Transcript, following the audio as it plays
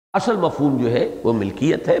اصل مفہوم جو ہے وہ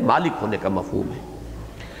ملکیت ہے، مالک ہونے کا مفہوم ہے۔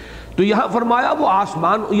 تو یہاں فرمایا وہ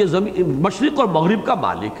آسمان، یہ زمین، مشرق اور مغرب کا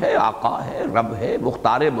مالک ہے، آقا ہے، رب ہے،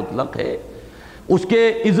 مختار مطلق ہے، اس کے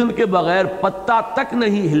اذن کے بغیر پتا تک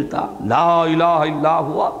نہیں ہلتا، لا الہ الا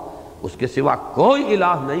ہوا، اس کے سوا کوئی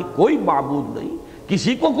الہ نہیں، کوئی معبود نہیں،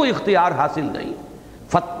 کسی کو کوئی اختیار حاصل نہیں۔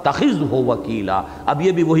 فاتخذہ وکیلا، اب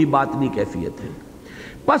یہ بھی وہی باطنی کیفیت ہے،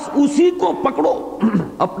 بس اسی کو پکڑو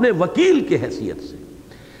اپنے وکیل کے حیثیت سے۔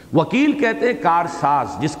 وکیل کہتے ہیں کارساز،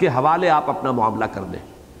 جس کے حوالے آپ اپنا معاملہ کر دیں۔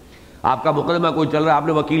 آپ کا مقدمہ کوئی چل رہا ہے، آپ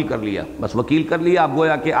نے وکیل کر لیا، بس وکیل کر لیا، آپ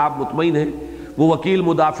گویا کہ آپ مطمئن ہیں، وہ وکیل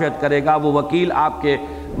مدافعت کرے گا، وہ وکیل آپ کے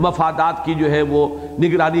مفادات کی جو ہے وہ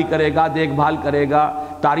نگرانی کرے گا، دیکھ بھال کرے گا،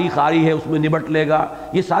 تاریخ آ رہی ہے اس میں نبٹ لے گا،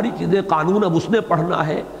 یہ ساری چیزیں، قانون اب اس نے پڑھنا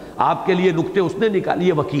ہے، آپ کے لیے نکتے اس نے نکالی،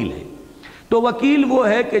 یہ وکیل ہے۔ تو وکیل وہ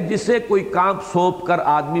ہے کہ جسے کوئی کام سونپ کر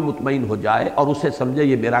آدمی مطمئن ہو جائے اور اسے سمجھے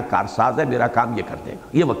یہ میرا کارساز ہے، میرا کام یہ کر دے گا،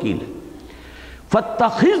 یہ وکیل ہے۔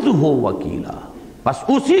 فاتخذہ وکیلا، بس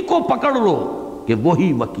اسی کو پکڑ لو کہ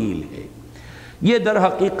وہی وکیل ہے۔ یہ در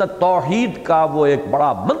حقیقت توحید کا وہ ایک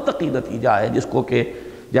بڑا منطقی نتیجہ ہے، جس کو کہ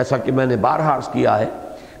جیسا کہ میں نے بارہا عرض کیا ہے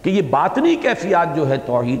کہ یہ باطنی کیفیات جو ہے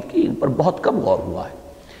توحید کی، ان پر بہت کم غور ہوا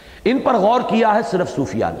ہے، ان پر غور کیا ہے صرف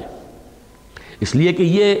صوفیاء نے، اس لیے کہ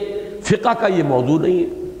یہ فقہ کا یہ موضوع نہیں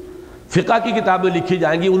ہے۔ فقہ کی کتابیں لکھی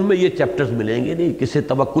جائیں گی، ان میں یہ چیپٹرز ملیں گے نہیں، کسے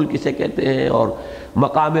توکل کسے کہتے ہیں اور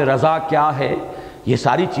مقام رضا کیا ہے، یہ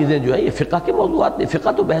ساری چیزیں جو ہیں یہ فقہ کے موضوعات نہیں۔ فقہ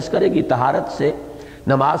تو بحث کرے گی طہارت سے،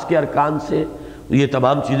 نماز کے ارکان سے، یہ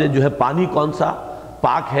تمام چیزیں جو ہے، پانی کون سا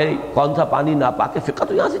پاک ہے، کون سا پانی ناپاک ہے، فقہ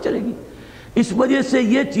تو یہاں سے چلے گی۔ اس وجہ سے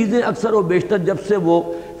یہ چیزیں اکثر و بیشتر جب سے وہ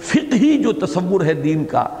فقہی جو تصور ہے دین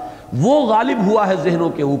کا وہ غالب ہوا ہے ذہنوں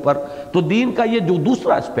کے اوپر، تو دین کا یہ جو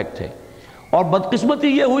دوسرا اسپیکٹ ہے، اور بدقسمتی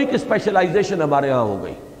یہ ہوئی کہ اسپیشلائزیشن ہمارے ہاں ہو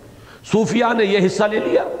گئی، صوفیاء نے یہ حصہ لے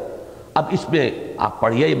لیا۔ اب اس میں آپ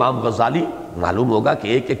پڑھیے امام غزالی، معلوم ہوگا کہ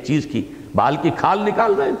ایک ایک چیز کی بال کی کھال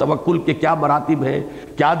نکال رہے ہیں، توکل کے کیا مراتب ہیں،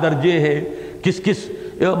 کیا درجے ہیں، کس کس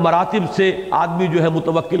مراتب سے آدمی جو ہے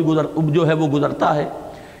متوکل جو ہے وہ گزرتا ہے،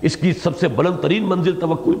 اس کی سب سے بلند ترین منزل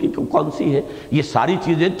توکل کی کون سی ہے، یہ ساری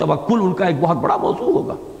چیزیں، توکل ان کا ایک بہت بڑا موضوع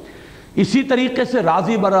ہوگا۔ اسی طریقے سے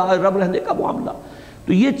راضی برائے رب رہنے کا معاملہ،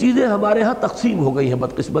 تو یہ چیزیں ہمارے ہاں تقسیم ہو گئی ہیں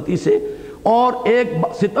بدقسمتی سے، اور ایک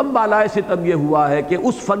ستم بالائے ستم یہ ہوا ہے کہ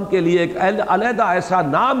اس فن کے لیے ایک علیحدہ ایسا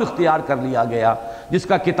نام اختیار کر لیا گیا جس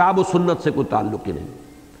کا کتاب و سنت سے کوئی تعلق ہی نہیں۔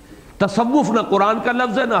 تصوف نہ قرآن کا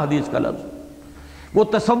لفظ ہے نہ حدیث کا لفظ، وہ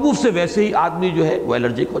تصوف سے ویسے ہی آدمی جو ہے وہ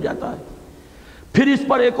الرجک ہو جاتا ہے۔ پھر اس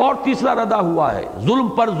پر ایک اور تیسرا ردہ ہوا ہے، ظلم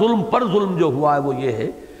پر ظلم پر ظلم جو ہوا ہے وہ یہ ہے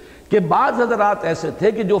کہ بعض حضرات ایسے تھے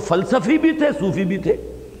کہ جو فلسفی بھی تھے، صوفی بھی تھے،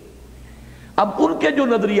 اب ان کے جو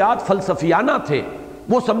نظریات فلسفیانہ تھے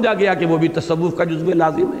وہ سمجھا گیا کہ وہ بھی تصوف کا جزو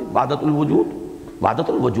لازم ہے۔ وحدت الوجود، وحدت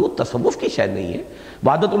الوجود تصوف کی شے نہیں ہے،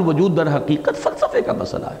 وحدت الوجود در حقیقت فلسفے کا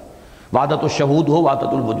مسئلہ ہے۔ وحدت الشہود ہو،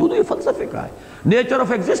 وحدت الوجود ہو، یہ فلسفے کا ہے، نیچر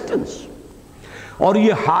آف ایگزسٹنس۔ اور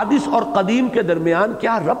یہ حادث اور قدیم کے درمیان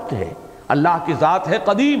کیا ربط ہے؟ اللہ کی ذات ہے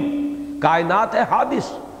قدیم، کائنات ہے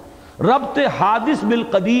حادث، ربط حادث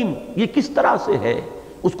بالقدیم یہ کس طرح سے ہے،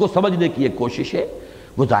 اس کو سمجھنے کی ایک کوشش ہے۔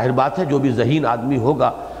 وہ ظاہر بات ہے جو بھی ذہین آدمی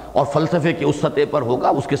ہوگا اور فلسفے کے اس سطح پر ہوگا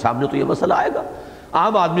اس کے سامنے تو یہ مسئلہ آئے گا۔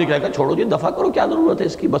 عام آدمی کہے گا چھوڑو جی، دفع کرو، کیا ضرورت ہے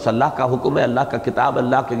اس کی، بس اللہ کا حکم ہے، اللہ کا کتاب،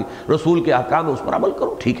 اللہ کے رسول کے احکام ہے، اس پر عمل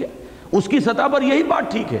کرو، ٹھیک ہے، اس کی سطح پر یہی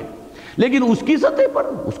بات ٹھیک ہے، لیکن اس کی سطح پر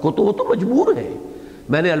اس کو تو وہ تو مجبور ہے۔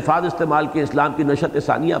 میں نے الفاظ استعمال کیے اسلام کی نشت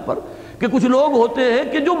ثانیہ پر کہ کچھ لوگ ہوتے ہیں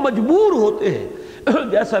کہ جو مجبور ہوتے ہیں،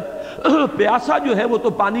 جیسا پیاسا جو ہے وہ تو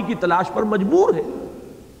پانی کی تلاش پر مجبور ہے،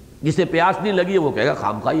 جسے پیاس نہیں لگی ہے وہ کہے گا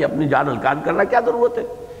خامخواہ یہ اپنی جان ہلکان کر رہا ہے، کیا ضرورت ہے،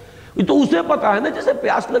 یہ تو اسے پتا ہے نا جسے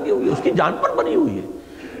پیاس لگی ہوئی ہے، اس کی جان پر بنی ہوئی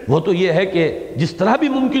ہے، وہ تو یہ ہے کہ جس طرح بھی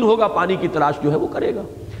ممکن ہوگا پانی کی تلاش جو ہے وہ کرے گا۔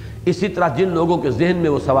 اسی طرح جن لوگوں کے ذہن میں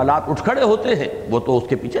وہ سوالات اٹھ کھڑے ہوتے ہیں وہ تو اس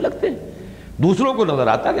کے پیچھے لگتے ہیں، دوسروں کو نظر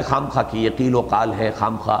آتا ہے کہ خامخواہ کی یہ قیل و قال ہے،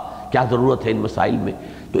 خامخواہ کیا ضرورت ہے ان مسائل میں۔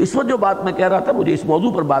 تو اس وقت جو بات میں کہہ رہا تھا، مجھے اس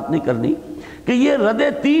موضوع پر بات نہیں کرنی کہ یہ ردے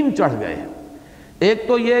تین چڑھ گئے ہیں۔ ایک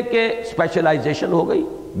تو یہ کہ اسپیشلائزیشن ہو گئی،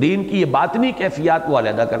 دین کی یہ باطنی کیفیات وہ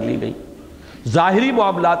علیحدہ کر لی گئی، ظاہری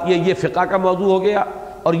معاملات یہ فقہ کا موضوع ہو گیا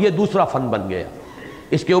اور یہ دوسرا فن بن گیا،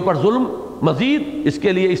 اس کے اوپر ظلم مزید، اس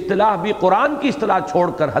کے لیے اصطلاح بھی قرآن کی اصطلاح چھوڑ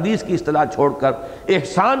کر، حدیث کی اصطلاح چھوڑ کر،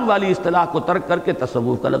 احسان والی اصطلاح کو ترک کر کے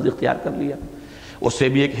تصوف کا لفظ اختیار کر لیا، اس سے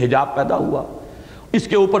بھی ایک حجاب پیدا ہوا۔ اس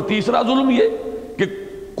کے اوپر تیسرا ظلم یہ کہ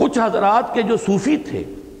کچھ حضرات کے جو صوفی تھے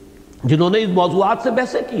جنہوں نے اس موضوعات سے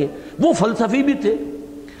بحثیں کی وہ فلسفی بھی تھے،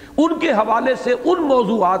 ان کے حوالے سے ان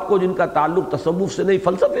موضوعات کو جن کا تعلق تصوف سے نہیں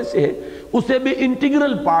فلسفے سے ہے، اسے بھی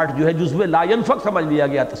انٹیگرل پارٹ جو ہے جزو لا ینفک سمجھ لیا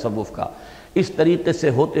گیا تصوف کا، اس طریقے سے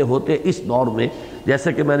ہوتے ہوتے اس دور میں،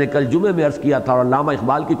 جیسے کہ میں نے کل جمعے میں عرض کیا تھا اور علامہ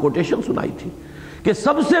اقبال کی کوٹیشن سنائی تھی، کہ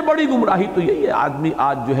سب سے بڑی گمراہی تو یہی ہے، آدمی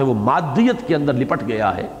آج جو ہے وہ مادیت کے اندر لپٹ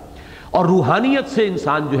گیا ہے اور روحانیت سے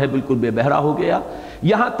انسان جو ہے بالکل بے بہرا ہو گیا،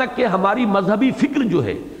 یہاں تک کہ ہماری مذہبی فکر جو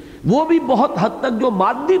ہے وہ بھی بہت حد تک جو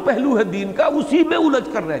مادی پہلو ہے دین کا اسی میں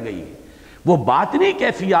الجھ کر رہ گئی ہے، وہ باطنی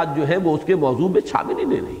کیفیات جو ہے وہ اس کے موضوع میں شامل ہی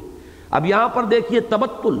نہیں رہی۔ اب یہاں پر دیکھیے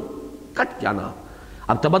تبتل، کٹ جانا،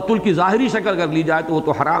 اب تبتل کی ظاہری شکل اگر لی جائے تو وہ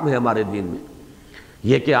تو حرام ہے ہمارے دین میں،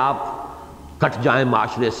 یہ کہ آپ کٹ جائیں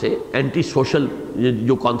معاشرے سے، اینٹی سوشل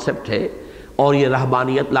جو کانسیپٹ ہے، اور یہ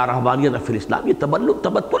رہبانیت، لا رہبانیت فی الاسلام، یہ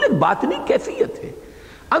تبتل ایک باطنی کیفیت ہے،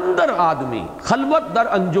 اندر آدمی خلوت در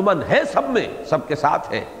انجمن ہے، سب میں، سب کے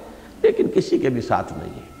ساتھ ہے لیکن کسی کے بھی ساتھ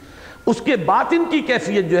نہیں ہے، اس کے باطن کی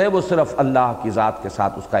کیفیت جو ہے وہ صرف اللہ کی ذات کے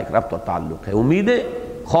ساتھ اس کا ایک ربط اور تعلق ہے، امیدیں،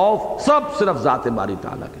 خوف سب صرف ذات باری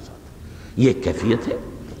تعالیٰ کے ساتھ، یہ ایک کیفیت ہے،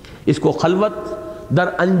 اس کو خلوت در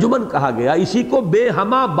انجمن کہا گیا، اسی کو بے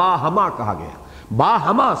ہما باہما کہا گیا،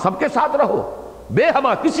 باہما سب کے ساتھ رہو، بے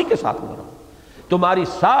ہما کسی کے ساتھ نہ رہو، تمہاری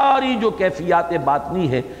ساری جو کیفیات باطنی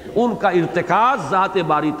ہیں ان کا ارتکاز ذات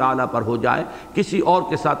باری تعالیٰ پر ہو جائے، کسی اور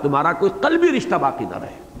کے ساتھ تمہارا کوئی قلبی رشتہ باقی نہ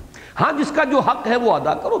رہے۔ ہاں جس کا جو حق ہے وہ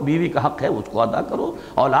ادا کرو، بیوی کا حق ہے اس کو ادا کرو،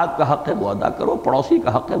 اولاد کا حق ہے وہ ادا کرو، پڑوسی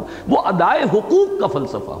کا حق ہے وہ ادائے حقوق کا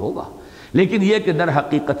فلسفہ ہوگا، لیکن یہ کہ در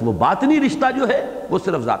حقیقت وہ باطنی رشتہ جو ہے وہ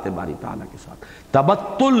صرف ذات باری تعالیٰ کے ساتھ،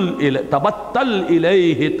 تبتل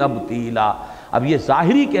الیہ تبتیلا۔ اب یہ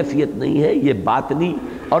ظاہری کیفیت نہیں ہے، یہ باطنی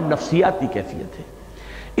اور نفسیاتی کیفیت ہے۔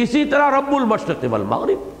 اسی طرح رب المشرق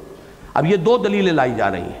والمغرب، اب یہ دو دلیلیں لائی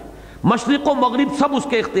جا رہی ہیں، مشرق و مغرب سب اس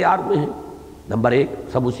کے اختیار میں ہیں، نمبر ایک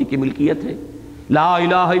سب اسی کی ملکیت ہے، لا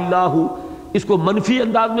الہ الا ہو، اس کو منفی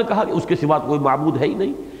انداز میں کہا کہ اس کے سوا کوئی معبود ہے ہی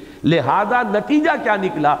نہیں، لہذا نتیجہ کیا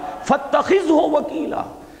نکلا، فاتخذہ وکیلا،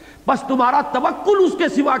 بس تمہارا توکل اس کے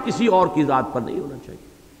سوا کسی اور کی ذات پر نہیں ہونا چاہیے۔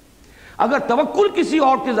 اگر توکل کسی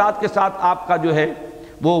اور کی ذات کے ساتھ آپ کا جو ہے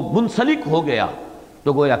وہ منسلک ہو گیا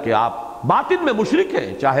تو گویا کہ آپ باطن میں مشرک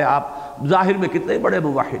ہیں، چاہے آپ ظاہر میں کتنے بڑے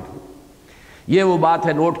موحد ہوں۔ یہ وہ بات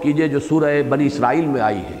ہے، نوٹ کیجئے، جو سورہ بنی اسرائیل میں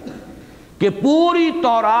آئی ہے کہ پوری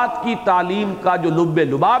تورات کی تعلیم کا جو لب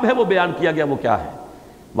لباب ہے وہ بیان کیا گیا، وہ کیا ہے،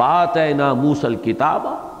 وَآتَيْنَا مُوسَى الْكِتَابَ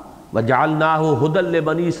وَجَعَلْنَاهُ هُدًى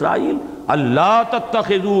لِبَنِي إِسْرَائِيلَ أَلَّا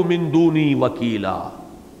تَتَّخِذُوا مِن دُونِي وَكِيلًا۔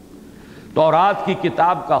 تورات کی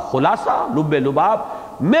کتاب کا خلاصہ، لب لباب،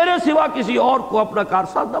 میرے سوا کسی اور کو اپنا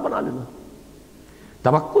کارساز نہ بنا لینا،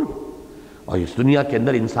 توکل۔ اور اس دنیا کے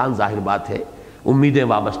اندر انسان ظاہر بات ہے امیدیں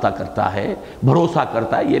وابستہ کرتا ہے، بھروسہ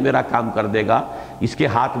کرتا ہے یہ میرا کام کر دے گا، اس کے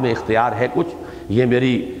ہاتھ میں اختیار ہے کچھ، یہ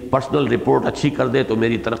میری پرسنل رپورٹ اچھی کر دے تو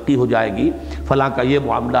میری ترقی ہو جائے گی، فلاں کا یہ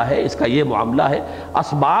معاملہ ہے، اس کا یہ معاملہ ہے۔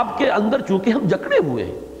 اسباب کے اندر چونکہ ہم جکڑے ہوئے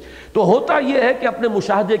ہیں تو ہوتا یہ ہے کہ اپنے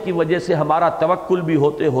مشاہدے کی وجہ سے ہمارا توکل بھی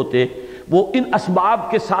ہوتے ہوتے وہ ان اسباب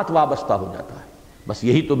کے ساتھ وابستہ ہو جاتا ہے، بس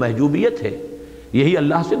یہی تو محجوبیت ہے، یہی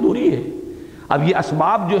اللہ سے دوری ہے۔ اب یہ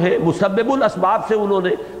اسباب جو ہے مسبب الاسباب سے انہوں نے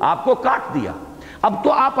آپ کو کاٹ دیا، اب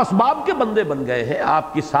تو آپ اسباب کے بندے بن گئے ہیں،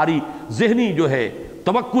 آپ کی ساری ذہنی جو ہے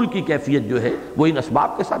توکل کی کیفیت جو ہے وہ ان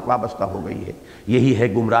اسباب کے ساتھ وابستہ ہو گئی ہے، یہی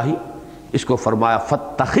ہے گمراہی۔ اس کو فرمایا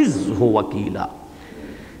فاتخذہ وکیلا۔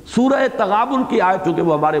 سورہ تغابن کی آیت چونکہ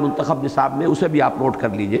وہ ہمارے منتخب نصاب میں، اسے بھی آپ نوٹ کر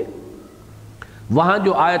لیجئے، وہاں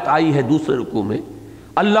جو آیت آئی ہے دوسرے رکوع میں،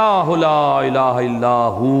 اللہ لا الہ الا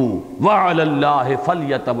ہو وعلی اللہ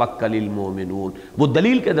فلیتوکل المؤمنون، وہ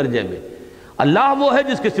دلیل کے درجے میں اللہ وہ ہے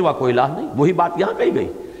جس کے سوا کوئی الہ نہیں، وہی بات یہاں کہی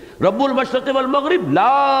گئی، رب المشرق والمغرب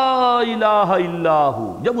لا الہ الا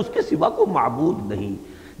ہو، جب اس کے سوا کوئی معبود نہیں،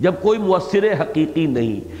 جب کوئی مؤثر حقیقی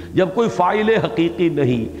نہیں، جب کوئی فاعل حقیقی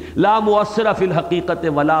نہیں، لا مؤثر فی الحقیقت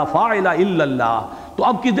ولا فاعل الا اللہ، تو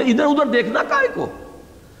اب ادھر ادھر دیکھنا کائے کو،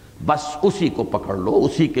 بس اسی کو پکڑ لو،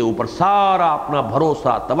 اسی کے اوپر سارا اپنا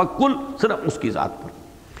بھروسہ، توکل صرف اس کی ذات پر۔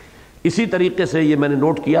 اسی طریقے سے یہ میں نے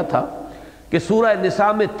نوٹ کیا تھا کہ سورہ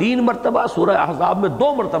نساء میں 3 مرتبہ، سورہ احزاب میں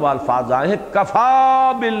 2 مرتبہ الفاظ آئے ہیں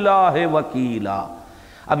کفا باللہ وکیلا۔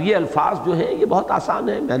 اب یہ الفاظ جو ہیں یہ بہت آسان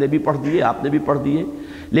ہیں، میں نے بھی پڑھ دیے، آپ نے بھی پڑھ دیے،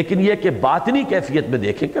 لیکن یہ کہ باطنی کیفیت میں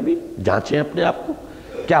دیکھیں، کبھی جانچیں اپنے آپ کو،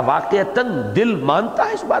 کیا واقعتاً دل مانتا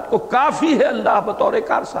ہے اس بات کو کافی ہے اللہ بطور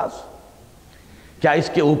کارساز؟ کیا اس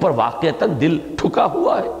کے اوپر واقعتاً دل ٹھکا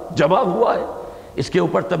ہوا ہے، جمع ہوا ہے، اس کے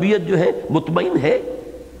اوپر طبیعت جو ہے مطمئن ہے؟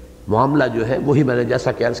 معاملہ جو ہے وہی میں نے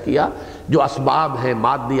جیسا کہ عرض کیا، جو اسباب ہیں،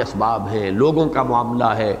 مادی اسباب ہیں، لوگوں کا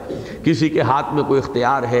معاملہ ہے، کسی کے ہاتھ میں کوئی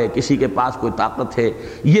اختیار ہے، کسی کے پاس کوئی طاقت ہے،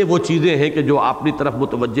 یہ وہ چیزیں ہیں کہ جو اپنی طرف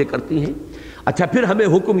متوجہ کرتی ہیں۔ اچھا، پھر ہمیں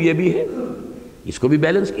حکم یہ بھی ہے، اس کو بھی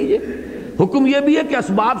بیلنس کیجئے، حکم یہ بھی ہے کہ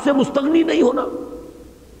اسباب سے مستغنی نہیں ہونا،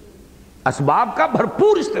 اسباب کا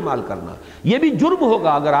بھرپور استعمال کرنا۔ یہ بھی جرم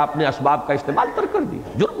ہوگا اگر آپ نے اسباب کا استعمال ترک کر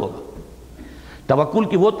دیا، جرم ہوگا۔ توکل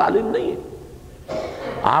کی وہ تعلیم نہیں ہے۔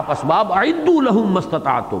 آپ اسباب اعدوا لہم ما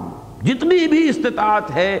استطعتم، جتنی بھی استطاعت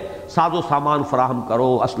ہے ساز و سامان فراہم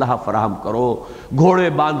کرو، اسلحہ فراہم کرو، گھوڑے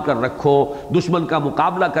باندھ کر رکھو، دشمن کا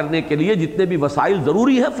مقابلہ کرنے کے لیے جتنے بھی وسائل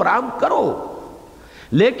ضروری ہیں فراہم کرو،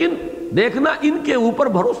 لیکن دیکھنا ان کے اوپر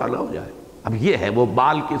بھروسہ نہ ہو جائے۔ اب یہ ہے وہ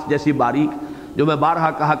بال کس جیسی باریک جو میں بارہا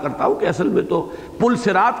کہا کرتا ہوں کہ اصل میں تو پل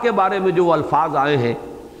صراط کے بارے میں جو وہ الفاظ آئے ہیں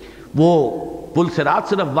وہ پل صراط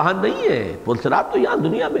صرف وہاں نہیں ہے، پل صراط تو یہاں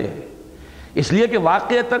دنیا میں ہے، اس لیے کہ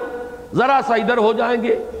واقعتاً ذرا سا ادھر ہو جائیں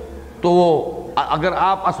گے تو وہ اگر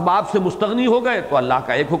آپ اسباب سے مستغنی ہو گئے تو اللہ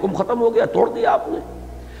کا ایک حکم ختم ہو گیا، توڑ دیا آپ نے۔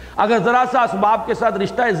 اگر ذرا سا اسباب کے ساتھ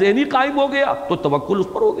رشتہ ذہنی قائم ہو گیا تو توکل اس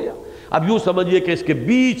پر ہو گیا۔ اب یوں سمجھیے کہ اس کے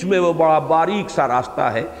بیچ میں وہ بڑا باریک سا راستہ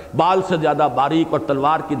ہے، بال سے زیادہ باریک اور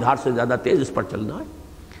تلوار کی دھار سے زیادہ تیز اس پر چلنا ہے۔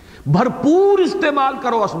 بھرپور استعمال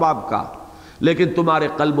کرو اسباب کا، لیکن تمہارے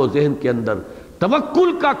قلب و ذہن کے اندر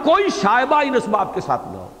توکل کا کوئی شائبہ ان اسباب کے ساتھ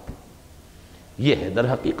نہ ہو۔ یہ ہے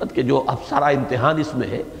در حقیقت کہ جو اب سارا امتحان اس میں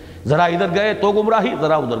ہے، ذرا ادھر گئے تو گمراہی،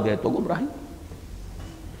 ذرا ادھر گئے تو گمراہی۔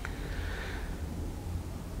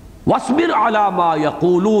 وَاصْبِرْ عَلَى مَا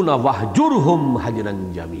يَقُولُونَ وَاهْجُرْهُمْ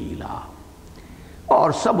هَجْرًا جَمِيلًا،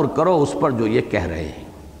 اور صبر کرو اس پر جو یہ کہہ رہے ہیں۔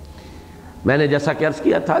 میں نے جیسا کہ عرض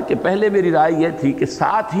کیا تھا کہ پہلے میری رائے یہ تھی کہ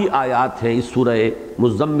 7 ہی آیات ہیں اس سورہ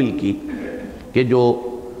مزمل کی کہ جو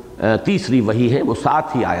تیسری وحی ہے، وہ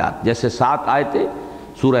 7 ہی آیات، جیسے 7 آیتیں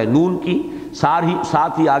سورہ نون کی،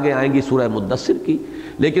 7 ہی آگے آئیں گی سورہ مدثر کی،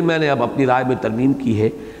 لیکن میں نے اب اپنی رائے میں ترمیم کی ہے،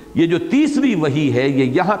 یہ جو تیسری وحی ہے یہ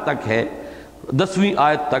یہاں تک ہے 10ویں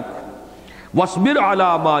آیت تک، وَاصْبِرْ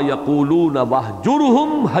عَلَى مَا يَقُولُونَ وَاهْجُرْهُمْ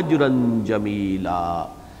هَجْرًا جَمِيلًا،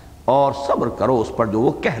 اور صبر کرو اس پر جو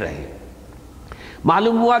وہ کہہ رہے ہیں۔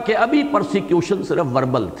 معلوم ہوا کہ ابھی پرسیکیوشن صرف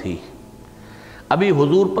وربل تھی، ابھی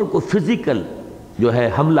حضور پر کوئی فزیکل جو ہے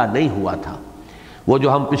حملہ نہیں ہوا تھا۔ وہ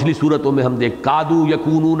جو ہم پچھلی صورتوں میں ہم دیکھ کادو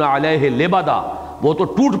یکونون علیہ لبدا، وہ تو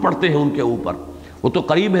ٹوٹ پڑتے ہیں ان کے اوپر، وہ تو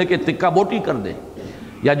قریب ہے کہ تکہ بوٹی کر دیں،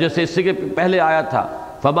 یا جیسے اس سے پہلے آیا تھا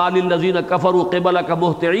فَمَا لِلَّذِينَ كَفَرُوا قِبَلَكَ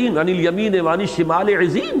مُهْطِعِينَ عَنِ الْيَمِينِ وَعَنِ الشِّمَالِ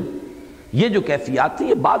عِزِينَ، یہ جو کیفیات تھی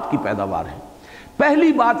یہ بعد کی پیداوار ہے۔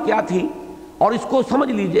 پہلی بات کیا تھی، اور اس کو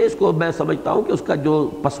سمجھ لیجئے، اس کو میں سمجھتا ہوں کہ اس کا جو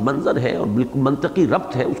پس منظر ہے اور بالکل منطقی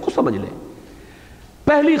ربط ہے اس کو سمجھ لیں۔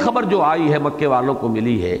 پہلی خبر جو آئی ہے مکے والوں کو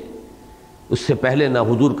ملی ہے، اس سے پہلے نہ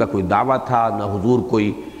حضور کا کوئی دعویٰ تھا، نہ حضور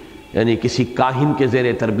کوئی یعنی کسی کاہن کے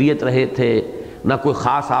زیر تربیت رہے تھے، نہ کوئی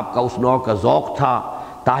خاص آپ کا اس نوع کا ذوق تھا،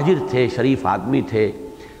 تاجر تھے، شریف آدمی تھے،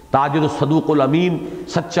 تاجر الصدوق الامین،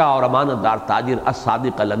 سچا اور امانت دار تاجر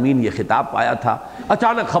الصادق الامین، یہ خطاب پایا تھا۔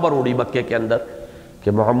 اچانک خبر اڑی مکے کے اندر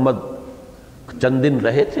کہ محمد چند دن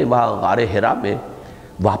رہے تھے وہاں غار حرا میں،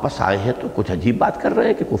 واپس آئے ہیں تو کچھ عجیب بات کر رہے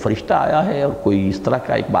ہیں کہ کوئی فرشتہ آیا ہے اور کوئی اس طرح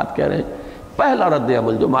کا ایک بات کہہ رہے ہیں۔ پہلا رد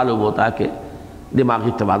عمل جو معلوم ہوتا ہے کہ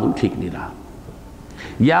دماغی توازن ٹھیک نہیں رہا،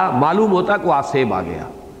 یا معلوم ہوتا ہے کوئی آسیب آ گیا،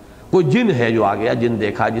 کوئی جن ہے جو آ گیا، جن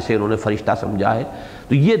دیکھا جسے انہوں نے فرشتہ سمجھا ہے۔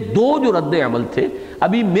 تو یہ دو جو رد عمل تھے،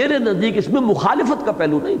 ابھی میرے نزدیک اس میں مخالفت کا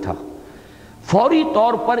پہلو نہیں تھا، فوری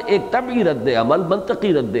طور پر ایک طبعی رد عمل،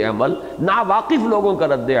 منطقی رد عمل، ناواقف لوگوں کا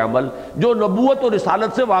رد عمل، جو نبوت اور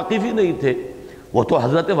رسالت سے واقف ہی نہیں تھے۔ وہ تو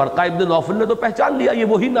حضرت ورقہ ابن نوفل نے تو پہچان لیا یہ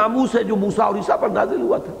وہی ناموس ہے جو موسیٰ اور عیسیٰ پر نازل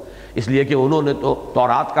ہوا تھا، اس لیے کہ انہوں نے تو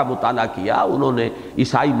تورات کا مطالعہ کیا، انہوں نے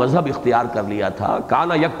عیسائی مذہب اختیار کر لیا تھا۔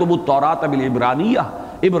 کانا یکتب التوراۃ بالعبرانیہ،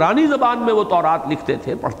 عبرانی زبان میں وہ تورات لکھتے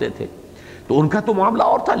تھے، پڑھتے تھے، تو ان کا تو معاملہ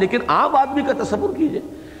اور تھا، لیکن عام آدمی کا تصور کیجئے،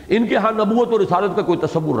 ان کے ہاں نبوت اور رسالت کا کوئی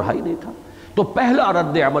تصور رہا ہی نہیں تھا۔ تو پہلا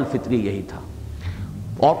رد عمل فطری یہی تھا،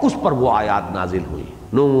 اور اس پر وہ آیات نازل ہوئی،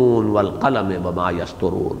 نون والقلم وما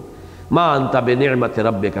یسطرون ما انت بنعمت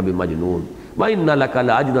ربک بمجنون وَإِنَّ لَكَ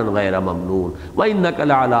لَأَجْرًا غَيْرَ مَمْنُونٍ وَإِنَّكَ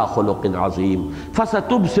لَعَلَىٰ خُلُقٍ عَظِيمٍ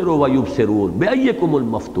فَسَتُبْصِرُ وَيُبْصِرُونَ بِأَيِّكُمُ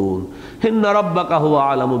الْمَفْتُونُ إِنَّ رَبَّكَ هُوَ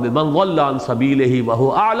أَعْلَمُ بِمَنْ ضَلَّ عَنْ سَبِيلِهِ وَهُوَ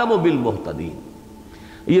أَعْلَمُ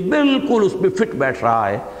بِالْمُهْتَدِينَ۔ یہ بالکل اس پہ فٹ بیٹھ رہا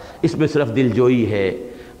ہے، اس میں صرف دلجوئی ہے،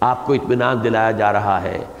 آپ کو اطمینان دلایا جا رہا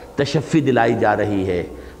ہے، تشفی دلائی جا رہی ہے،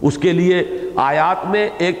 اس کے لیے آیات میں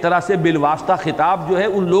ایک طرح سے بالواسطہ خطاب جو ہے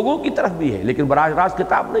ان لوگوں کی طرف بھی ہے، لیکن براہ راست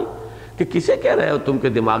خطاب نہیں کہ کسے کہہ رہے ہو تم کہ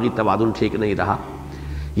دماغی توازن ٹھیک نہیں رہا۔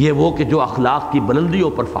 یہ وہ کہ جو اخلاق کی بلندیوں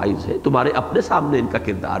پر فائز ہے، تمہارے اپنے سامنے ان کا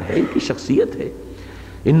کردار ہے، ان کی شخصیت ہے۔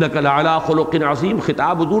 انک لعلی خلق عظیم،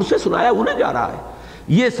 خطاب حضور سے سنایا انہیں جا رہا ہے۔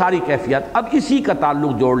 یہ ساری کیفیت، اب اسی کا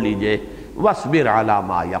تعلق جوڑ لیجئے، وَاصْبِرْ عَلَىٰ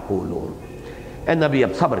مَا يَقُولُونَ، اے نبی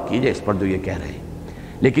اب صبر کیجئے اس پر جو یہ کہہ رہے ہیں۔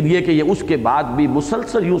 لیکن یہ کہ یہ اس کے بعد بھی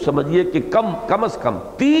مسلسل یوں سمجھیے کہ کم از کم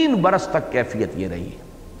 3 برس تک کیفیت یہ رہی ہے۔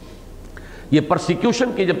 یہ پرسیکیوشن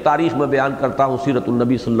کی جب تاریخ میں بیان کرتا ہوں سیرت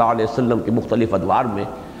النبی صلی اللہ علیہ وسلم کے مختلف ادوار میں،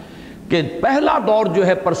 کہ پہلا دور جو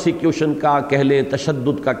ہے پرسیکیوشن کا کہہ لیں،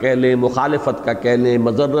 تشدد کا کہہ لیں، مخالفت کا کہہ لیں،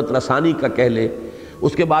 مضرت رسانی کا کہہ لیں،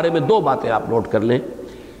 اس کے بارے میں دو باتیں آپ نوٹ کر لیں۔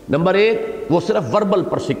 نمبر ایک، وہ صرف وربل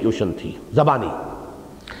پرسیکیوشن تھی، زبانی،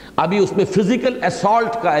 ابھی اس میں فزیکل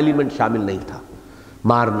اسالٹ کا ایلیمنٹ شامل نہیں تھا،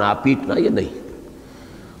 مارنا پیٹنا یہ نہیں۔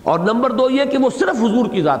 اور نمبر دو یہ کہ وہ صرف حضور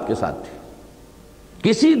کی ذات کے ساتھ تھی،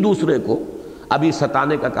 کسی دوسرے کو ابھی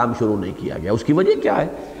ستانے کا کام شروع نہیں کیا گیا۔ اس کی وجہ کیا ہے؟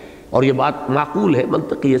 اور یہ بات معقول ہے،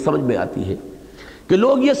 منطقی، یہ سمجھ میں آتی ہے کہ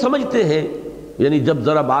لوگ یہ سمجھتے ہیں، یعنی جب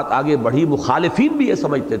ذرا بات آگے بڑھی مخالفین بھی یہ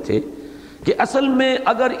سمجھتے تھے کہ اصل میں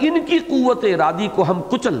اگر ان کی قوت ارادی کو ہم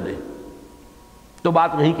کچل دیں تو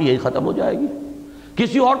بات نہیں کہ یہی ختم ہو جائے گی،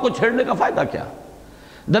 کسی اور کو چھیڑنے کا فائدہ کیا؟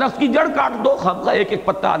 درخت کی جڑ کاٹ دو، خامخواہ ایک ایک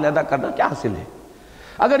پتا علیحدہ کرنا کیا حاصل ہے؟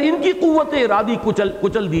 اگر ان کی قوت ارادی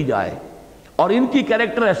کچل دی جائے اور ان کی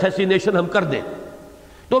کیریکٹر اسیسینیشن ہم کر دیں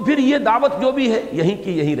تو پھر یہ دعوت جو بھی ہے یہیں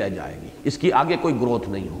کی یہیں رہ جائے گی، اس کی آگے کوئی گروتھ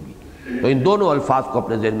نہیں ہوگی۔ تو ان دونوں الفاظ کو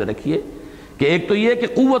اپنے ذہن میں رکھیے کہ ایک تو یہ کہ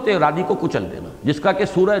قوت ارادی کو کچل دینا، جس کا کہ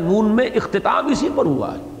سورہ نون میں اختتام اسی پر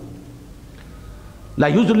ہوا ہے،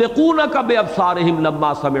 لَيُزْلِقُونَكَ بِأَبْصَارِهِمْ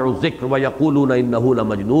لَمَّا سَمِعُوا الذِّكْرَ وَيَقُولُونَ إِنَّهُ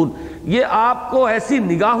لَمَجْنُونٌ۔ یہ آپ کو ایسی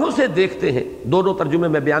نگاہوں سے دیکھتے ہیں، دونوں ترجمے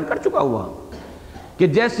میں بیان کر چکا ہوا کہ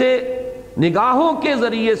جیسے نگاہوں کے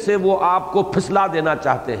ذریعے سے وہ آپ کو پھسلا دینا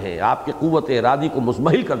چاہتے ہیں، آپ کی قوت ارادی کو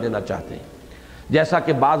مزمحل کر دینا چاہتے ہیں، جیسا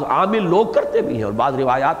کہ بعض عامل لوگ کرتے بھی ہیں، اور بعض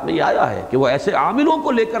روایات میں یہ آیا ہے کہ وہ ایسے عاملوں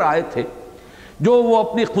کو لے کر آئے تھے جو وہ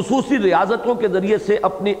اپنی خصوصی ریاضتوں کے ذریعے سے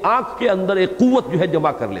اپنی آنکھ کے اندر ایک قوت جو ہے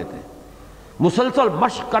جمع کر لیتے ہیں، مسلسل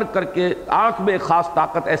مشق کر کر کے آنکھ میں ایک خاص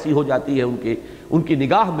طاقت ایسی ہو جاتی ہے ان کی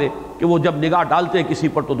نگاہ میں کہ وہ جب نگاہ ڈالتے ہیں کسی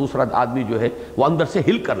پر تو دوسرا آدمی جو ہے وہ اندر سے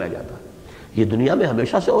ہل کر رہ جاتا ہے۔ یہ دنیا میں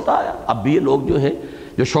ہمیشہ سے ہوتا آیا، اب بھی یہ لوگ جو ہیں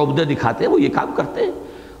جو شعبدے دکھاتے ہیں وہ یہ کام کرتے ہیں،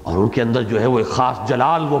 اور ان کے اندر جو ہے وہ ایک خاص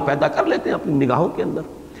جلال وہ پیدا کر لیتے ہیں اپنی نگاہوں کے اندر۔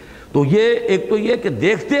 تو یہ ایک تو یہ کہ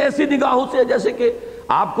دیکھتے ایسی نگاہوں سے جیسے کہ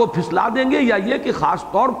آپ کو پھسلا دیں گے، یا یہ کہ خاص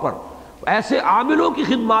طور پر ایسے عاملوں کی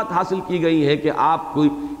خدمات حاصل کی گئی ہے کہ آپ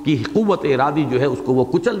کی قوت ارادی جو ہے اس کو وہ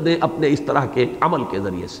کچل دیں اپنے اس طرح کے عمل کے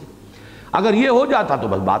ذریعے سے۔ اگر یہ ہو جاتا تو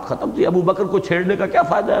بس بات ختم تھی، ابو بکر کو چھیڑنے کا کیا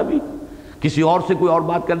فائدہ ہے، ابھی کسی اور سے کوئی اور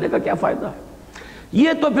بات کرنے کا کیا فائدہ ہے؟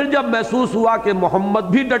 یہ تو پھر جب محسوس ہوا کہ محمد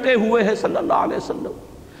بھی ڈٹے ہوئے ہیں صلی اللہ علیہ وسلم،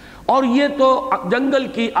 اور یہ تو جنگل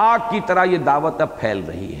کی آگ کی طرح یہ دعوت اب پھیل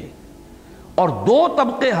رہی ہے، اور دو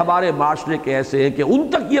طبقے ہمارے معاشرے کے ایسے ہیں کہ ان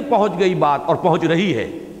تک یہ پہنچ گئی بات اور پہنچ رہی ہے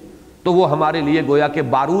تو وہ ہمارے لیے گویا کہ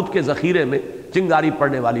بارود کے ذخیرے میں چنگاری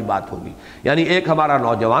پڑنے والی بات ہوگی۔ یعنی ایک ہمارا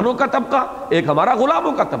نوجوانوں کا طبقہ، ایک ہمارا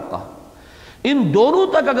غلاموں کا طبقہ، ان دونوں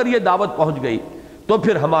تک اگر یہ دعوت پہنچ گئی تو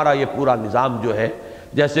پھر ہمارا یہ پورا نظام جو ہے،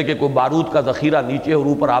 جیسے کہ کوئی بارود کا ذخیرہ نیچے اور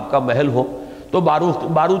اوپر آپ کا محل ہو، تو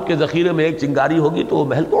بارود کے ذخیرے میں ایک چنگاری ہوگی تو وہ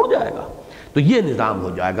محل توڑ جائے گا، تو یہ نظام ہو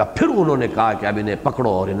جائے گا۔ پھر انہوں نے کہا کہ اب انہیں پکڑو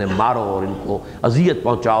اور انہیں مارو اور ان کو اذیت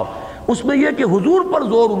پہنچاؤ۔ اس میں یہ کہ حضور پر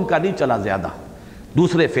زور ان کا نہیں چلا زیادہ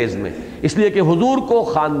دوسرے فیز میں، اس لیے کہ حضور کو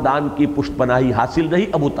خاندان کی پشت پناہی حاصل رہی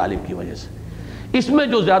ابو طالب کی وجہ سے۔ اس میں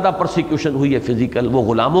جو زیادہ پرسیکیوشن ہوئی ہے فزیکل، وہ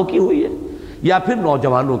غلاموں کی ہوئی ہے یا پھر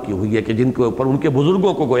نوجوانوں کی ہوئی ہے کہ جن کے اوپر ان کے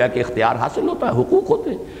بزرگوں کو گویا کہ اختیار حاصل ہوتا ہے، حقوق ہوتے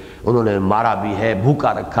ہیں، انہوں نے مارا بھی ہے،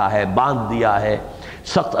 بھوکا رکھا ہے، باندھ دیا ہے،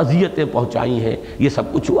 سخت اذیتیں پہنچائی ہیں، یہ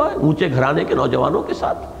سب کچھ ہوا ہے اونچے گھرانے کے نوجوانوں کے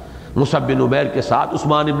ساتھ، مصعب بن عمیر کے ساتھ،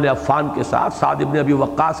 عثمان ابن عفان کے ساتھ، سعد ابن ابی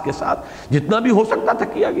وقاص کے ساتھ، جتنا بھی ہو سکتا تھا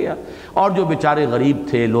کیا گیا۔ اور جو بیچارے غریب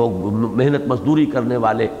تھے، لوگ محنت مزدوری کرنے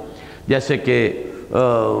والے، جیسے کہ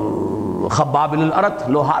خباب بن الارت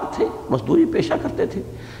لوہار تھے، مزدوری پیشہ کرتے تھے،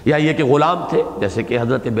 یا یہ کہ غلام تھے جیسے کہ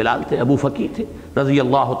حضرت بلال تھے، ابو فقی تھے رضی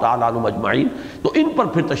اللہ تعالیٰ عنہ اجمعین، تو ان پر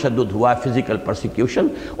پھر تشدد ہوا ہے، فزیکل پرسیکیوشن،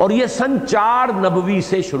 اور یہ سن 4 نبوی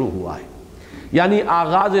سے شروع ہوا ہے، یعنی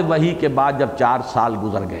آغاز وحی کے بعد جب 4 سال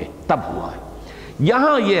گزر گئے تب ہوا ہے۔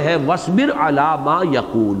 یہاں یہ ہے وَاصْبِرْ عَلَىٰ مَا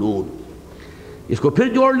يَقُولُونَ، اس کو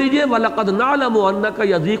پھر جوڑ لیجئے وَلَقَدْ نَعْلَمُ أَنَّكَ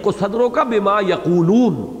يَضِيقُ صَدْرُكَ بِمَا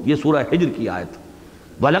يَقُولُونَ، یہ سورہ حجر کی آیت،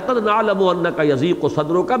 وَلَقَدْ نَعْلَمُ أَنَّكَ يَضِيقُ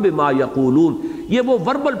صَدْرُكَ بِمَا يَقُولُونَ، یہ وہ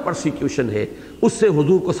وربل پرسیکیوشن ہے، اس سے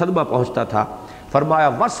حضور کو صدمہ پہنچتا تھا۔ فرمایا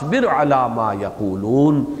وَاصْبِرْ عَلَىٰ مَا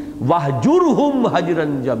يَقُولُونَ وَاهْجُرْهُمْ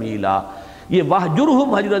هَجْرًا جَمِيلًا، یہ وَاهْجُرْهُمْ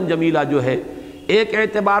هَجْرًا جَمِيلًا جو ہے ایک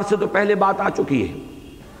اعتبار سے تو پہلے بات آ چکی ہے،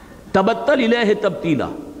 تبتل الیہ تبتیلا،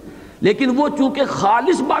 لیکن وہ چونکہ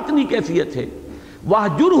خالص باطنی کیفیت ہے،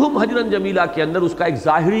 وَاهْجُرْهُمْ هَجْرًا جَمِيلًا کے اندر اس کا ایک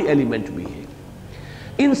ظاہری ایلیمنٹ بھی ہے،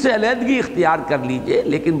 ان سے علیحدگی اختیار کر لیجئے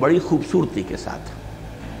لیکن بڑی خوبصورتی کے ساتھ۔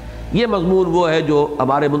 یہ مضمون وہ ہے جو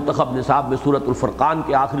ہمارے منتخب نصاب میں سورۃ الفرقان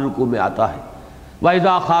کے آخری رکوع میں آتا ہے،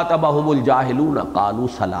 وَإِذَا خَاطَبَهُمُ الْجَاهِلُونَ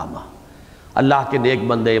قَالُوا سَلَامًا، اللہ کے نیک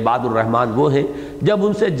بندے عباد الرحمن وہ ہیں جب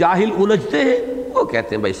ان سے جاہل الجھتے ہیں وہ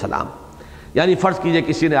کہتے ہیں بھائی سلام۔ یعنی فرض کیجئے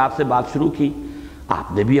کسی نے آپ سے بات شروع کی،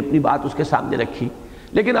 آپ نے بھی اپنی بات اس کے سامنے رکھی،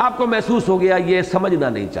 لیکن آپ کو محسوس ہو گیا یہ سمجھنا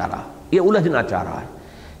نہیں چاہ رہا، یہ الجھنا چاہ رہا ہے،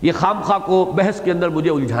 یہ خامخواہ کو بحث کے اندر مجھے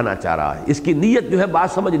الجھانا چاہ رہا ہے، اس کی نیت جو ہے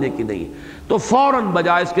بات سمجھنے کی نہیں، تو فوراً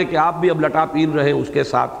بجائے اس کے کہ آپ بھی اب لٹا پین رہے اس کے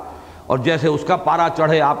ساتھ، اور جیسے اس کا پارا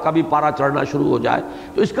چڑھے آپ کا بھی پارا چڑھنا شروع ہو جائے،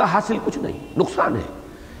 تو اس کا حاصل کچھ نہیں، نقصان ہے،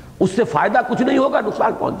 اس سے فائدہ کچھ نہیں ہوگا،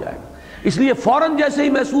 نقصان پہنچ جائے گا۔ اس لیے فوراً جیسے ہی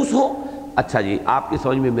محسوس ہو اچھا جی آپ کی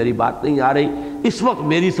سمجھ میں میری بات نہیں آ رہی، اس وقت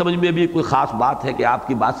میری سمجھ میں بھی کوئی خاص بات ہے کہ آپ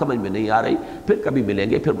کی بات سمجھ میں نہیں آ رہی، پھر کبھی ملیں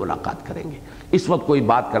گے، پھر ملاقات کریں گے، اس وقت کوئی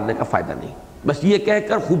بات کرنے کا فائدہ نہیں، بس یہ کہہ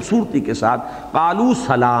کر خوبصورتی کے ساتھ قالوا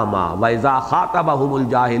سلاما وَإِذَا خَاطَبَهُمُ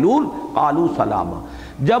الْجَاهِلُونَ قَالُوا سَلَامًا،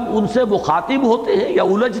 جب ان سے مخاطب ہوتے ہیں یا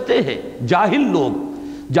الجھتے ہیں جاہل لوگ،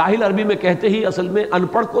 جاہل عربی میں کہتے ہی اصل میں ان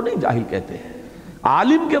پڑھ کو نہیں جاہل کہتے ہیں،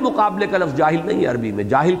 عالم کے مقابلے کا لفظ جاہل نہیں ہے عربی میں،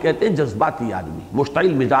 جاہل کہتے ہیں جذباتی آدمی،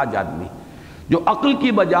 مشتعل مزاج آدمی، جو عقل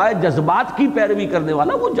کی بجائے جذبات کی پیروی کرنے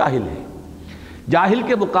والا وہ جاہل ہے۔ جاہل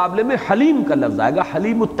کے مقابلے میں حلیم کا لفظ آئے گا،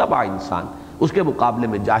 حلیم الطبع انسان، اس کے مقابلے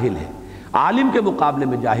میں جاہل ہے، عالم کے مقابلے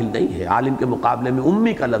میں جاہل نہیں ہے، عالم کے مقابلے میں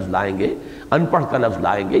امی کا لفظ لائیں گے، ان پڑھ کا لفظ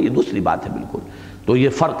لائیں گے، یہ دوسری بات ہے بالکل، تو یہ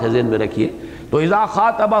فرق ہے ذہن میں رکھیے۔ تو اذا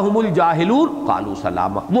خاطبهم الجاہلون قالوا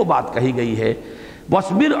سلاما، وہ بات کہی گئی ہے،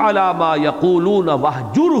 وَاصْبِرْ عَلَىٰ مَا يَقُولُونَ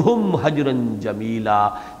وَاهْجُرْهُمْ هَجْرًا جَمِيلًا،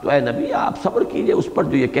 تو اے نبی آپ صبر کیجئے اس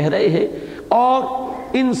پر جو یہ کہہ رہے ہیں، اور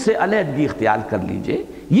ان سے علیحدگی اختیار کر لیجئے۔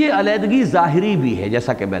 یہ علیحدگی ظاہری بھی ہے،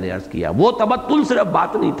 جیسا کہ میں نے عرض کیا، وہ تبتل صرف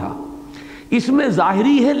بات نہیں تھا، اس میں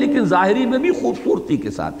ظاہری ہے، لیکن ظاہری میں بھی خوبصورتی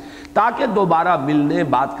کے ساتھ، تاکہ دوبارہ ملنے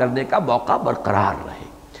بات کرنے کا موقع برقرار رہے۔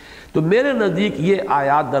 تو میرے نزدیک یہ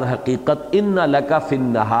آیات در حقیقت اِنَّ لَكَ فِي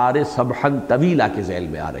النَّهَارِ سَبْحًا طَوِيلًا کے ذیل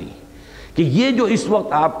میں آ رہی ہے، کہ یہ جو اس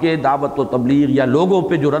وقت آپ کے دعوت و تبلیغ یا لوگوں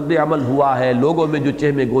پہ جو رد عمل ہوا ہے، لوگوں میں جو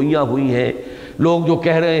چہمے گوئیاں ہوئی ہیں، لوگ جو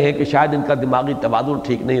کہہ رہے ہیں کہ شاید ان کا دماغی توازن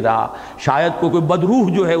ٹھیک نہیں رہا، شاید کوئی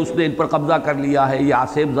بدروح جو ہے اس نے ان پر قبضہ کر لیا ہے، یہ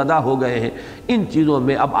آسیب زدہ ہو گئے ہیں، ان چیزوں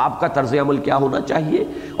میں اب آپ کا طرز عمل کیا ہونا چاہیے،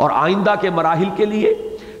 اور آئندہ کے مراحل کے لیے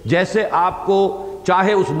جیسے آپ کو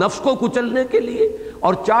چاہے اس نفس کو کچلنے کے لیے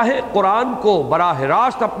اور چاہے قرآن کو براہ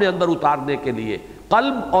راست اپنے اندر اتارنے کے لیے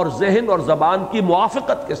قلب اور ذہن اور زبان کی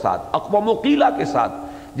موافقت کے ساتھ، اقوام و قیلہ کے ساتھ،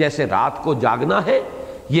 جیسے رات کو جاگنا ہے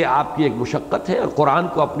یہ آپ کی ایک مشقت ہے، اور قرآن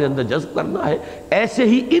کو اپنے اندر جذب کرنا ہے، ایسے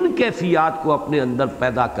ہی ان کیفیات کو اپنے اندر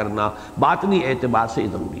پیدا کرنا باطنی اعتبار سے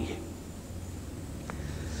ضروری ہے۔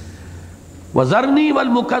 وَذَرْنِي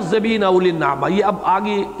وَالْمُكَذِّبِينَ أُولِي النَّعْمَةِ، یہ اب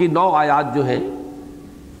آگے کی 9 آیات جو ہیں،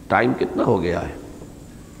 ٹائم کتنا ہو گیا ہے؟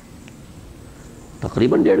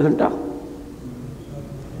 تقریباً 1.5 گھنٹہ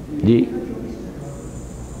جی،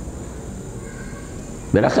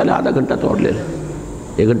 میرا خیال ہے آدھا گھنٹہ تو اور لے لیں،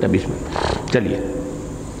 1 گھنٹہ 20 منٹ۔ چلیے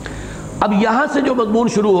اب یہاں سے جو مضمون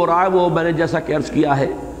شروع ہو رہا ہے وہ میں نے جیسا کہ عرض کیا ہے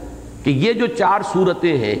کہ یہ جو 4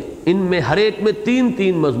 صورتیں ہیں ان میں ہر ایک میں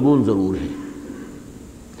 3 مضمون ضرور ہیں۔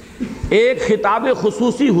 ایک خطاب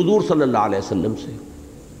خصوصی حضور صلی اللہ علیہ وسلم سے،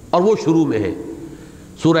 اور وہ شروع میں ہے،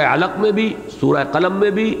 سورہ علق میں بھی، سورہ قلم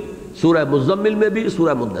میں بھی، سورہ مزمل میں بھی،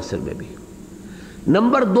 سورہ مدثر میں بھی۔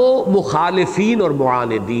 نمبر 2 مخالفین اور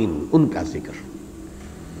معاندین، ان کا ذکر،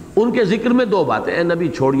 ان کے ذکر میں 2 باتیں، اے نبی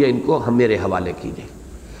چھوڑیے ان کو، ہم میرے حوالے کیجئے،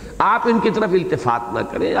 آپ ان کی طرف التفات نہ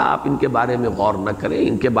کریں، آپ ان کے بارے میں غور نہ کریں،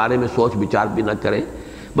 ان کے بارے میں سوچ بچار بھی نہ کریں،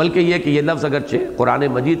 بلکہ یہ کہ یہ لفظ اگرچہ قرآن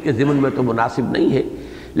مجید کے ضمن میں تو مناسب نہیں ہے،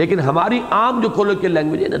 لیکن ہماری عام جو کولوکیل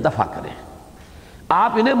لینگویج ہے انہیں دفع کریں،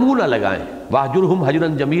 آپ انہیں منہ نہ لگائیں، واہجرہم ہجرا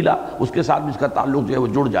جمیلا، اس کے ساتھ بھی اس کا تعلق جو ہے وہ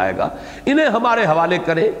جڑ جائے گا، انہیں ہمارے حوالے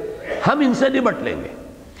کریں، ہم ان سے نمٹ لیں گے،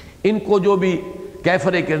 ان کو جو بھی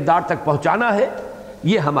کیفر کردار تک پہنچانا ہے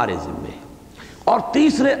یہ ہمارے ذمے ہے۔ اور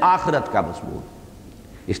تیسرے آخرت کا مضمون،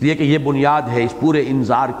 اس لیے کہ یہ بنیاد ہے اس پورے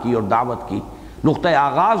انذار کی اور دعوت کی، نقطہ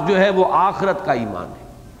آغاز جو ہے وہ آخرت کا ایمان ہے۔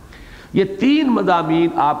 یہ 3 مضامین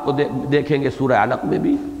آپ کو دیکھیں گے سورہ علق میں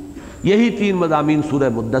بھی، یہی 3 مضامین سورہ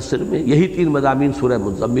مدثر میں، یہی 3 مضامین سورہ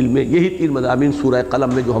مزمل میں، یہی 3 مضامین سورہ قلم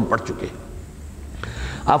میں جو ہم پڑھ چکے ہیں۔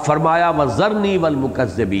 اب فرمایا وَذَرْنِي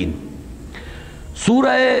وَالْمُكَذِّبِينَ،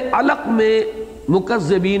 سورہ علق میں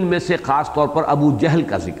مکذبین میں سے خاص طور پر ابو جہل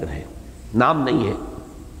کا ذکر ہے، نام نہیں ہے۔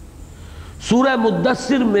 سورہ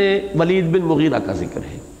مدثر میں ولید بن مغیرہ کا ذکر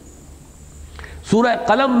ہے، سورہ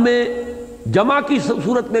قلم میں جمع کی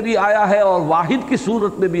صورت میں بھی آیا ہے اور واحد کی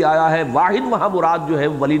صورت میں بھی آیا ہے، واحد وہاں مراد جو ہے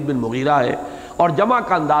ولید بن مغیرہ ہے، اور جمع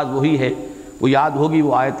کا انداز وہی ہے، وہ یاد ہوگی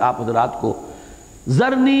وہ آیت آپ حضرات کو،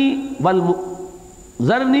 ذرنی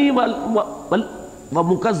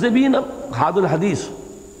ومکذبین ھذا الحدیث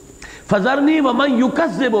فذرنی ومن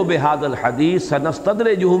یکذب بھذا الحدیث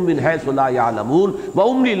سنستدرجہم من حیث لا یعلمون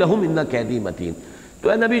واملی لہم ان کیدی متین۔ تو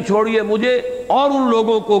اے نبی چھوڑیے مجھے اور ان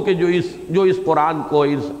لوگوں کو کہ جو اس قرآن کو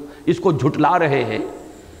اس کو جھٹلا رہے ہیں،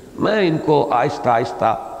 میں ان کو آہستہ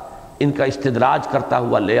آہستہ ان کا استدراج کرتا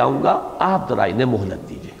ہوا لے آؤں گا، آپ ذرا انہیں مہلت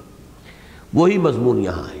دیجیے۔ وہی مضمون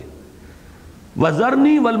یہاں ہے،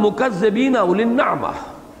 وَذَرْنِي وَالْمُكَذِّبِينَ أُولِي النَّعْمَةِ،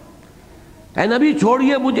 اے نبی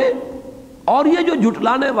چھوڑیے مجھے اور یہ جو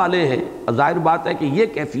جھٹلانے والے ہیں۔ ظاہر بات ہے کہ یہ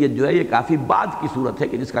کیفیت جو ہے یہ کافی بعد کی صورت ہے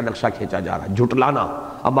کہ جس کا نقشہ کھینچا جا رہا ہے، جھٹلانا۔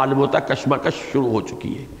 اب معلوم ہوتا ہے کشمکش شروع ہو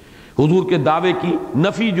چکی ہے، حضور کے دعوے کی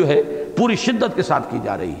نفی جو ہے پوری شدت کے ساتھ کی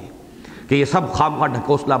جا رہی ہے کہ یہ سب خام کا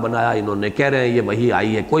ڈھکوسلا بنایا انہوں نے، کہہ رہے ہیں یہ وحی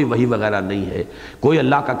آئی ہے، کوئی وحی وغیرہ نہیں ہے، کوئی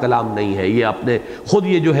اللہ کا کلام نہیں ہے، یہ اپنے خود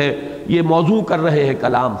یہ جو ہے یہ موضوع کر رہے ہیں،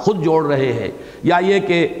 کلام خود جوڑ رہے ہیں، یا یہ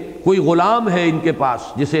کہ کوئی غلام ہے ان کے پاس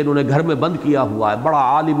جسے انہوں نے گھر میں بند کیا ہوا ہے، بڑا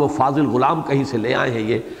عالم و فاضل غلام کہیں سے لے آئے ہیں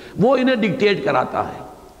یہ، وہ انہیں ڈکٹیٹ کراتا ہے۔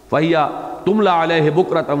 فَهِيَ تُمْلَى عَلَيْهِ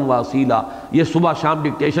بُكْرَةً وَأَصِيلًا، یہ صبح شام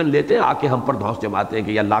ڈکٹیشن لیتے ہیں، آ کے ہم پر دھونس جماتے ہیں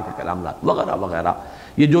کہ یہ اللہ کا کلام لا وغیرہ وغیرہ،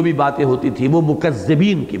 یہ جو بھی باتیں ہوتی تھی وہ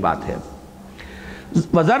مکذبین کی بات ہے۔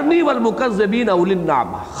 وَذَرْنِي وَالْمُكَذِّبِينَ أُولِي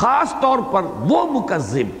النَّعْمَةِ، خاص طور پر وہ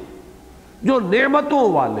مکذب جو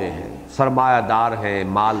نعمتوں والے ہیں، سرمایہ دار ہیں،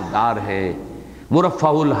 مالدار ہیں، مرفع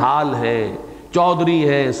الحال ہیں، چودھری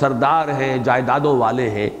ہیں، سردار ہیں، جائیدادوں والے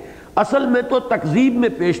ہیں، اصل میں تو تکذیب میں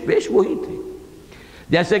پیش وہی تھے۔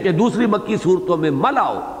 جیسے کہ دوسری مکی صورتوں میں ملأ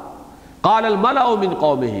قال الملأ من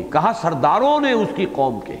قومہ، کہا سرداروں نے اس کی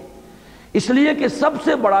قوم کے، اس لیے کہ سب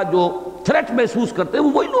سے بڑا جو تھریٹ محسوس کرتے ہیں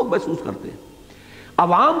وہ وہی لوگ محسوس کرتے ہیں۔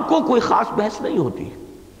 عوام کو کوئی خاص بحث نہیں ہوتی،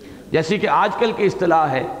 جیسے کہ آج کل کی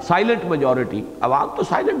اصطلاح ہے سائلنٹ میجورٹی، عوام تو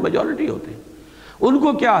سائلنٹ میجورٹی ہوتے ہیں، ان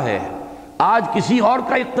کو کیا ہے آج کسی اور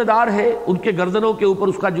کا اقتدار ہے، ان کے گردنوں کے اوپر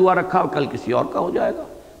اس کا جوا رکھا اور کل کسی اور کا ہو جائے گا،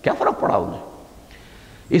 کیا فرق پڑا انہیں۔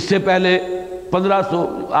 اس سے پہلے 1500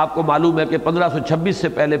 آپ کو معلوم ہے کہ 1526 سے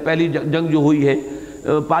پہلے پہلی جنگ جو ہوئی ہے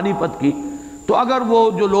پانی پت کی، تو اگر وہ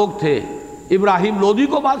جو لوگ تھے ابراہیم لودھی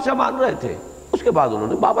کو بادشاہ مان رہے تھے، اس کے بعد انہوں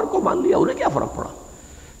نے بابر کو مان لیا، انہیں کیا فرق پڑا۔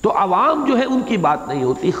 تو عوام جو ہے ان کی بات نہیں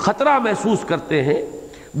ہوتی، خطرہ محسوس کرتے ہیں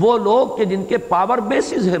وہ لوگ کہ جن کے پاور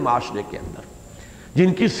بیسز ہیں معاشرے کے اندر،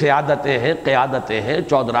 جن کی سیادتیں ہیں، قیادتیں ہیں،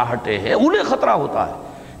 چودراہٹیں ہیں، انہیں خطرہ ہوتا ہے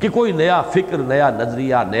کہ کوئی نیا فکر، نیا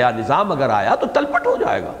نظریہ، نیا نظام اگر آیا تو تلپٹ ہو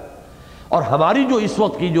جائے گا۔ اور ہماری جو اس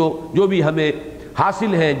وقت کی جو بھی ہمیں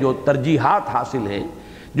حاصل ہیں، جو ترجیحات حاصل ہیں،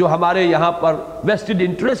 جو ہمارے یہاں پر ویسٹڈ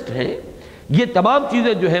انٹرسٹ ہیں، یہ تمام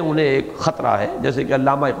چیزیں جو ہیں انہیں ایک خطرہ ہے۔ جیسے کہ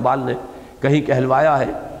علامہ اقبال نے کہیں کہلوایا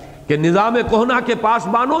ہے کہ نظام کہنا کے پاس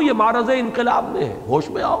بانو یہ معرض انقلاب میں ہے، ہوش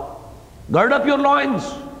میں آؤ، گرڈ اپ یور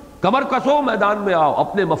لائنز، کمر کسو، میدان میں آؤ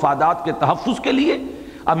اپنے مفادات کے تحفظ کے لیے۔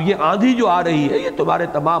 اب یہ آندھی جو آ رہی ہے یہ تمہارے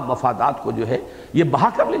تمام مفادات کو جو ہے یہ بہا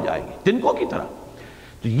کر لے جائے گی تنکوں کی طرح۔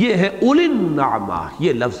 تو یہ ہے اولی النعمہ،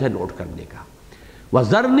 یہ لفظ ہے نوٹ کرنے کا،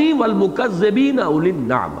 وَذَرْنِي وَالْمُكَذِّبِينَ اولی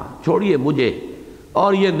النعمہ، چھوڑیے مجھے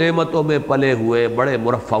اور یہ نعمتوں میں پلے ہوئے بڑے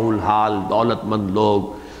مرفع الحال دولت مند لوگ،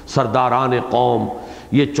 سرداران قوم،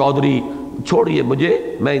 یہ چودھری، چھوڑیے مجھے،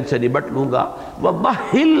 میں ان سے نبٹ لوں گا۔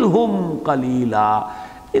 وَمَهِّلْهُمْ قَلِيلًا،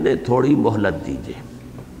 انہیں تھوڑی مہلت دیجئے،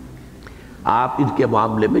 آپ ان کے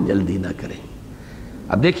معاملے میں جلدی نہ کریں۔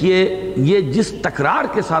 اب دیکھیے یہ جس تکرار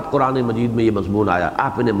کے ساتھ قرآن مجید میں یہ مضمون آیا،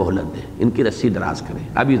 آپ انہیں مہلت دیں، ان کی رسی دراز کریں،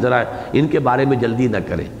 ابھی ذرا ان کے بارے میں جلدی نہ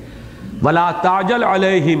کریں۔ وَلَا تَعْجَلْ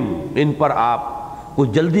عَلَيْهِمْ، ان پر آپ کوئی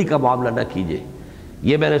جلدی کا معاملہ نہ کیجئے۔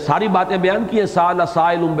 یہ میں نے ساری باتیں بیان کی ہیں سَأَلَ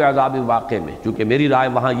سَائِلٌ بِعَذَابٍ واقع میں، چونکہ میری رائے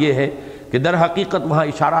وہاں یہ ہے کہ در حقیقت وہاں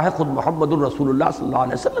اشارہ ہے خود محمد الرسول اللہ صلی اللہ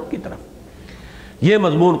علیہ وسلم کی طرف۔ یہ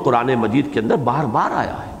مضمون قرآن مجید کے اندر بار بار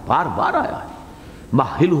آیا ہے، بار بار آیا ہے۔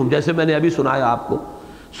 مَهِّلْهُمْ، جیسے میں نے ابھی سنایا آپ کو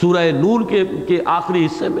سورہ نون کے آخری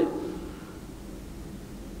حصے میں،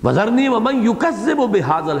 وَذَرْنِي وَمَنْ يُكَذِّبُ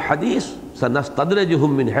بِهَذَا الْحَدِيثِ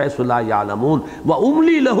سَنَسْتَدْرِجُهُمْ مِنْ حَيْثُ لَا يَعْلَمُونَ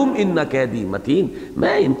وَأُمْلِي لَهُمْ إِنَّ كَيْدِي مَتِينٌ،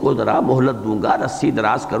 میں ان کو ذرا مہلت دوں گا، رسی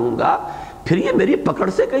دراز کروں گا، پھر یہ میری پکڑ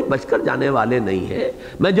سے کہیں بچ کر جانے والے نہیں ہیں۔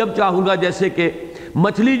 میں جب چاہوں گا، جیسے کہ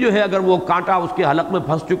مچھلی جو ہے اگر وہ کانٹا اس کے حلق میں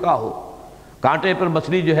پھنس چکا ہو، کانٹے پر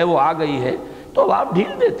مچھلی جو ہے وہ آ گئی ہے، تو آپ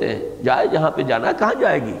ڈھیل دیتے ہیں، جائے جہاں پہ جانا ہے، کہاں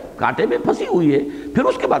جائے گی، کانٹے میں پھنسی ہوئی ہے، پھر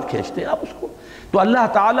اس کے بعد کھینچتے ہیں آپ اس کو۔ تو اللہ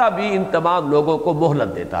تعالیٰ بھی ان تمام لوگوں کو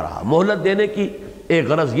مہلت دیتا رہا۔ مہلت دینے کی ایک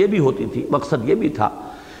غرض یہ بھی ہوتی تھی، مقصد یہ بھی تھا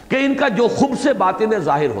کہ ان کا جو خبث باطنیں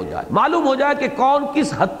ظاہر ہو جائے، معلوم ہو جائے کہ کون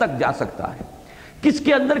کس حد تک جا سکتا ہے، کس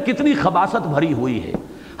کے اندر کتنی خباثت بھری ہوئی ہے۔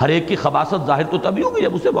 ہر ایک کی خباثت ظاہر تو تبھی ہوگی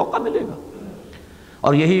جب اسے موقع ملے گا۔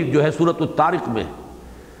 اور یہی جو ہے سورۃ الطارق میں،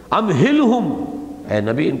 امہلہم، اے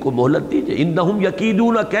نبی ان کو مہلت دیجئے، انہم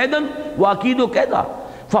یکیدون کیدا واکید کیدا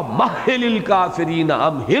فمہل الکافرین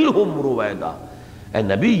امہلہم رویدا۔ اے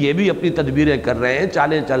نبی یہ بھی اپنی تدبیریں کر رہے ہیں،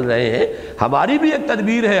 چالیں چل رہے ہیں، ہماری بھی ایک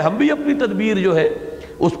تدبیر ہے، ہم بھی اپنی تدبیر جو ہے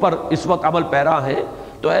اس پر اس وقت عمل پیرا ہیں،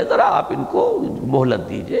 تو اے ذرا آپ ان کو مہلت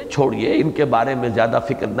دیجئے، چھوڑیے، ان کے بارے میں زیادہ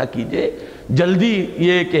فکر نہ کیجئے، جلدی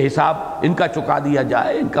یہ کہ حساب ان کا چکا دیا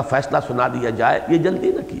جائے، ان کا فیصلہ سنا دیا جائے، یہ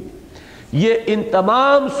جلدی نہ کیجئے۔ یہ ان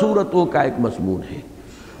تمام صورتوں کا ایک مضمون ہے،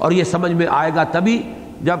 اور یہ سمجھ میں آئے گا تبھی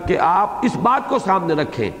جب کہ آپ اس بات کو سامنے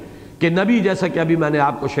رکھیں کہ نبی، جیسا کہ ابھی میں نے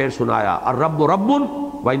آپ کو شعر سنایا، الرب رب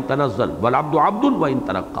وَإِن تنزل والعبد عبد وَإِن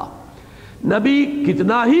ترقى، نبی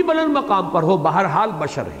کتنا ہی بلند مقام پر ہو بہرحال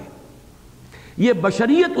بشر ہے۔ یہ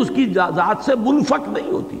بشریت اس کی ذات سے منفک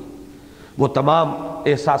نہیں ہوتی، وہ تمام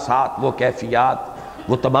احساسات، وہ کیفیات،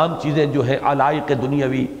 وہ تمام چیزیں جو ہیں علائق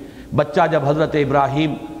دنیاوی۔ بچہ جب حضرت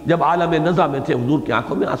ابراہیم جب عالم نزع میں تھے، حضور کی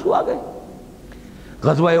آنکھوں میں آنسو آ گئے،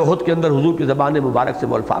 غزوہ احد کے اندر حضور کی زبان مبارک سے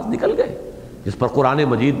وہ الفاظ نکل گئے جس پر قرآن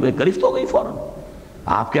مجید میں گرفت ہو گئی فوراً۔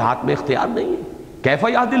 آپ کے ہاتھ میں اختیار نہیں ہے۔ کیف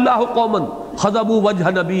یہدی اللہ قوما خضبوا وجہ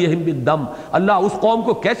نبیہم بالدم، اللہ اس قوم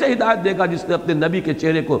کو کیسے ہدایت دے گا جس نے اپنے نبی کے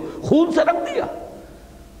چہرے کو خون سے رنگ دیا؟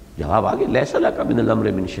 جواب آگے، لیس لک من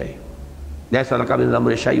الامر من شیء، لیس لک من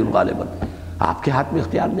الامر شیء غالبا، آپ کے ہاتھ میں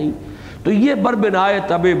اختیار نہیں۔ تو یہ بربنائے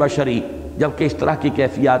طبع بشری جب کہ اس طرح کی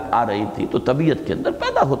کیفیات آ رہی تھی تو طبیعت کے اندر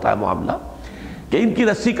پیدا ہوتا ہے معاملہ کہ ان کی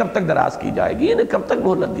رسی کب تک دراز کی جائے گی، انہیں کب تک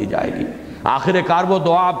مہلت دی جائے گی۔ آخر کار وہ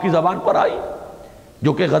دعا آپ کی زبان پر آئی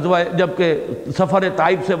جو کہ غزوہ جب کہ سفر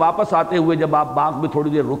طائف سے واپس آتے ہوئے جب آپ باغ میں تھوڑی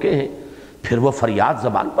دیر رکے ہیں، پھر وہ فریاد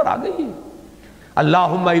زبان پر آ گئی ہے،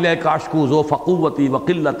 اللہم الیک اشکو ضعف قوتی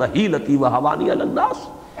وقلت حیلتی وہوانی علی الناس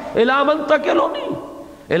الی من تکلنی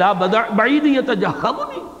الی بعید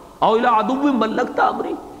یتجہمنی او الی عدو ملکت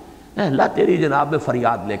امری۔ اے اللہ تیری جناب میں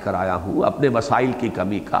فریاد لے کر آیا ہوں اپنے وسائل کی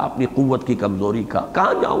کمی کا، اپنی قوت کی کمزوری کا،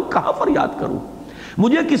 کہاں جاؤں، کہاں فریاد کروں؟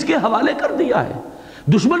 مجھے کس کے حوالے کر دیا ہے؟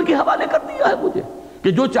 دشمن کے حوالے کر دیا ہے مجھے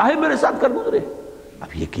کہ جو چاہے میرے ساتھ کر گزرے۔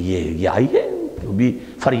 اب یہ آئی ہے، جو بھی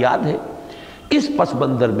فریاد ہے۔ اس پس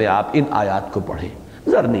منظر میں آپ ان آیات کو پڑھیں،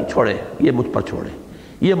 ذرنی چھوڑیں، یہ مجھ پر چھوڑیں،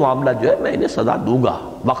 یہ معاملہ جو ہے میں انہیں سزا دوں گا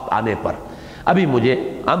وقت آنے پر، ابھی مجھے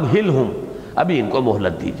امہلہم، ابھی ان کو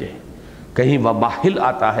مہلت دیجئے۔ کہیں ومہل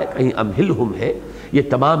آتا ہے، کہیں امہلہم ہے، یہ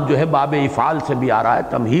تمام جو ہے باب افعال سے بھی آ رہا ہے،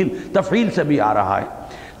 تمہیل تفعیل سے بھی آ رہا ہے،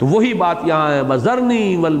 تو وہی بات یہاں ہے،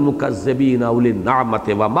 وَذَرْنِي وَالْمُكَذِّبِينَ أُولِي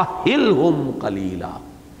النَّعْمَةِ وَمَهِّلْهُمْ قَلِيلًا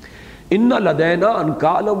إِنَّ لَدَيْنَا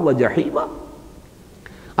أَنْكَالًا وَجَحِيمًا۔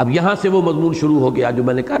 اب یہاں سے وہ مضمون شروع ہو گیا جو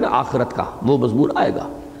میں نے کہا نا آخرت کا، وہ مضمون آئے گا۔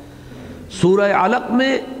 سورہ علق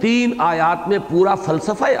میں 3 آیات میں پورا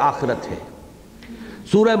فلسفہ آخرت ہے۔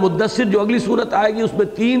 سورہ مدثر جو اگلی صورت آئے گی اس میں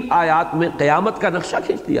 3 آیات میں قیامت کا نقشہ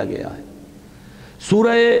کھینچ دیا گیا ہے۔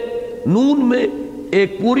 سورہ نون میں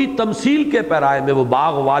ایک پوری تمثیل کے پیرائے میں وہ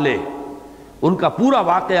باغ والے، ان کا پورا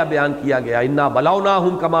واقعہ بیان کیا گیا، انا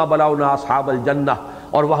بلوناہم کما بلونا اصحاب الجنہ،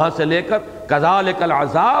 اور وہاں سے لے کر کذالک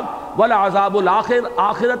العذاب والعذاب الآخر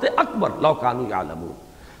آخرت اکبر لو کانوا یعلمون،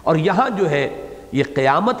 اور یہاں جو ہے یہ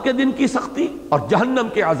قیامت کے دن کی سختی اور جہنم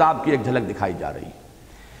کے عذاب کی ایک جھلک دکھائی جا رہی ہے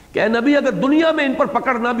کہ اے نبی اگر دنیا میں ان پر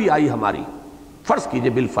پکڑ نہ بھی آئی ہماری، فرض کیجئے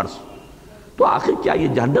بالفرض، تو آخر کیا یہ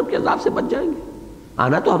جہنم کے عذاب سے بچ جائیں گے؟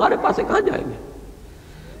 آنا تو ہمارے پاس سے کہاں جائیں گے؟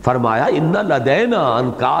 فرمایا ان لدینا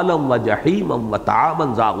انکالا وجحیما وطعاما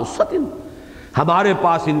ذا غصۃ، ہمارے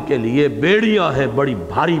پاس ان کے لیے بیڑیاں ہیں، بڑی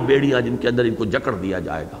بھاری بیڑیاں جن کے اندر ان کو جکڑ دیا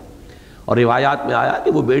جائے گا، اور روایات میں آیا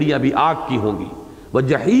کہ وہ بیڑیاں بھی آگ کی ہوں گی،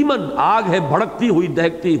 وجحیما آگ ہے بھڑکتی ہوئی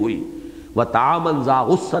دہکتی ہوئی، وطعاما ذا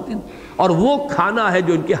غصۃ، اور وہ کھانا ہے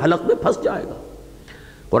جو ان کے حلق میں پھنس جائے گا۔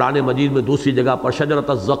 قرآن مجید میں دوسری جگہ پر شجرۃ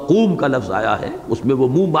الزقوم کا لفظ آیا ہے، اس میں وہ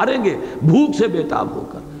منہ ماریں گے بھوک سے بے تاب ہو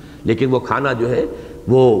کر، لیکن وہ کھانا جو ہے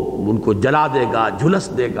وہ ان کو جلا دے گا، جھلس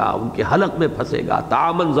دے گا، ان کے حلق میں پھنسے گا،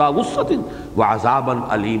 طعاما ذا غصۃ وعذابا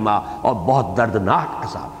علیما، اور بہت دردناک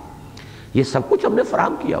عذاب۔ یہ سب کچھ ہم نے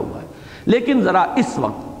فراہم کیا ہوا ہے، لیکن ذرا اس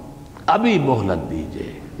وقت ابھی مہلت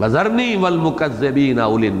دیجئے، وَذَرْنِي وَالْمُكَذِّبِينَ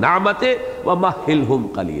أُولِي النَّعْمَةِ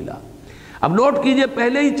وَمَهِّلْهُمْ قَلِيلًا۔ اب نوٹ کیجئے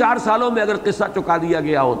پہلے ہی 4 سالوں میں اگر قصہ چکا دیا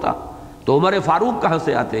گیا ہوتا تو عمر فاروق کہاں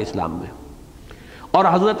سے آتے اسلام میں، اور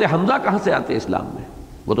حضرت حمزہ کہاں سے آتے اسلام میں؟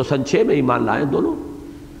 وہ تو سن 6 میں ایمان لائے دونوں،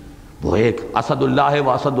 وہ ایک اسد اللہ و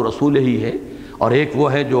اسد رسول ہی ہے، اور ایک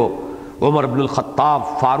وہ ہے جو عمر بن الخطاب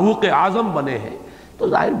فاروق اعظم بنے ہیں، تو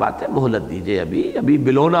ظاہر بات ہے مہلت دیجئے، ابھی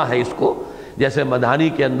بلونا ہے اس کو، جیسے مدھانی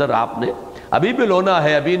کے اندر آپ نے ابھی بلونا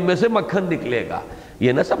ہے، ابھی ان میں سے مکھن نکلے گا،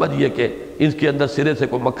 یہ نہ سمجھیے کہ اس کے اندر سرے سے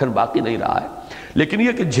کوئی مکھن باقی نہیں رہا ہے، لیکن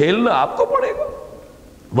یہ کہ جھیلنا آپ کو پڑے گا۔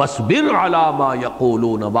 وَاصْبِرْ عَلَىٰ مَا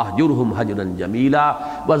يَقُولُونَ وَاهْجُرْهُمْ هَجْرًا جَمِيلًا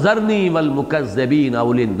وَذَرْنِي وَالْمُكَذِّبِينَ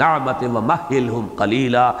أُولِي النَّعْمَةِ وَمَهِّلْهُمْ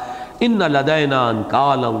قَلِيلًا إِنَّ لَدَيْنَا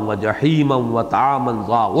أَنْكَالًا وَجَحِيمًا وَطَعَامًا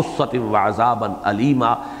ذَا غُصَّةٍ وَعَذَابًا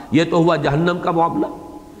أَلِيمًا۔ یہ تو ہوا جہنم کا معاملہ۔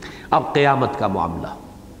 اب قیامت کا معاملہ،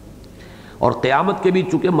 اور قیامت کے بھی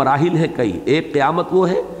چونکہ مراحل ہیں کئی، ایک قیامت وہ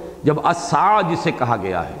ہے جب الساعہ جسے کہا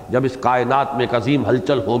گیا ہے، جب اس کائنات میں ایک عظیم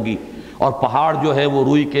ہلچل ہوگی اور پہاڑ جو ہے وہ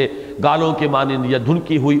روئی کے گالوں کے مانند یا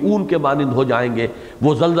دھنکی ہوئی اون کے مانند ہو جائیں گے،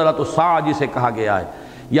 وہ زلزلۃ الساعہ جسے کہا گیا ہے،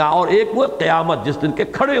 یا اور ایک وہ قیامت جس دن کے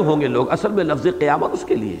کھڑے ہوں گے لوگ، اصل میں لفظ قیامت اس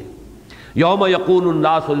کے لیے ہے، یوم یقوم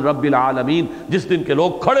الناس لرب العالمین، جس دن کے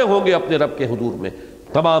لوگ کھڑے ہوں گے اپنے رب کے حضور میں،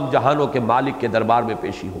 تمام جہانوں کے مالک کے دربار میں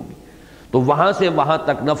پیشی ہوگی۔ تو وہاں سے وہاں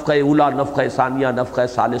تک نفخہ اولا، نفخہ ثانیہ، نفخہ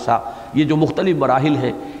ثالثہ، یہ جو مختلف مراحل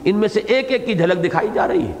ہیں ان میں سے ایک ایک کی جھلک دکھائی جا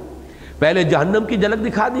رہی ہے۔ پہلے جہنم کی جھلک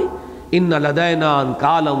دکھا دی، ان لدینا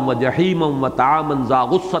انکالا وجحیما وطعاما ذا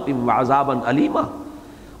غصۃ وعذابا الیما۔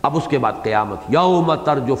 اب اس کے بعد قیامت، یوم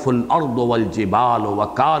ترجف الارض والجبال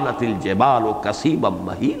وکانت الجبال کثیبا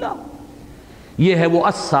مہیلا، یہ ہے وہ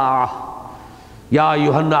الساعہ، یا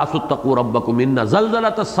ایھا الناس اتقوا ربکم ان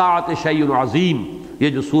زلزلۃ الساعۃ شیء عظیم، یہ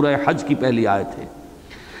جو سورہ حج کی پہلی آیت ہے۔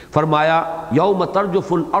 فرمایا یوم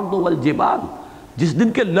ترجف الارض والجبال، جس دن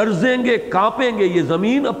کے لرزیں گے، کانپیں گے یہ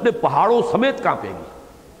زمین، اپنے پہاڑوں سمیت کانپے گی۔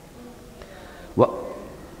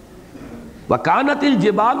 وَكَانَتِ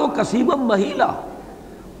الْجِبَالُ كَثِيبًا مَهِيلًا،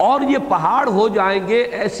 اور یہ پہاڑ ہو جائیں گے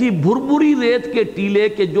ایسی بھربری ریت کے ٹیلے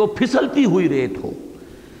کہ جو پھسلتی ہوئی ریت ہو۔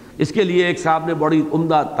 اس کے لیے ایک صاحب نے بڑی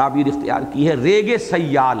عمدہ تعبیر اختیار کی ہے، ریگ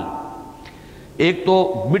سیال۔ ایک تو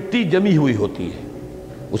مٹی جمی ہوئی ہوتی ہے،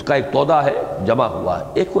 اس کا ایک تودہ ہے جمع ہوا ہے،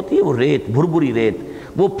 ایک ہوتی ہے وہ ریت، بھربری ریت،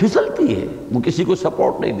 وہ پھسلتی ہے، وہ کسی کو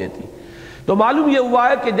سپورٹ نہیں دیتی۔ تو معلوم یہ ہوا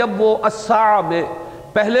ہے کہ جب وہ الساعہ میں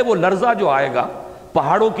پہلے وہ لرزہ جو آئے گا،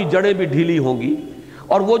 پہاڑوں کی جڑیں بھی ڈھیلی ہوں گی،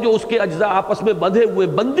 اور وہ جو اس کے اجزاء آپس میں بندھے ہوئے،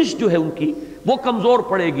 بندش جو ہے ان کی وہ کمزور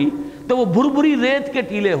پڑے گی، تو وہ بھربری ریت کے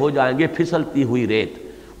ٹیلے ہو جائیں گے، پھسلتی ہوئی ریت۔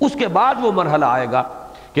 اس کے بعد وہ مرحلہ آئے گا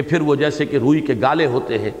کہ پھر وہ جیسے کہ روئی کے گالے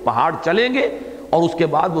ہوتے ہیں، پہاڑ چلیں گے اور اس کے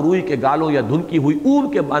بعد وہ روئی کے گالوں یا دھنکی ہوئی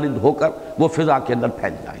اون کے مانند ہو کر وہ فضا کے اندر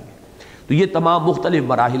پھیل جائیں گے۔ تو یہ تمام مختلف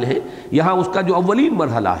مراحل ہیں۔ یہاں اس کا جو اولین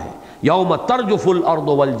مرحلہ ہے، یوم ترجف الارض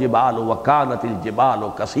والجبال وکانت الجبال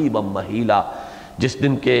کثیبا مہیلا، جس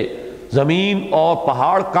دن کے زمین اور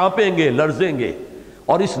پہاڑ کانپیں گے، لرزیں گے،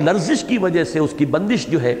 اور اس لرزش کی وجہ سے اس کی بندش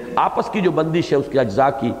جو ہے، آپس کی جو بندش ہے اس کے اجزاء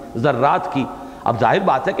کی، ذرات کی، اب ظاہر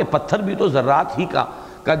بات ہے کہ پتھر بھی تو ذرات ہی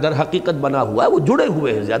کا در حقیقت بنا ہوا ہے، وہ جڑے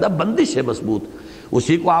ہوئے ہیں، زیادہ بندش ہے مضبوط،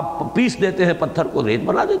 اسی کو آپ پیس دیتے ہیں، پتھر کو ریت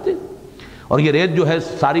بنا دیتے ہیں۔ اور یہ ریت جو ہے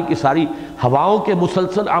ساری کی ساری ہواؤں کے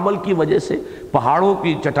مسلسل عمل کی وجہ سے پہاڑوں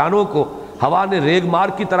کی چٹانوں کو ہوا نے ریگ مار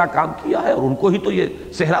کی طرح کام کیا ہے، اور ان کو ہی تو یہ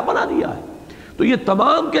صحرا بنا دیا ہے۔ تو یہ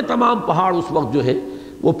تمام کے تمام پہاڑ اس وقت جو ہے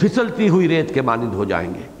وہ پھسلتی ہوئی ریت کے مانند ہو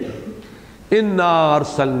جائیں گے۔ اِنَّا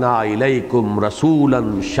أَرْسَلْنَا إِلَيْكُمْ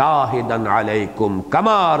رَسُولًا شَاهِدًا عَلَيْكُمْ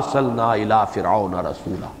كَمَا أَرْسَلْنَا إِلَىٰ فِرْعَوْنَ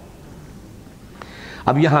رَسُولًا۔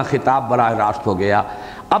 اب یہاں خطاب براہ راست ہو گیا۔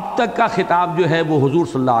 اب تک کا خطاب جو ہے وہ حضور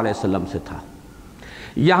صلی اللہ علیہ وسلم سے تھا،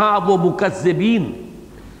 یہاں اب وہ مکذبین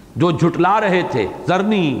جو جھٹلا رہے تھے،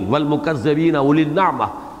 ذرنی والمکذبین اولی النعمہ،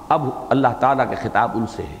 اب اللہ تعالیٰ کے خطاب ان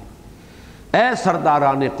سے ہے۔ اے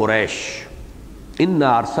سرداران قریش،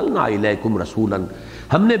 انا ارسلنا الیکم رسولا،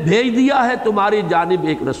 ہم نے بھیج دیا ہے تمہاری جانب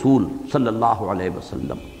ایک رسول صلی اللہ علیہ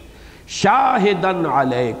وسلم، شاہدن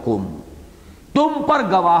علیکم، تم پر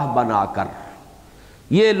گواہ بنا کر۔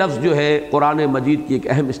 یہ لفظ جو ہے قرآن مجید کی ایک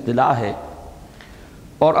اہم اصطلاح ہے،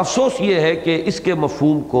 اور افسوس یہ ہے کہ اس کے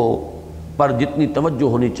مفہوم کو پر جتنی توجہ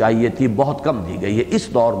ہونی چاہیے تھی بہت کم دی گئی ہے۔ اس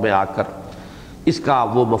دور میں آ کر اس کا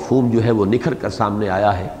وہ مفہوم جو ہے وہ نکھر کر سامنے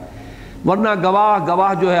آیا ہے، ورنہ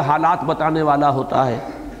گواہ جو ہے حالات بتانے والا ہوتا ہے،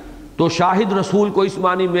 تو شاہد رسول کو اس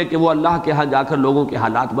معنی میں کہ وہ اللہ کے ہاں جا کر لوگوں کے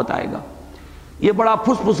حالات بتائے گا، یہ بڑا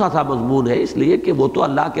پھس پھسا سا مضمون ہے، اس لیے کہ وہ تو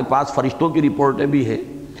اللہ کے پاس فرشتوں کی رپورٹیں بھی ہیں،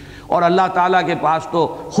 اور اللہ تعالیٰ کے پاس تو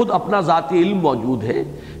خود اپنا ذاتی علم موجود ہے،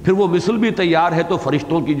 پھر وہ مثل بھی تیار ہے تو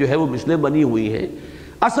فرشتوں کی جو ہے وہ مثلیں بنی ہوئی ہیں۔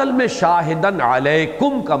 اصل میں شاہدن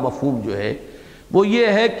علیکم کا مفہوم جو ہے وہ یہ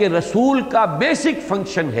ہے کہ رسول کا بیسک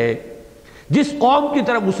فنکشن ہے جس قوم کی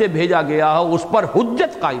طرف اسے بھیجا گیا ہو اس پر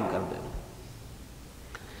حجت قائم کر دینا۔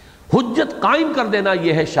 حجت قائم کر دینا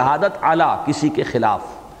یہ ہے شہادت اعلی کسی کے خلاف،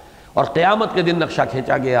 اور قیامت کے دن نقشہ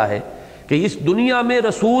کھینچا گیا ہے کہ اس دنیا میں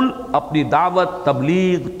رسول اپنی دعوت،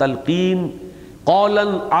 تبلیغ، تلقین، قولاً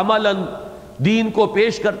عملاً دین کو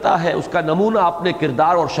پیش کرتا ہے، اس کا نمونہ اپنے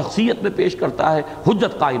کردار اور شخصیت میں پیش کرتا ہے،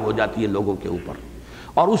 حجت قائم ہو جاتی ہے لوگوں کے اوپر۔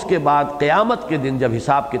 اور اس کے بعد قیامت کے دن جب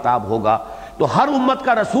حساب کتاب ہوگا تو ہر امت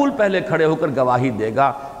کا رسول پہلے کھڑے ہو کر گواہی دے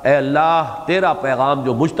گا، اے اللہ تیرا پیغام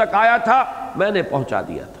جو مجھ تک آیا تھا میں نے پہنچا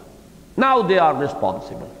دیا تھا۔ Now they are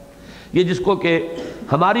responsible۔ یہ جس کو کہ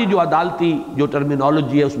ہماری جو عدالتی جو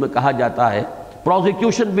ٹرمینالوجی ہے اس میں کہا جاتا ہے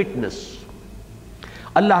پروزیکیوشن وٹنس،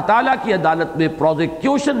 اللہ تعالیٰ کی عدالت میں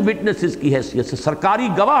پروزیکیوشن وٹنسز کی حیثیت سے، سرکاری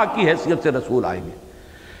گواہ کی حیثیت سے رسول آئیں گے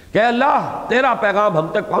کہ اللہ تیرا پیغام ہم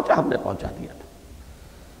تک پہنچا، ہم نے پہنچا دیا تھا۔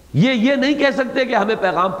 یہ نہیں کہہ سکتے کہ ہمیں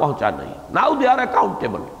پیغام پہنچا نہیں۔ Now they are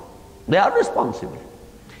accountable، they are responsible۔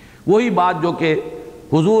 وہی بات جو کہ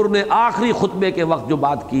حضور نے آخری خطبے کے وقت جو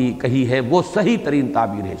بات کہی ہے وہ صحیح ترین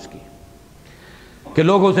تعبیر ہے اس کی۔ کہ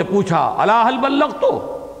لوگوں سے پوچھا الا هل بلغت،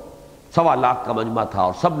 1.25 لاکھ کا مجمع تھا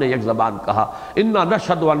اور سب نے یک زبان کہا انا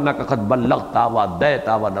نشهد انک قد بلغت وادیت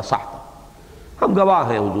ونصحت، ہم گواہ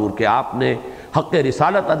ہیں حضور کہ آپ نے حق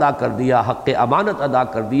رسالت ادا کر دیا، حق امانت ادا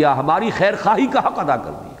کر دیا، ہماری خیر خواہی کا حق ادا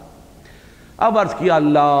کر دیا۔ اب عرض کیا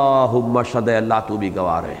اللہم اشہد، اللہ تو بھی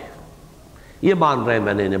گواہ رہے، یہ مان رہے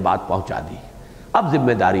میں نے انہیں بات پہنچا دی، اب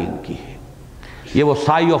ذمہ داری ان کی ہے۔ یہ وہ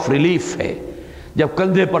سائی آف ریلیف ہے، جب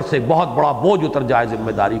کندھے پر سے بہت بڑا بوجھ اتر جائے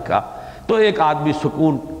ذمہ داری کا تو ایک آدمی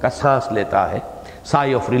سکون کا سانس لیتا ہے۔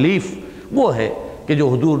 سائی آف ریلیف وہ ہے کہ جو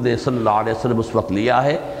حضور نے صلی اللہ علیہ وسلم اس وقت لیا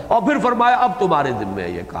ہے، اور پھر فرمایا اب تمہارے ذمہ ہے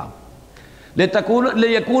یہ کام،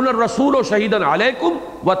 لِيَكُونَ الرَّسُولُ شَهِيدًا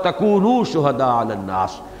عَلَيْكُمْ وَتَكُونُوا شُهَدَاءَ عَلَى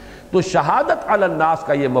النَّاسِ۔ تو شہادت علی الناس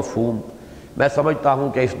کا یہ مفہوم میں سمجھتا ہوں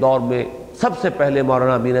کہ اس دور میں سب سے پہلے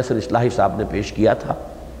مولانا امین احسن اصلاحی صاحب نے پیش کیا تھا۔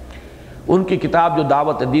 ان کی کتاب جو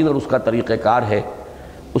دعوت دین اور اس کا طریقہ کار ہے،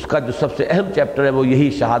 اس کا جو سب سے اہم چیپٹر ہے وہ یہی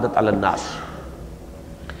شہادت علی الناس،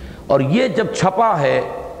 اور یہ جب چھپا ہے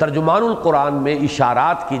ترجمان القرآن میں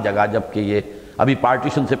اشارات کی جگہ، جبکہ یہ ابھی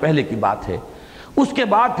پارٹیشن سے پہلے کی بات ہے، اس کے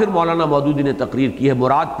بعد پھر مولانا مودودی نے تقریر کی ہے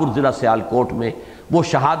مراد پور ضلع سیالکوٹ میں، وہ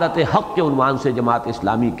شہادت حق کے عنوان سے جماعت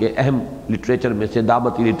اسلامی کے اہم لٹریچر میں سے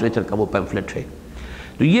دعوتی لٹریچر کا وہ پیمفلٹ ہے۔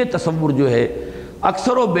 تو یہ تصور جو ہے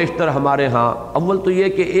اکثر و بیشتر ہمارے ہاں، اول تو یہ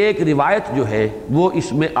کہ ایک روایت جو ہے وہ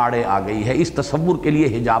اس میں آڑے آ گئی ہے، اس تصور کے لیے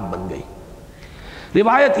حجاب بن گئی۔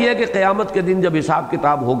 روایت یہ ہے کہ قیامت کے دن جب حساب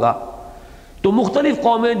کتاب ہوگا تو مختلف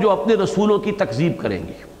قومیں جو اپنے رسولوں کی تکذیب کریں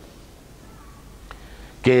گی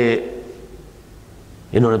کہ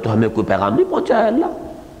انہوں نے تو ہمیں کوئی پیغام نہیں پہنچایا،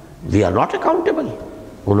 اللہ وی آر ناٹ اکاؤنٹیبل،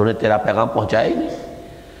 انہوں نے تیرا پیغام پہنچایا ہی نہیں۔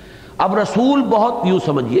 اب رسول بہت یوں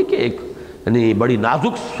سمجھیے کہ ایک یعنی بڑی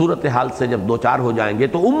نازک صورتحال سے جب دوچار ہو جائیں گے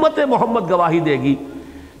تو امت محمد گواہی دے گی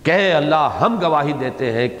کہ اے اللہ ہم گواہی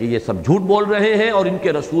دیتے ہیں کہ یہ سب جھوٹ بول رہے ہیں اور ان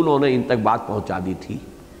کے رسولوں نے ان تک بات پہنچا دی تھی۔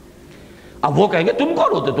 اب وہ کہیں گے تم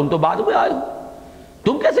کون ہوتے، تم تو بعد میں آئے ہو،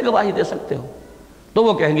 تم کیسے گواہی دے سکتے ہو؟ تو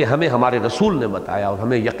وہ کہیں گے ہمیں ہمارے رسول نے بتایا اور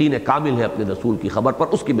ہمیں یقین کامل ہے اپنے رسول کی خبر پر،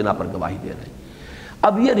 اس کی بنا پر گواہی دے رہے ہیں۔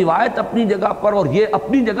 اب یہ روایت اپنی جگہ پر اور یہ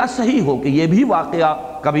اپنی جگہ صحیح ہو کہ یہ بھی واقعہ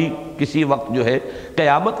کبھی کسی وقت جو ہے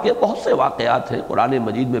قیامت کے بہت سے واقعات ہیں قرآن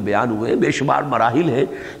مجید میں بیان ہوئے ہیں، بے شمار مراحل ہیں،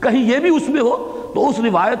 کہیں یہ بھی اس میں ہو تو اس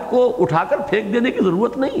روایت کو اٹھا کر پھینک دینے کی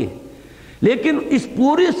ضرورت نہیں ہے۔ لیکن اس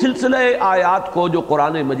پورے سلسلہ آیات کو جو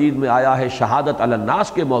قرآن مجید میں آیا ہے شہادت علی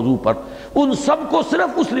الناس کے موضوع پر، ان سب کو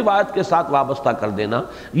صرف اس روایت کے ساتھ وابستہ کر دینا،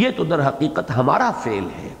 یہ تو در حقیقت ہمارا فعل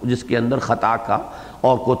ہے جس کے اندر خطا کا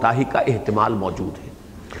اور کوتاہی کا احتمال موجود ہے۔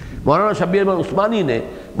 مولانا شبیر احمد عثمانی نے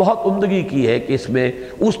بہت عمدگی کی ہے کہ اس میں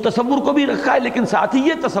اس تصور کو بھی رکھا ہے لیکن ساتھ ہی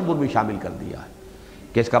یہ تصور بھی شامل کر دیا ہے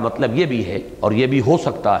کہ اس کا مطلب یہ بھی ہے اور یہ بھی ہو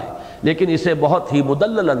سکتا ہے، لیکن اسے بہت ہی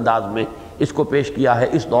مدلل انداز میں اس کو پیش کیا ہے۔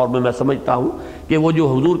 اس دور میں میں سمجھتا ہوں کہ وہ جو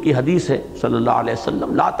حضور کی حدیث ہے صلی اللہ علیہ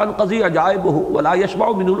وسلم لا تنقضی عجائبہ ولا یشبع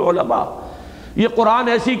من العلماء، یہ قرآن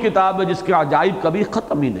ایسی کتاب ہے جس کے عجائب کبھی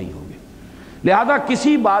ختم ہی نہیں ہوں گے، لہذا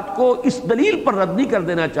کسی بات کو اس دلیل پر رد نہیں کر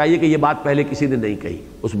دینا چاہیے کہ یہ بات پہلے کسی نے نہیں کہی،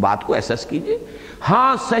 اس بات کو ایسس کیجئے،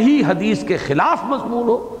 ہاں صحیح حدیث کے خلاف مضمون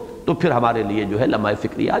ہو تو پھر ہمارے لیے جو ہے لمحہ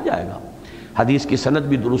فکری آ جائے گا، حدیث کی سند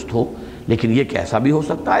بھی درست ہو، لیکن یہ کیسا بھی ہو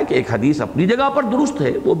سکتا ہے کہ ایک حدیث اپنی جگہ پر درست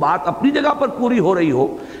ہے، وہ بات اپنی جگہ پر پوری ہو رہی ہو،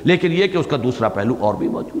 لیکن یہ کہ اس کا دوسرا پہلو اور بھی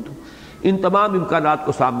موجود ہو۔ ان تمام امکانات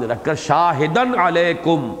کو سامنے رکھ کر شاہدن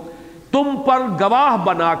علیکم، تم پر گواہ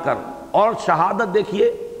بنا کر، اور شہادت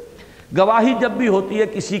دیکھیے گواہی جب بھی ہوتی ہے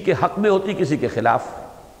کسی کے حق میں ہوتی کسی کے خلاف،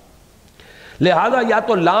 لہذا یا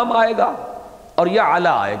تو لام آئے گا اور یا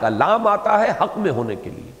علا آئے گا۔ لام آتا ہے حق میں ہونے کے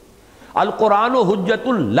لیے، القرآن حجت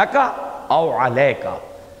لک او علیک،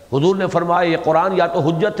 حضور نے فرمایا یہ قرآن یا تو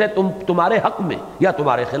حجت ہے تمہارے حق میں یا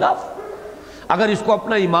تمہارے خلاف، اگر اس کو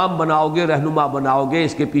اپنا امام بناؤ گے، رہنما بناؤ گے،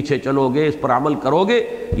 اس کے پیچھے چلو گے، اس پر عمل کرو گے،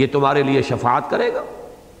 یہ تمہارے لیے شفاعت کرے گا،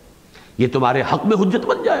 یہ تمہارے حق میں حجت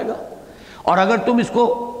بن جائے گا، اور اگر تم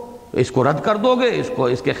اس کو رد کر دو گے،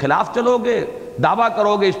 اس کے خلاف چلو گے، دعویٰ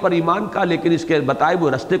کرو گے اس پر ایمان کا لیکن اس کے بتائے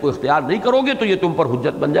ہوئے رستے کو اختیار نہیں کرو گے تو یہ تم پر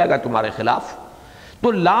حجت بن جائے گا تمہارے خلاف۔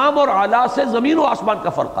 تو لام اور اعلیٰ سے زمین و آسمان کا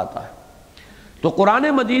فرق آتا ہے، تو قرآن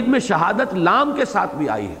مجید میں شہادت لام کے ساتھ بھی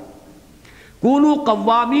آئی ہے، کونوا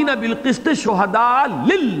قوامین بالقسط شہداء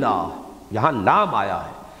للہ، یہاں لام آیا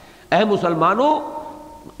ہے، اے مسلمانوں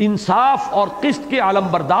انصاف اور قسط کے علم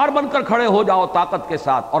بردار بن کر کھڑے ہو جاؤ طاقت کے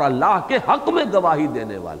ساتھ اور اللہ کے حق میں گواہی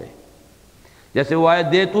دینے والے، جیسے وہ آئے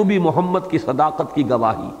دے تو بھی محمد کی صداقت کی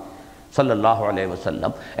گواہی صلی اللہ علیہ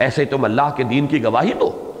وسلم، ایسے تم اللہ کے دین کی گواہی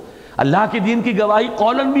دو، اللہ کے دین کی گواہی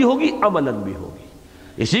قولاً بھی ہوگی عملاً بھی ہوگی۔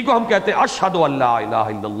 اسی کو ہم کہتے ہیں اشہد ان لا الہ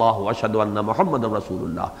الا اللہ واشہد ان محمد رسول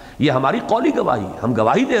اللہ، یہ ہماری قولی گواہی ہے، ہم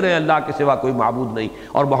گواہی دے رہے ہیں اللہ کے سوا کوئی معبود نہیں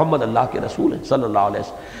اور محمد اللہ کے رسول ہیں صلی اللہ علیہ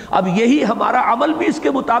وسلم۔ اب یہی ہمارا عمل بھی اس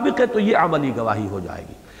کے مطابق ہے تو یہ عملی گواہی ہو جائے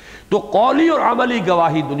گی۔ تو قولی اور عملی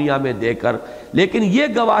گواہی دنیا میں دے کر، لیکن یہ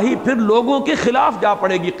گواہی پھر لوگوں کے خلاف جا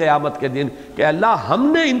پڑے گی قیامت کے دن کہ اللہ ہم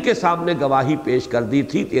نے ان کے سامنے گواہی پیش کر دی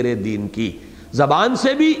تھی تیرے دین کی، زبان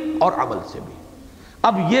سے بھی اور عمل سے بھی۔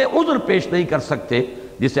 اب یہ عذر پیش نہیں کر سکتے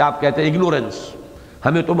جسے آپ کہتے ہیں اگنورنس،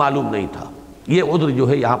 ہمیں تو معلوم نہیں تھا، یہ عذر جو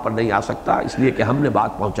ہے یہاں پر نہیں آ سکتا، اس لیے کہ ہم نے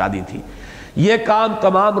بات پہنچا دی تھی۔ یہ کام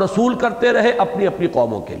تمام رسول کرتے رہے اپنی اپنی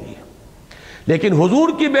قوموں کے لیے، لیکن حضور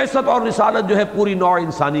کی بعثت اور رسالت جو ہے پوری نوع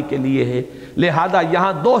انسانی کے لیے ہے، لہذا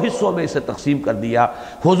یہاں دو حصوں میں اسے تقسیم کر دیا۔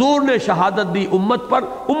 حضور نے شہادت دی امت پر،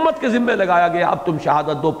 امت کے ذمہ لگایا گیا اب تم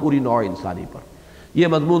شہادت دو پوری نوع انسانی پر۔ یہ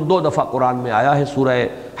مضمون 2 دفعہ قرآن میں آیا ہے، سورہ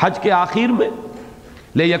حج کے آخر میں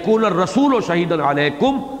لِيَكُونَ الرَّسُولُ شَهِيدًا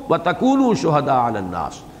عَلَيْكُمْ وَتَكُونُوا شُهَدَاءَ عَلَى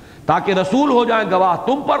النَّاسِ، تاکہ رسول ہو جائیں گواہ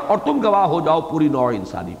تم پر اور تم گواہ ہو جاؤ پوری نوع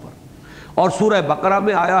انسانی پر۔ اور سورہ بقرہ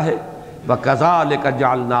میں آیا ہے وَكَذَلِكَ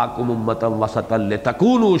جَعَلْنَاكُمْ أُمَّةً وَسَطًا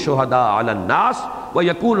لِتَكُونُوا شُهَدَاءَ عَلَى النَّاسِ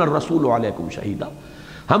وَيَكُونَ الرَّسُولُ عَلَيْكُمْ شَهِيدًا،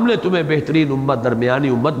 ہم نے تمہیں بہترین امت، درمیانی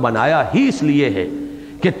امت بنایا ہی اس لیے ہے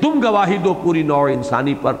کہ تم گواہی دو پوری نوع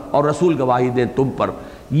انسانی پر اور رسول گواہی دیں تم پر۔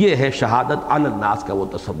 یہ ہے شہادت علی الناس کا وہ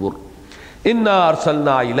تصور۔ اِنَّا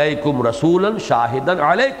أَرْسَلْنَا إِلَيْكُمْ رَسُولًا شَاهِدًا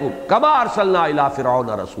عَلَيْكُمْ كَمَا أَرْسَلْنَا إِلَىٰ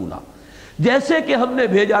فِرْعَوْنَ رَسُولًا، جیسے کہ ہم نے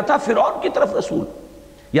بھیجا تھا فرعون کی طرف رسول،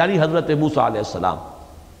 یعنی حضرت موسیٰ علیہ السلام۔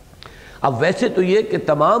 اب ویسے تو یہ کہ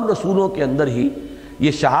تمام رسولوں کے اندر ہی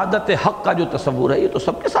یہ شہادت حق کا جو تصور ہے یہ تو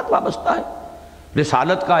سب کے ساتھ وابستہ ہے،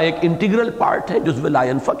 رسالت کا ایک انٹیگرل پارٹ ہے، جزو لا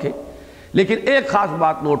ینفک ہے۔ لیکن ایک خاص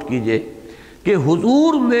بات نوٹ کیجئے کہ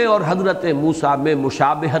حضور میں اور حضرت موسیٰ میں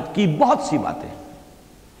مشابہت کی بہت سی باتیں،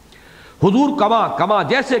 حضور کما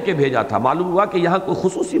جیسے کہ بھیجا تھا، معلوم ہوا کہ یہاں کوئی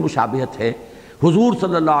خصوصی مشابہت ہے حضور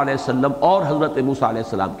صلی اللہ علیہ وسلم اور حضرت موسیٰ علیہ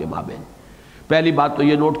السلام کے مابین۔ پہلی بات تو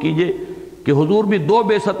یہ نوٹ کیجئے کہ حضور بھی 2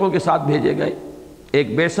 بعثتوں کے ساتھ بھیجے گئے،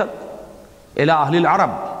 ایک بعثت الی اہل العرب،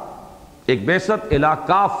 ایک بعثت الی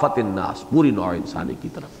کافۃ الناس، پوری نوع انسانی کی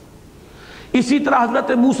طرف۔ اسی طرح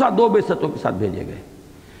حضرت موسیٰ 2 بعثتوں کے ساتھ بھیجے گئے،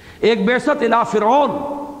 ایک بعثت الی فرعون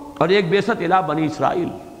اور ایک بعثت الی بنی اسرائیل،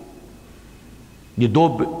 یہ دو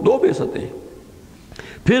بعثتیں۔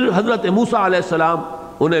 پھر حضرت موسیٰ علیہ السلام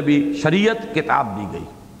انہیں بھی شریعت کتاب دی گئی،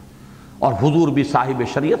 اور حضور بھی صاحب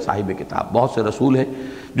شریعت صاحب کتاب۔ بہت سے رسول ہیں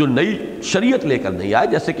جو نئی شریعت لے کر نہیں آئے،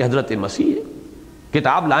 جیسے کہ حضرت مسیح ہے،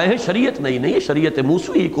 کتاب لائے ہیں، شریعت نہیں ہے، شریعت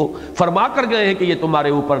موسوی کو فرما کر گئے ہیں کہ یہ تمہارے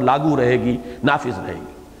اوپر لاگو رہے گی، نافذ رہے گی۔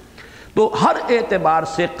 تو ہر اعتبار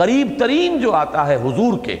سے قریب ترین جو آتا ہے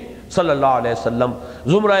حضور کے صلی اللہ علیہ وسلم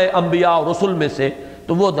زمرہ انبیاء اور رسل میں سے،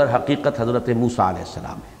 تو وہ در حقیقت حضرت موسیٰ علیہ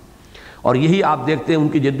السلام ہے۔ اور یہی آپ دیکھتے ہیں ان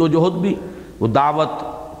کی جد و جہد بھی، وہ دعوت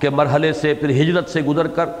کے مرحلے سے پھر ہجرت سے گزر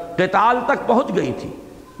کر قتال تک پہنچ گئی تھی۔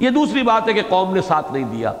 یہ دوسری بات ہے کہ قوم نے ساتھ نہیں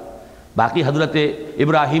دیا، باقی حضرت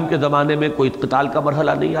ابراہیم کے زمانے میں کوئی قتال کا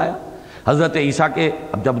مرحلہ نہیں آیا، حضرت عیسیٰ کے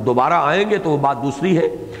اب جب دوبارہ آئیں گے تو وہ بات دوسری ہے،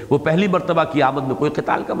 وہ پہلی مرتبہ کی آمد میں کوئی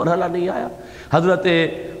قتال کا مرحلہ نہیں آیا، حضرت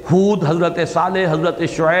ہود، حضرت صالح، حضرت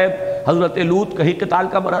شعیب، حضرت لوط، کہیں قتال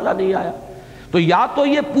کا مرحلہ نہیں آیا۔ تو یا تو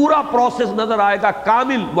یہ پورا پروسیس نظر آئے گا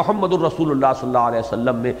کامل محمد الرسول اللہ صلی اللہ علیہ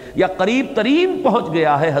وسلم میں، یا قریب ترین پہنچ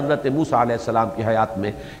گیا ہے حضرت موسیٰ علیہ السلام کی حیات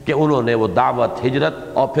میں کہ انہوں نے وہ دعوت، ہجرت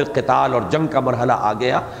اور پھر قتال اور جنگ کا مرحلہ آ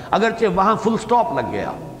گیا، اگرچہ وہاں فل سٹاپ لگ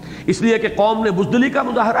گیا، اس لیے کہ قوم نے بزدلی کا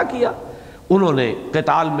مظاہرہ کیا، انہوں نے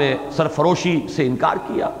قتال میں سرفروشی سے انکار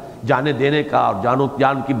کیا، جانے دینے کا اور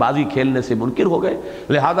جان کی بازی کھیلنے سے منکر ہو گئے،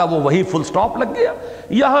 لہذا وہ وہی فل سٹاپ لگ گیا۔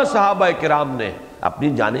 یہاں صحابہ کرام نے اپنی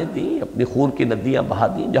جانیں دیں، اپنی خون کی ندیاں بہا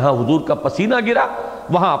دیں، جہاں حضور کا پسینہ گرا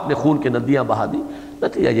وہاں اپنے خون کی ندیاں بہا دیں،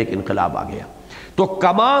 نتیجہ یہ کہ انقلاب آ گیا۔ تو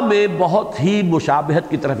کما میں بہت ہی مشابہت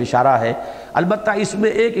کی طرف اشارہ ہے، البتہ اس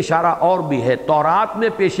میں ایک اشارہ اور بھی ہے، تورات میں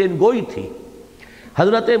پیشین گوئی تھی،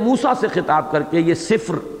 حضرت موسیٰ سے خطاب کر کے یہ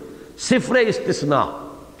صفر استثناء،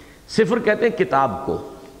 صفر کہتے ہیں کتاب کو،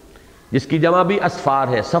 جس کی جمع بھی اسفار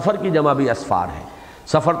ہے، سفر کی جمع بھی اسفار ہے،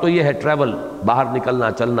 سفر تو یہ ہے ٹریول، باہر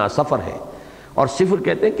نکلنا چلنا سفر ہے، اور صفر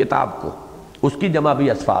کہتے ہیں کتاب کو، اس کی جمع بھی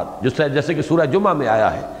اسفار، جیسے کہ سورہ جمعہ میں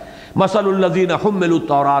آیا ہے مثل الذین حملوا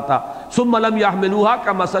التوراۃ ثم لم يحملوها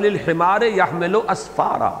كمثل الحمار يحمل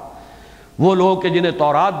اسفارا، وہ لوگ کہ جنہیں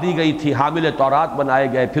تورات دی گئی تھی حامل تورات بنائے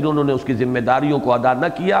گئے، پھر انہوں نے اس کی ذمہ داریوں کو ادا نہ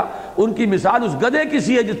کیا، ان کی مثال اس گدھے کی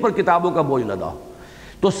سی ہے جس پر کتابوں کا بوجھ لدا ہو۔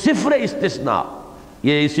 تو صفر استثناء،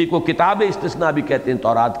 یہ اسی کو کتاب استثناء بھی کہتے ہیں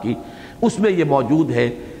تورات کی، اس میں یہ موجود ہے۔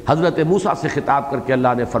 حضرت موسیٰ سے خطاب کر کے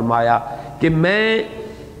اللہ نے فرمایا کہ میں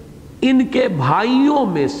ان کے بھائیوں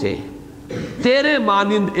میں سے تیرے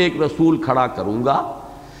مانند ایک رسول کھڑا کروں گا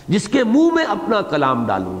جس کے منہ میں اپنا کلام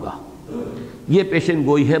ڈالوں گا۔ یہ پیشن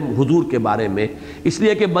گوئی ہے حضور کے بارے میں، اس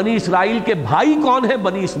لیے کہ بنی اسرائیل کے بھائی کون ہیں؟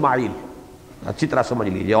 بنی اسماعیل، اچھی طرح سمجھ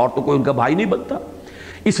لیجئے، اور تو کوئی ان کا بھائی نہیں بنتا۔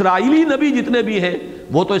 اسرائیلی نبی جتنے بھی ہیں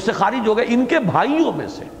وہ تو اس سے خارج ہو گئے، ان کے بھائیوں میں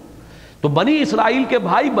سے، تو بنی اسرائیل کے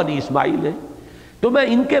بھائی بنی اسماعیل ہیں، تو میں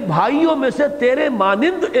ان کے بھائیوں میں سے تیرے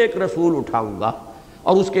مانند ایک رسول اٹھاؤں گا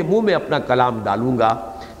اور اس کے منہ میں اپنا کلام ڈالوں گا۔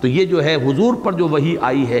 تو یہ جو ہے حضور پر جو وحی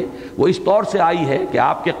آئی ہے وہ اس طور سے آئی ہے کہ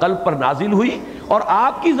آپ کے قلب پر نازل ہوئی اور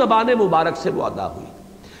آپ کی زبان مبارک سے وہ ادا ہوئی،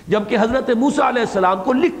 جبکہ حضرت موسیٰ علیہ السلام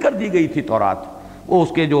کو لکھ کر دی گئی تھی تورات، وہ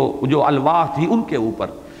اس کے جو الواح تھی ان کے اوپر۔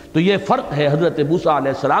 تو یہ فرق ہے، حضرت موسیٰ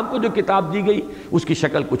علیہ السلام کو جو کتاب دی گئی اس کی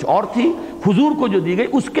شکل کچھ اور تھی، حضور کو جو دی گئی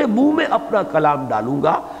اس کے منہ میں اپنا کلام ڈالوں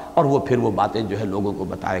گا اور وہ پھر وہ باتیں جو ہے لوگوں کو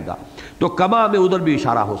بتائے گا۔ تو کما میں ادھر بھی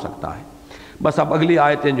اشارہ ہو سکتا ہے۔ بس اب اگلی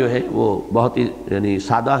آیتیں جو ہیں وہ بہت ہی یعنی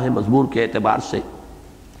سادہ ہیں مضمون کے اعتبار سے۔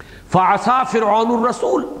 فَعَصَىٰ فِرْعَوْنُ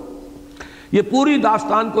الرَّسُولَ، یہ پوری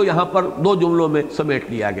داستان کو یہاں پر دو جملوں میں سمیٹ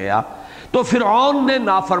لیا گیا۔ تو فرعون نے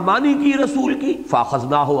نافرمانی کی رسول کی،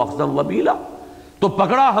 فَأَخَذْنَاهُ أَخْذًا وَبِيلًا، تو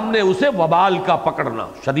پکڑا ہم نے اسے وبال کا پکڑنا،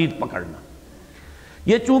 شدید پکڑنا۔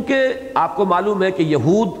 یہ چونکہ آپ کو معلوم ہے کہ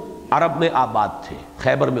یہود عرب میں آباد تھے،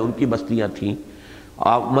 خیبر میں ان کی بستیاں تھیں،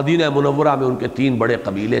 مدینہ منورہ میں ان کے 3 بڑے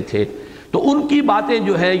قبیلے تھے، تو ان کی باتیں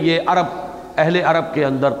جو ہے یہ اہل عرب کے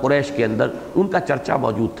اندر، قریش کے اندر ان کا چرچا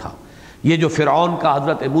موجود تھا۔ یہ جو فرعون کا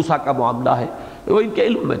حضرت موسیٰ کا معاملہ ہے وہ ان کے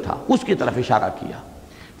علم میں تھا، اس کی طرف اشارہ کیا۔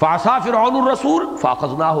 فَعَصَىٰ فِرْعَوْنُ الرَّسُولَ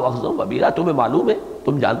فَأَخَذْنَاهُ أَخْذًا وَبِيلًا، تمہیں معلوم ہے،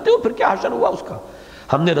 تم جانتے ہو پھر کیا حشر ہوا اس کا۔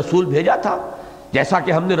 ہم نے رسول بھیجا تھا، جیسا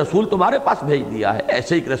کہ ہم نے رسول تمہارے پاس بھیج دیا ہے،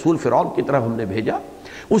 ایسے ایک رسول فرعون کی طرف ہم نے بھیجا،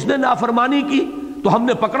 اس نے نافرمانی کی تو ہم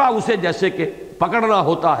نے پکڑا اسے جیسے کہ پکڑنا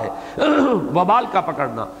ہوتا ہے، وبال کا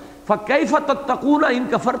پکڑنا۔ فَكَيْفَ تَتَّقُونَ إِن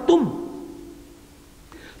كَفَرْتُمْ،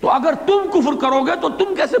 تو اگر تم کفر کرو گے تو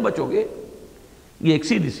تم کیسے بچو گے؟ یہ ایک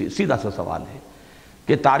سیدھا سا سوال ہے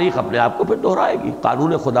کہ تاریخ اپنے آپ کو پھر دہرائے گی،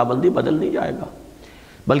 قانون خدا بندی بدل نہیں جائے گا۔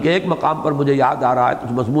 بلکہ ایک مقام پر مجھے یاد آ رہا ہے،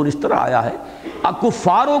 کچھ مضمون اس طرح آیا ہے،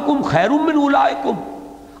 اکفارکم خیر من اولئکم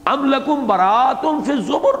ام لکم براۃ فی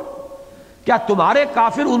الزبر، کیا تمہارے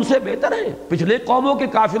کافر ان سے بہتر ہیں؟ پچھلے قوموں کے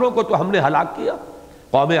کافروں کو تو ہم نے ہلاک کیا،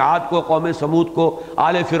 قوم عاد کو، قوم سمود کو،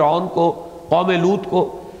 آل فرعون کو، قوم لوط کو،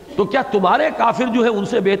 تو کیا تمہارے کافر جو ہیں ان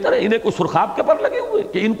سے بہتر ہیں؟ انہیں کوئی سرخاب کے پر لگے ہوئے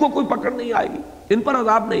کہ ان کو کوئی پکڑ نہیں آئے گی، ان پر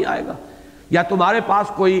عذاب نہیں آئے گا؟ یا تمہارے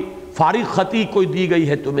پاس کوئی فارغ خطی کوئی دی گئی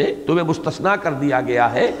ہے، تمہیں مستثنا کر دیا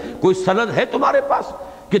گیا ہے، کوئی سند ہے تمہارے پاس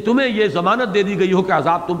کہ تمہیں یہ ضمانت دے دی گئی ہو کہ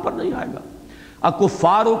عذاب تم پر نہیں آئے گا؟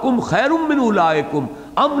 اکفارکم خیر من اولئکم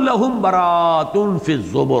ام لہم براۃ فی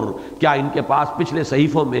الزبر، کیا ان کے پاس پچھلے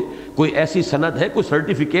صحیفوں میں کوئی ایسی سند ہے، کوئی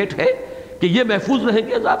سرٹیفکیٹ ہے کہ یہ محفوظ رہیں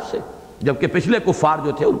گے عذاب سے، جبکہ پچھلے کفار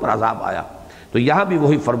جو تھے ان پر عذاب آیا؟ تو یہاں بھی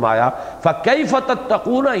وہی فرمایا فَكَيْفَ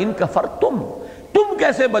تَتَّقُونَ إِن كَفَرْتُمْ، تم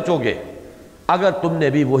کیسے بچو گے اگر تم نے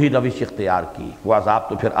بھی وہی روش اختیار کی؟ وہ عذاب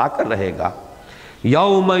تو پھر آ کر رہے گا۔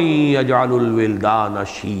 یوم یجعل الولدان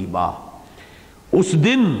شیبا، اس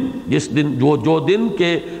دن جس دن جو دن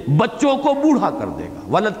کے بچوں کو بوڑھا کر دے گا،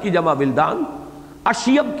 ولد کی جمع ولدان،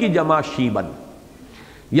 اشیب کی جمع شیبن،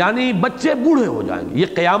 یعنی بچے بوڑھے ہو جائیں گے۔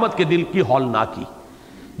 یہ قیامت کے دل کی ہولناکی،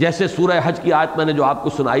 جیسے سورہ حج کی آیت میں نے جو آپ کو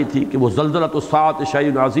سنائی تھی کہ وہ زلزلۃ الساعۃ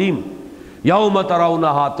شیء عظیم، یوم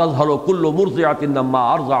ترونہا تذہل کل مرضعۃ عما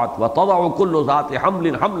ارضعت وتضع کل ذات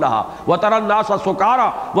حمل حملہا وتری الناس سکارا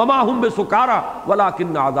وما ہم بسکارا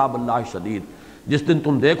ولکن عذاب اللہ شدید۔ جس دن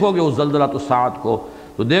تم دیکھو گے اس زلزلۃ الساعۃ کو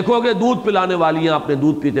تو دیکھو گے دودھ پلانے والیاں اپنے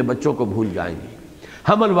دودھ پیتے بچوں کو بھول جائیں گی،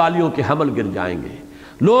 حمل والیوں کے حمل گر جائیں گے،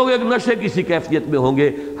 لوگ ایک نشے کی سی کیفیت میں ہوں گے،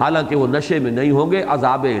 حالانکہ وہ نشے میں نہیں ہوں گے،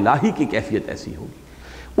 عذاب الہی کی کیفیت ایسی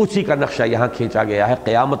ہوگی۔ اسی کا نقشہ یہاں کھینچا گیا ہے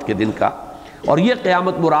قیامت کے دن کا، اور یہ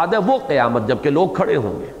قیامت مراد ہے وہ قیامت جب کہ لوگ کھڑے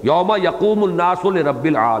ہوں گے، یوم یقوم الناس لرب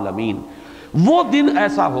العالمین۔ وہ دن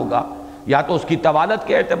ایسا ہوگا، یا تو اس کی طوالت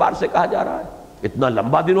کے اعتبار سے کہا جا رہا ہے اتنا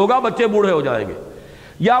لمبا دن ہوگا بچے بوڑھے ہو جائیں گے،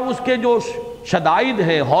 یا اس کے جو شدائد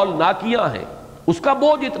ہیں، ہولناکیاں ہیں، اس کا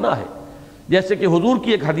بوجھ اتنا ہے۔ جیسے کہ حضور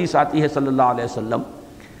کی ایک حدیث آتی ہے صلی اللہ علیہ وسلم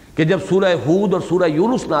کہ جب سورہ ہود اور سورہ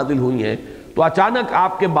یونس نازل ہوئی ہیں تو اچانک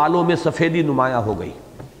آپ کے بالوں میں سفیدی نمایاں ہو گئی،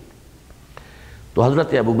 تو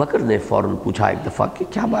حضرت ابو بکر نے فوراً پوچھا ایک دفعہ کہ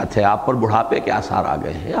کیا بات ہے، آپ پر بڑھاپے کے آثار آ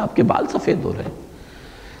گئے ہیں، آپ کے بال سفید ہو رہے ہیں؟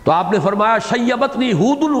 تو آپ نے فرمایا شیبتنی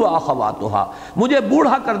ہود و اخواتہا، مجھے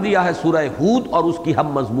بوڑھا کر دیا ہے سورہ ہود اور اس کی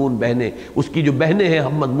ہم مضمون بہنیں، اس کی جو بہنیں ہیں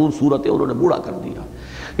ہم مضمون صورتیں، انہوں نے بوڑھا کر دیا۔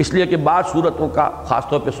 اس لیے کہ بعض صورتوں کا، خاص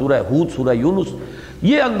طور پہ سورہ ہود، سورہ یونس،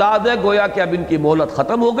 یہ انداز ہے گویا کہ اب ان کی مہلت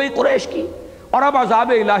ختم ہو گئی قریش کی، اور اب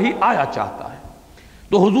عذاب الہی آیا چاہتا ہے۔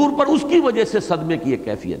 تو حضور پر اس کی وجہ سے صدمے کی ایک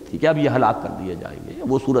کیفیت تھی کہ اب یہ ہلاک کر دیے جائیں گے،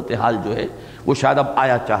 وہ صورتحال جو ہے وہ شاید اب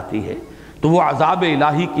آیا چاہتی ہے۔ تو وہ عذاب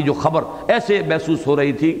الہی کی جو خبر ایسے محسوس ہو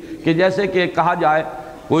رہی تھی کہ جیسے کہ کہا جائے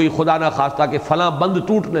کوئی خدا نہ خواستہ کہ فلاں بند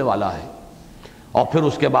ٹوٹنے والا ہے، اور پھر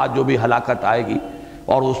اس کے بعد جو بھی ہلاکت آئے گی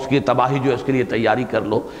اور اس کی تباہی جو اس کے لیے تیاری کر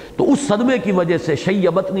لو۔ تو اس صدمے کی وجہ سے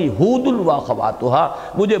شیبتنی ہود واخواتھا،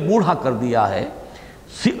 مجھے بوڑھا کر دیا ہے،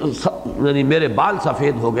 یعنی میرے بال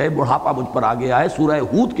سفید ہو گئے، بڑھاپا مجھ پر آ گیا ہے سورہ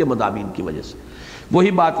ہود کے مضامین کی وجہ سے۔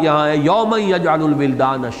 وہی بات یہاں ہے، یوم یجعل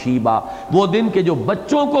الولدان شیبا، وہ دن کے جو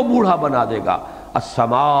بچوں کو بوڑھا بنا دے گا،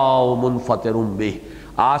 السماء منفطر بہ،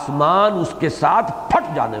 آسمان اس کے ساتھ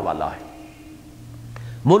پھٹ جانے والا ہے۔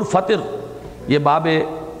 منفطر یہ باب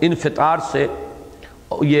انفطار سے،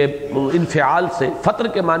 یہ انفعال سے، فطر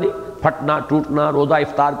کے معنی پھٹنا ٹوٹنا، روزہ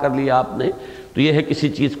افطار کر لیا آپ نے تو یہ ہے کسی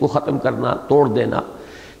چیز کو ختم کرنا، توڑ دینا،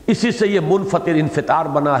 اسی سے یہ منفطر انفطار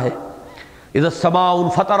بنا ہے۔ اذا السماء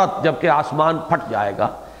انفطرت، جب کہ آسمان پھٹ جائے گا۔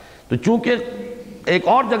 تو چونکہ ایک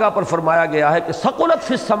اور جگہ پر فرمایا گیا ہے کہ ثقلت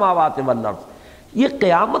فی السماوات والارض، یہ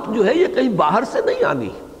قیامت جو ہے یہ کہیں باہر سے نہیں آنی،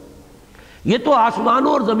 یہ تو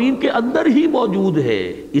آسمانوں اور زمین کے اندر ہی موجود ہے،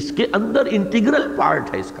 اس کے اندر انٹیگرل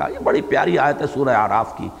پارٹ ہے اس کا۔ یہ بڑی پیاری آیت ہے سورہ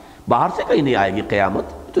اعراف کی، باہر سے کہیں نہیں آئے گی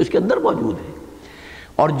قیامت، تو اس کے اندر موجود ہے۔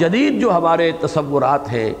 اور جدید جو ہمارے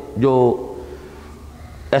تصورات ہیں جو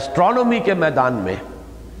ایسٹرونومی کے میدان میں،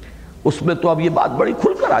 اس میں تو اب یہ بات بڑی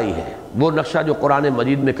کھل کر آئی ہے۔ وہ نقشہ جو قرآن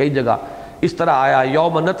مجید میں کئی جگہ اس طرح آیا،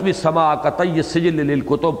 یوم نطوی السماء کطی السجل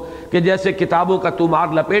للکتب، کہ جیسے کتابوں کا طومار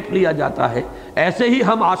لپیٹ لیا جاتا ہے ایسے ہی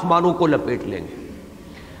ہم آسمانوں کو لپیٹ لیں گے۔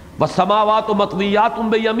 والسماوات مطویات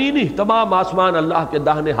بیمینہ، تمام آسمان اللہ کے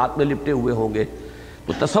داہنے ہاتھ میں لپٹے ہوئے ہوں گے۔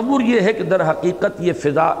 تو تصور یہ ہے کہ در حقیقت یہ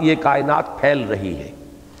فضا، یہ کائنات پھیل رہی ہے،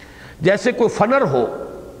 جیسے کوئی فنر ہو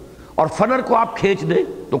اور فنر کو آپ کھینچ دیں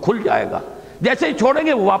تو کھل جائے گا، جیسے ہی چھوڑیں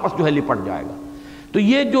گے وہ واپس جو ہے لپٹ جائے گا۔ تو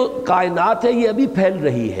یہ جو کائنات ہے یہ ابھی پھیل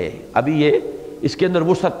رہی ہے، ابھی یہ اس کے اندر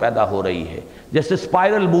وسعت پیدا ہو رہی ہے، جیسے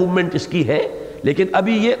اسپائرل موومنٹ اس کی ہے، لیکن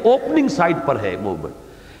ابھی یہ اوپننگ سائڈ پر ہے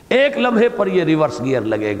موومنٹ۔ ایک لمحے پر یہ ریورس گیئر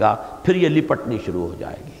لگے گا، پھر یہ لپٹنی شروع ہو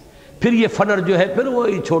جائے گی، پھر یہ فنر جو ہے پھر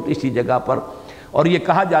وہی چھوٹی سی جگہ پر۔ اور یہ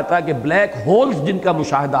کہا جاتا ہے کہ بلیک ہولز جن کا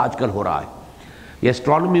مشاہدہ آج کل ہو رہا ہے، یہ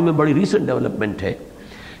ایسٹرونومی میں بڑی ریسنٹ ڈیولپمنٹ ہے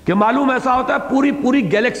کہ معلوم ایسا ہوتا ہے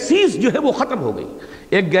پوری گیلیکسیز جو ہے وہ ختم ہو گئی۔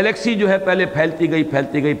 ایک گیلیکسی جو ہے پہلے پھیلتی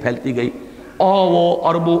گئی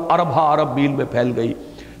اور وہ ارب میل میں پھیل گئی،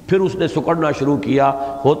 پھر اس نے سکڑنا شروع کیا،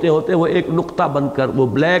 ہوتے ہوتے وہ ایک نقطہ بن کر وہ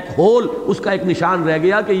بلیک ہول اس کا ایک نشان رہ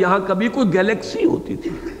گیا کہ یہاں کبھی کوئی گیلیکسی ہوتی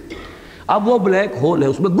تھی، اب وہ بلیک ہول ہے،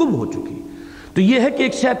 اس میں گم ہو چکی۔ تو یہ ہے کہ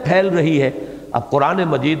ایک شے پھیل رہی ہے۔ اب قرآن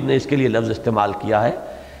مجید نے اس کے لیے لفظ استعمال کیا ہے،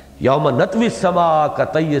 یوم نطوی السماء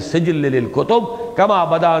کطی السجل للکتب کما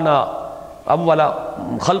بدانا اول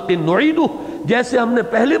خلق نعیدہ، جیسے ہم نے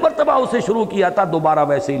پہلی مرتبہ اسے شروع کیا تھا دوبارہ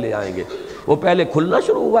ویسے ہی لے آئیں گے۔ وہ پہلے کھلنا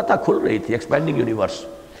شروع ہوا تھا، کھل رہی تھی ایکسپینڈنگ یونیورس،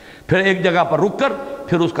 پھر ایک جگہ پر رک کر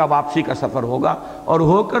پھر اس کا واپسی کا سفر ہوگا اور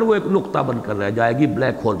ہو کر وہ ایک نقطہ بن کر رہ جائے گی،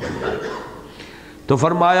 بلیک ہول بن جائے گا۔ تو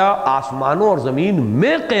فرمایا آسمانوں اور زمین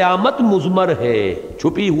میں قیامت مضمر ہے،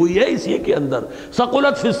 چھپی ہوئی ہے اسی کے اندر۔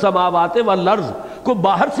 ثقلت فی السماوات والارض، کو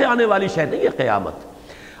باہر سے آنے والی شے نہیں ہے قیامت۔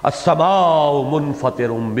 السماء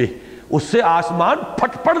منفطر بہ، اس سے آسمان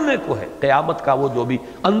پھٹ پڑنے کو ہے، قیامت کا وہ جو بھی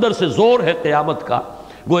اندر سے زور ہے قیامت کا،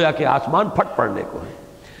 گویا کہ آسمان پھٹ پڑنے کو ہے۔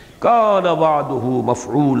 کان وعدہ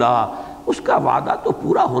مفعولا، اس کا وعدہ تو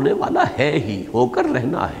پورا ہونے والا ہے ہی، ہو کر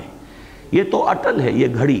رہنا ہے، یہ تو اٹل ہے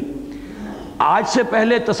یہ گھڑی۔ آج سے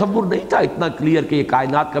پہلے تصور نہیں تھا اتنا کلیئر کہ یہ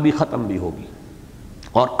کائنات کبھی ختم بھی ہوگی،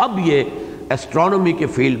 اور اب یہ ایسٹرونومی کے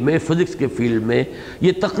فیلڈ میں، فزکس کے فیلڈ میں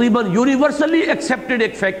یہ تقریباً یونیورسلی ایکسیپٹڈ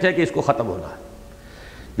ایک فیکٹ ہے کہ اس کو ختم ہونا ہے۔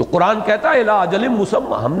 جو قرآن کہتا ہے الی اجل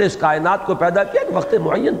مسمی، ہم نے اس کائنات کو پیدا کیا ایک وقت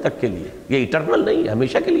معین تک کے لیے، یہ ایٹرنل نہیں ہے،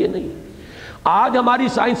 ہمیشہ کے لیے نہیں ہے۔ آج ہماری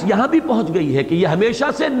سائنس یہاں بھی پہنچ گئی ہے کہ یہ ہمیشہ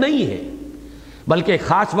سے نہیں ہے، بلکہ ایک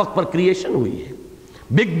خاص وقت پر کریشن ہوئی ہے۔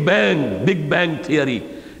 بگ بینگ تھیوری،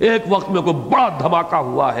 ایک وقت میں کوئی بڑا دھماکہ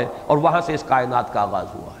ہوا ہے اور وہاں سے اس کائنات کا آغاز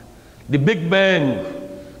ہوا ہے۔ دی بگ بینگ،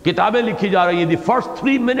 کتابیں لکھی جا رہی ہیں، دی فرسٹ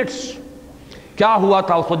 3 منٹس، کیا ہوا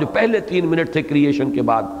تھا اس وقت جو پہلے 3 منٹ تھے کریشن کے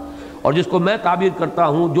بعد، اور جس کو میں تعبیر کرتا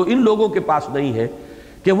ہوں جو ان لوگوں کے پاس نہیں ہے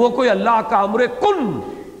کہ وہ کوئی اللہ کا امر کن،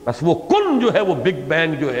 بس وہ کن جو ہے وہ بگ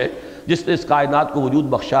بینگ جو ہے جس نے اس کائنات کو وجود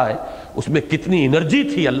بخشا ہے، اس میں کتنی انرجی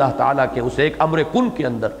تھی اللہ تعالیٰ کے اسے ایک امر کن کے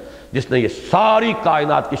اندر، جس نے یہ ساری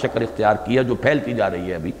کائنات کی شکل اختیار کیا جو پھیلتی جا رہی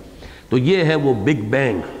ہے ابھی۔ تو یہ ہے وہ بگ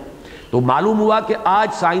بینگ۔ تو معلوم ہوا کہ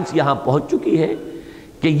آج سائنس یہاں پہنچ چکی ہے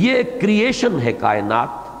کہ یہ ایک کریشن ہے کائنات،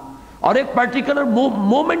 اور ایک پرٹیکولر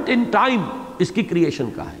مومنٹ ان ٹائم اس کی کریشن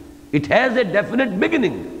کا ہے۔ It has a definite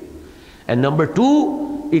beginning and number 2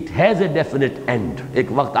 it has a definite end،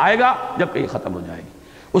 ایک وقت آئے گا جب کہ یہ ختم ہو جائے گی۔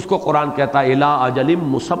 اس کو قرآن کہتا ہے الی اجل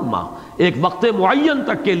مسمی، ایک وقت معین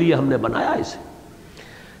تک کے لیے ہم نے بنایا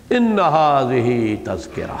اسے۔ ان ھذہ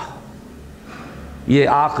تذکرہ، یہ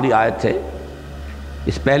آخری آیت ہے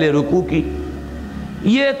اس پہلے رکوع کی،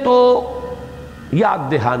 یہ تو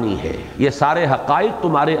یاد دہانی ہے، یہ سارے حقائق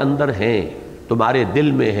تمہارے اندر ہیں، تمہارے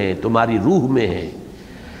دل میں ہیں، تمہاری روح میں ہیں،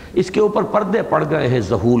 اس کے اوپر پردے پڑ گئے ہیں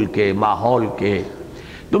ذہول کے، ماحول کے،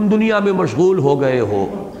 تم دنیا میں مشغول ہو گئے ہو،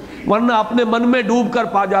 ورنہ اپنے من میں ڈوب کر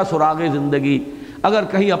پا جا سراغ زندگی، اگر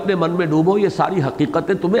کہیں اپنے من میں ڈوبو یہ ساری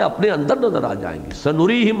حقیقتیں تمہیں اپنے اندر نظر آ جائیں گی۔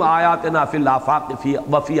 سنریہم آیاتنا فی الآفاق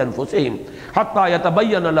وفی انفسہم حتی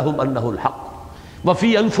یتبین لہم انہ الحق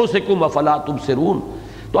وفی انفسکم افلا تبصرون۔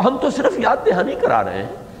 تو ہم تو صرف یاد دہانی کرا رہے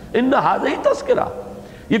ہیں، ان ھذہ تذکرہ،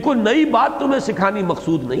 یہ کوئی نئی بات تمہیں سکھانی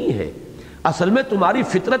مقصود نہیں ہے، اصل میں تمہاری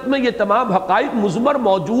فطرت میں یہ تمام حقائق مضمر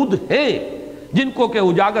موجود ہیں جن کو کہ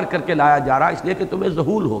اجاگر کر کے لایا جا رہا ہے، اس لیے کہ تمہیں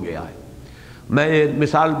ذہول ہو گیا ہے۔ میں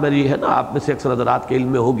مثال میری ہے نا، آپ میں سے اکثر حضرات کے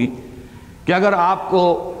علم میں ہوگی کہ اگر آپ کو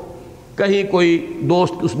کہیں کوئی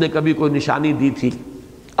دوست اس نے کبھی کوئی نشانی دی تھی،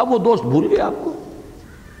 اب وہ دوست بھول گیا آپ کو،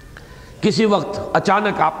 کسی وقت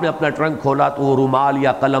اچانک آپ نے اپنا ٹرنک کھولا تو وہ رومال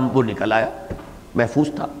یا قلم وہ نکل آیا، محفوظ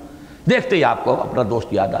تھا، دیکھتے ہی آپ کو اپنا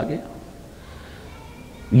دوست یاد آ گیا۔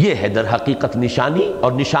 یہ ہے در حقیقت نشانی،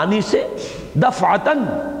 اور نشانی سے دفعتاً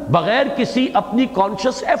بغیر کسی اپنی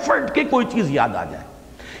کانشس ایفرٹ کے کوئی چیز یاد آ جائے،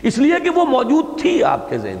 اس لیے کہ وہ موجود تھی آپ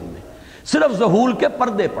کے ذہن میں، صرف ذہول کے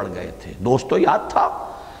پردے پڑ گئے تھے۔ دوست تو یاد تھا،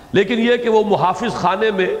 لیکن یہ کہ وہ محافظ خانے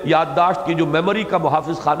میں، یادداشت کی جو میموری کا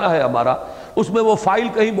محافظ خانہ ہے ہمارا، اس میں وہ فائل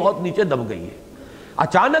کہیں بہت نیچے دب گئی ہے،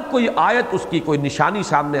 اچانک کوئی آیت، اس کی کوئی نشانی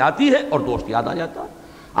سامنے آتی ہے اور دوست یاد آ جاتا ہے،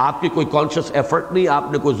 آپ کی کوئی کانشس ایفرٹ نہیں،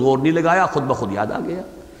 آپ نے کوئی زور نہیں لگایا، خود بخود یاد آ گیا۔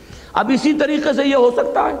 اب اسی طریقے سے یہ ہو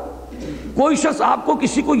سکتا ہے کوئی شخص آپ کو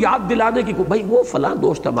کسی کو یاد دلانے کی، بھائی وہ فلاں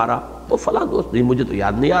دوست ہمارا، وہ فلاں دوست، نہیں مجھے تو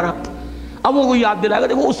یاد نہیں آ رہا، اب وہ یاد دلائے گا،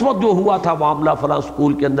 دیکھو اس وقت جو ہوا تھا معاملہ فلاں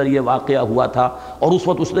اسکول کے اندر یہ واقعہ ہوا تھا اور اس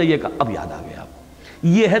وقت اس نے یہ کہا، اب یاد آ گیا۔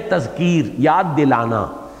 یہ ہے تذکیر، یاد دلانا،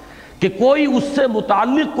 کہ کوئی اس سے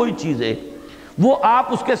متعلق کوئی چیزیں وہ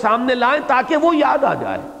آپ اس کے سامنے لائیں تاکہ وہ یاد آ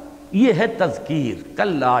جائے، یہ ہے تذکیر۔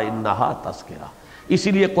 کلا انہا تذکرہ،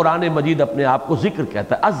 اسی لیے قرآن مجید اپنے آپ کو ذکر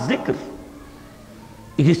کہتا ہے، الذکر،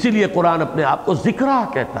 اسی لیے قرآن اپنے آپ کو ذکرہ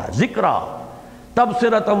کہتا ہے، ذکرہ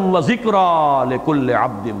تبصرۃ و ذکرہ لکل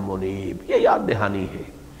عبد منیب، یہ یاد دہانی ہے۔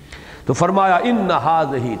 تو فرمایا ان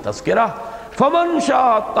ھذہ تذکرہ فمن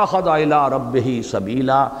شاء اتخذ الی ربہ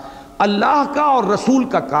سبیلا، اللہ کا اور رسول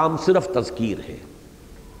کا کام صرف تذکیر ہے۔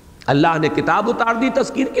 اللہ نے کتاب اتار دی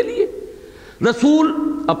تذکیر کے لیے، رسول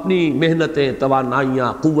اپنی محنتیں،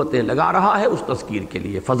 توانائیاں، قوتیں لگا رہا ہے اس تذکیر کے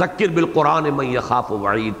لیے، فذکر بالقرآن من یخاف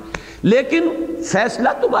وعید، لیکن فیصلہ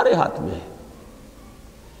تمہارے ہاتھ میں ہے۔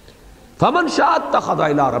 فمن شاء اتخذ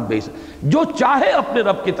الی ربہ، جو چاہے اپنے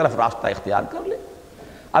رب کی طرف راستہ اختیار کر لے۔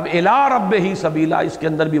 اب الی ربہ سبیلا، اس کے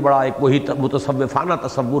اندر بھی بڑا ایک وہی متصوفانہ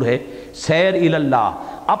تصور ہے، سیر الی اللہ،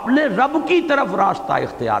 اپنے رب کی طرف راستہ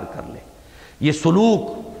اختیار کر لے۔ یہ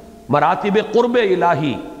سلوک، مراتب قرب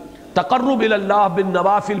الہی، تقرب الی اللہ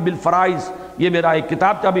بالنوافل بالفرائض، یہ میرا ایک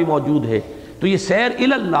کتابچہ بھی موجود ہے، تو یہ سیر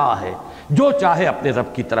الی اللہ ہے، جو چاہے اپنے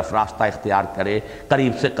رب کی طرف راستہ اختیار کرے،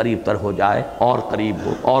 قریب سے قریب تر ہو جائے، اور قریب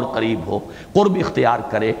ہو اور قریب ہو، قرب اختیار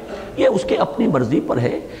کرے، یہ اس کے اپنی مرضی پر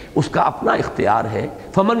ہے، اس کا اپنا اختیار ہے۔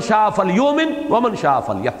 فمن شاء فلیؤمن ومن شاء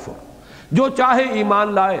فلیکفر، جو چاہے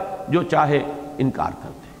ایمان لائے، جو چاہے انکار کر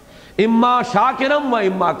دے، اما شاکرم و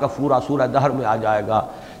اما کفورا، سورہ دہر میں آ جائے گا،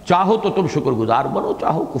 چاہو تو تم شکر گزار بنو،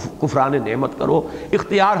 چاہو کفران نعمت کرو،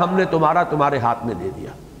 اختیار ہم نے تمہارے ہاتھ میں دے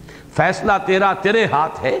دیا، فیصلہ تیرا، تیرے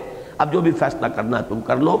ہاتھ ہے، اب جو بھی فیصلہ کرنا ہے تم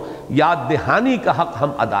کر لو۔ یاد دہانی کا حق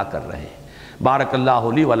ہم ادا کر رہے ہیں۔ بارک اللہ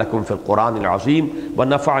لی و لکم فی القرآن العظیم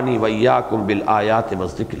ونفعنی وإیاکم بالآیات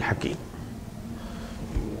والذکر الحکیم۔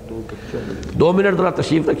 2 منٹ ذرا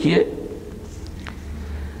تشریف رکھیے،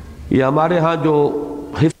 یہ ہمارے ہاں جو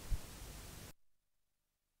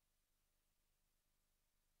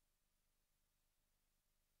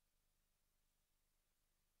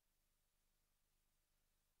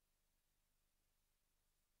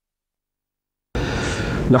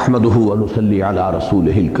نحمدہ ونصلی علی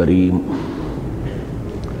رسولہ الکریم۔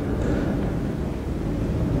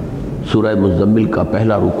 سورہ مزمل کا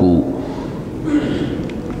پہلا رکوع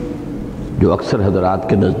جو اکثر حضرات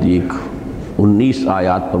کے نزدیک 19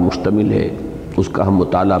 آیات پر مشتمل ہے، اس کا ہم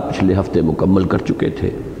مطالعہ پچھلے ہفتے مکمل کر چکے تھے۔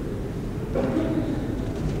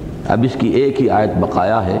 اب اس کی ایک ہی آیت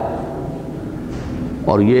بقایا ہے،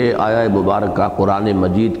 اور یہ آیہ مبارکہ قرآن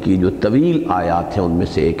مجید کی جو طویل آیات ہیں ان میں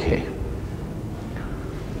سے ایک ہے،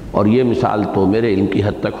 اور یہ مثال تو میرے علم کی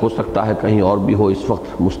حد تک ہو سکتا ہے کہیں اور بھی ہو، اس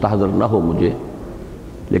وقت مستحضر نہ ہو مجھے،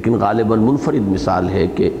 لیکن غالباً منفرد مثال ہے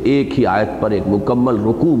کہ ایک ہی آیت پر ایک مکمل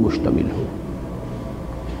رکوع مشتمل ہو۔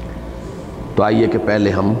 تو آئیے کہ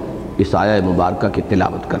پہلے ہم اس آیہ مبارکہ کی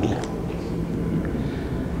تلاوت کر لیں۔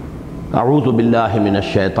 اعوذ باللہ من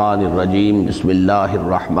الشیطان الرجیم، بسم اللہ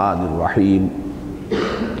الرحمن الرحیم۔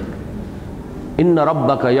 ان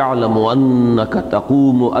ربک یعلم انک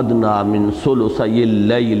تقوم ادنی من ثلثی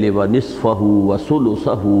اللیل ونصفہ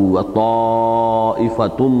وثلثہ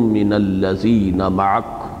وطائفۃ من الذین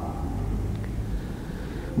معک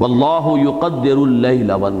واللہ یقدر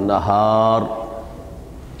اللیل والنہار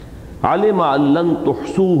علم ان لن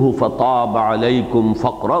تحصوه فطاب علیکم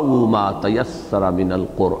فاقرؤوا ما تیسر من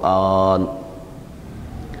القرآن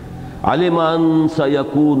علم ان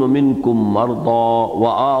سیکون منکم مرضی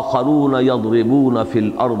وآخرون یضربون فی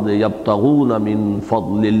الارض یبتغون من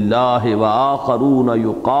فضل اللہ وآخرون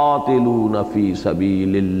یقاتلون فی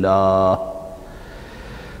سبیل اللہ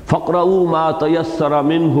فاقرؤوا ما تيسر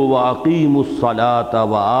منه وأقيموا الصلاة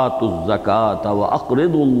وآتوا الزكاة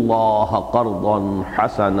وأقرضوا الله قرضا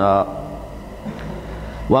حسنا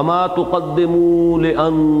وما تقدموا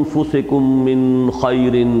لأنفسكم من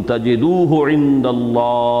خير تجدوه عند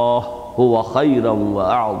الله هو خيرا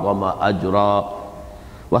وأعظم أجرا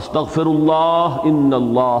واستغفروا الله إن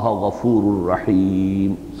الله غفور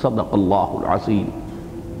رحيم صدق الله العظيم۔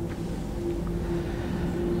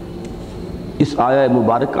 اس آیہ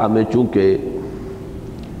مبارکہ میں چونکہ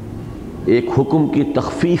ایک حکم کی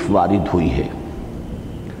تخفیف وارد ہوئی ہے،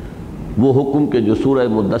 وہ حکم کہ جو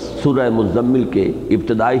سورہ مزمل کے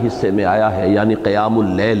ابتدائی حصے میں آیا ہے، یعنی قیام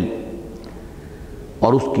اللیل،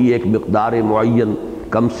 اور اس کی ایک مقدار معین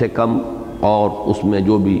کم سے کم اور اس میں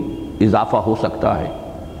جو بھی اضافہ ہو سکتا ہے،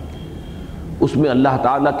 اس میں اللہ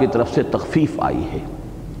تعالیٰ کی طرف سے تخفیف آئی ہے۔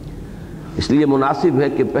 اس لیے مناسب ہے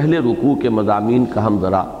کہ پہلے رکوع کے مضامین کا ہم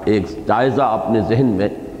ذرا ایک جائزہ اپنے ذہن میں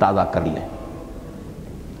تازہ کر لیں۔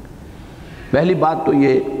 پہلی بات تو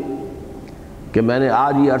یہ کہ میں نے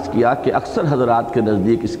آج یہ عرض کیا کہ اکثر حضرات کے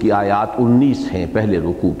نزدیک اس کی آیات 19 ہیں پہلے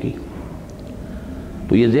رکوع کی،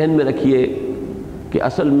 تو یہ ذہن میں رکھیے کہ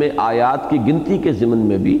اصل میں آیات کی گنتی کے ضمن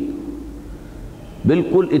میں بھی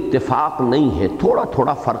بالکل اتفاق نہیں ہے، تھوڑا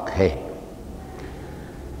تھوڑا فرق ہے۔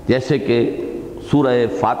 جیسے کہ سورہ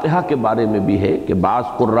فاتحہ کے بارے میں بھی ہے کہ بعض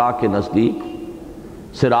قراء کے نزدیک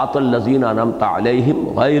صراط الذین انعمت علیہم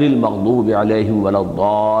غیر المغضوب علیہم ولا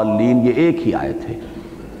الضالین یہ ایک ہی آیت ہے،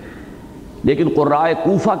 لیکن قراء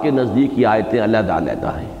کوفہ کے نزدیک یہ آیتیں علیحدہ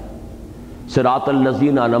علیحدہ ہیں۔ صراط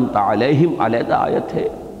الذین انعمت علیہم علیحدہ آیت ہے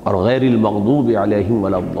اور غیر المغضوب علیہم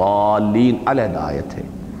ولا الضالین علیحدہ آیت ہے۔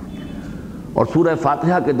 اور سورہ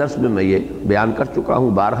فاتحہ کے درس میں میں یہ بیان کر چکا ہوں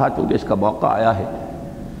بارہا، چونکہ اس کا موقع آیا ہے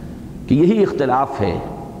کہ یہی اختلاف ہے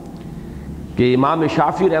کہ امام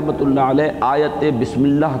شافعی رحمۃ اللہ علیہ آیت بسم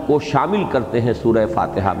اللہ کو شامل کرتے ہیں سورہ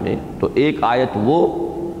فاتحہ میں، تو ایک آیت وہ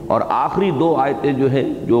اور آخری دو آیتیں جو ہیں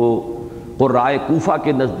جو قراء کوفہ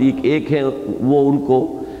کے نزدیک ایک ہیں، وہ ان کو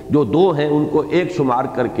جو دو ہیں ان کو ایک شمار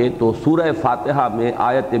کر کے تو سورہ فاتحہ میں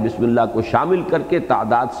آیت بسم اللہ کو شامل کر کے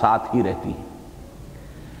تعداد 7 ہی رہتی ہے۔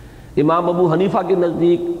 امام ابو حنیفہ کے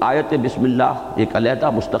نزدیک آیت بسم اللہ ایک علیحدہ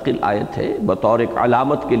مستقل آیت ہے، بطور ایک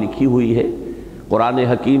علامت کے لکھی ہوئی ہے۔ قرآن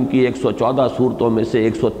حکیم کی 114 صورتوں میں سے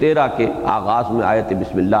 113 کے آغاز میں آیت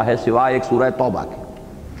بسم اللہ ہے، سوائے ایک سورہ توبہ کے۔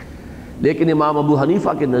 لیکن امام ابو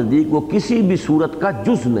حنیفہ کے نزدیک وہ کسی بھی صورت کا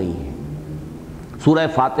جز نہیں ہے، سورہ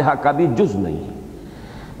فاتحہ کا بھی جز نہیں ہے۔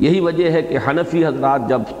 یہی وجہ ہے کہ حنفی حضرات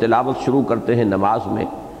جب تلاوت شروع کرتے ہیں نماز میں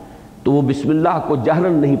تو وہ بسم اللہ کو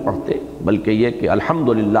جہراً نہیں پڑھتے، بلکہ یہ کہ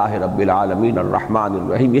الحمدللہ رب العالمین الرحمن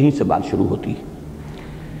الرحیم یہیں سے بات شروع ہوتی ہے۔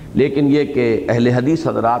 لیکن یہ کہ اہل حدیث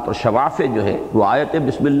حضرات اور شوافع جو ہیں وہ آیت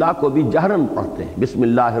بسم اللہ کو بھی جہراً پڑھتے ہیں، بسم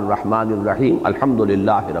اللہ الرحمن الرحیم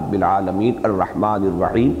الحمدللہ رب العالمین الرحمن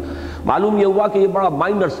الرحیم۔ معلوم یہ ہوا کہ یہ بڑا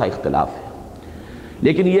مائنر سا اختلاف ہے،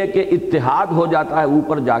 لیکن یہ کہ اتحاد ہو جاتا ہے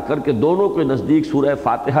اوپر جا کر کہ دونوں کے نزدیک سورہ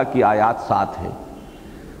فاتحہ کی آیات 7 ہیں۔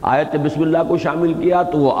 آیت بسم اللہ کو شامل کیا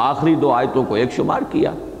تو وہ آخری دو آیتوں کو ایک شمار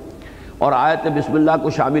کیا، اور آیت بسم اللہ کو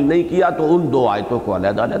شامل نہیں کیا تو ان دو آیتوں کو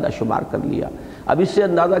علیحدہ علیحدہ شمار کر لیا۔ اب اس سے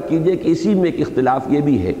اندازہ کیجئے کہ اسی میں ایک اختلاف یہ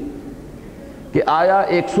بھی ہے کہ آیا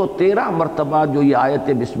 113 مرتبہ جو یہ آیت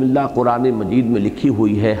بسم اللہ قرآن مجید میں لکھی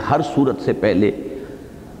ہوئی ہے ہر سورت سے پہلے،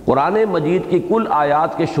 قرآن مجید کی کل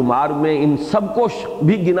آیات کے شمار میں ان سب کو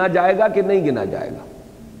بھی گنا جائے گا کہ نہیں گنا جائے گا؟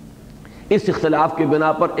 اس اختلاف کے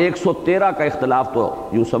بنا پر 113 کا اختلاف تو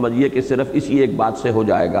یوں سمجھیے کہ صرف اسی ایک بات سے ہو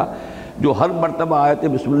جائے گا، جو ہر مرتبہ آیت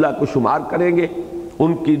بسم اللہ کو شمار کریں گے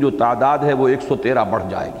ان کی جو تعداد ہے وہ 113 بڑھ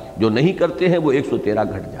جائے گی، جو نہیں کرتے ہیں وہ 113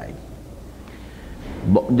 گھٹ جائے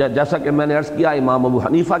گی۔ جیسا کہ میں نے عرض کیا امام ابو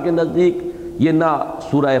حنیفہ کے نزدیک یہ نہ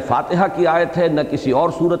سورہ فاتحہ کی آیت ہے نہ کسی اور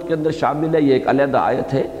سورت کے اندر شامل ہے، یہ ایک علیحدہ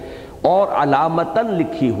آیت ہے اور علامتاً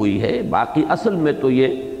لکھی ہوئی ہے۔ باقی اصل میں تو یہ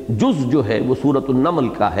جز جو ہے وہ سورۃ النمل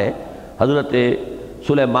کا ہے، حضرت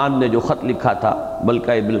سلیمان نے جو خط لکھا تھا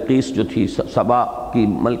ملکہ بلقیس جو تھی سبا کی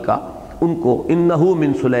ملکہ، ان کو انہو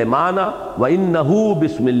من سلیمان و انہو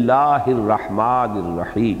بسم اللہ الرحمن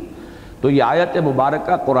الرحیم. تو یہ آیت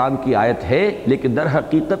مبارکہ قرآن کی آیت ہے، لیکن در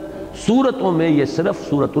حقیقت سورتوں میں یہ صرف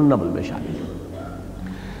سورۃ النمل میں شامل ہے.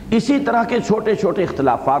 اسی طرح کے چھوٹے چھوٹے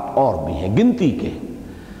اختلافات اور بھی ہیں گنتی کے،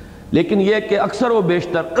 لیکن یہ کہ اکثر و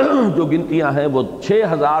بیشتر جو گنتیاں ہیں وہ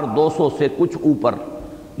 6200 سے کچھ اوپر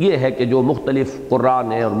یہ ہے کہ جو مختلف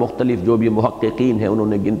قرآن ہیں اور مختلف جو بھی محققین ہیں انہوں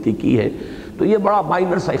نے گنتی کی ہے. تو یہ بڑا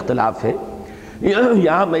مائنر سا اختلاف ہے.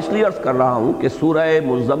 یہاں میں اس لیے عرض کر رہا ہوں کہ سورہ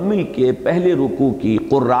مزمل کے پہلے رکوع کی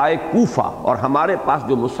قرائے کوفہ اور ہمارے پاس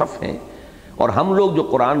جو مصحف ہیں اور ہم لوگ جو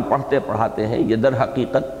قرآن پڑھتے پڑھاتے ہیں، یہ در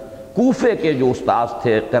حقیقت کوفے کے جو استاذ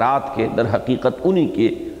تھے قرات کے، در حقیقت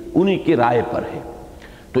انہی کی رائے پر ہے.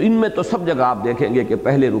 تو ان میں تو سب جگہ آپ دیکھیں گے کہ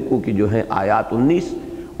پہلے رکوع کی جو ہیں آیات 19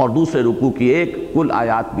 اور دوسرے رکوع کی ایک، کل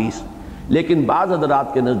آیات 20. لیکن بعض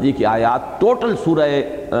حضرات کے نزدیک آیات ٹوٹل سورہ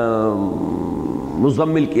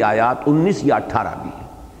مزمل کی آیات 19 یا 18 بھی ہیں.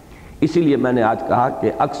 اسی لیے میں نے آج کہا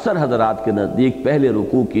کہ اکثر حضرات کے نزدیک پہلے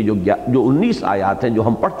رکوع کی جو 19 آیات ہیں جو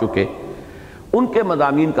ہم پڑھ چکے، ان کے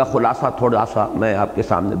مضامین کا خلاصہ تھوڑا سا میں آپ کے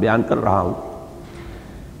سامنے بیان کر رہا ہوں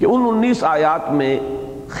کہ ان 19 آیات میں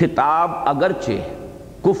خطاب اگرچہ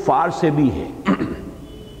کفار سے بھی ہے،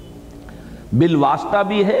 بالواسطہ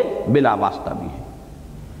بھی ہے، بلا واسطہ بھی ہے.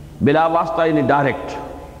 بلا واسطہ یعنی ڈائریکٹ،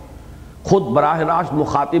 خود براہ راست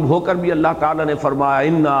مخاطب ہو کر بھی اللہ تعالیٰ نے فرمایا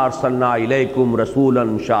انا ارسلنا الیکم رسولا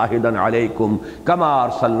شاہدا علیکم کما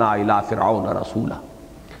ارسلنا الی فرعون رسولا.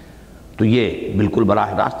 تو یہ بالکل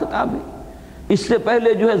براہ راست خطاب ہے. اس سے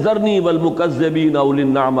پہلے جو ہے ذرنی والمکذبین اولی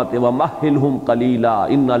النعمت ومہلہم قلیلا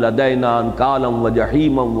ان لدینا انکالا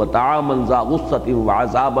وجحیما وطعاما ذا غصۃ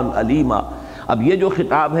وعذابا علیما. اب یہ جو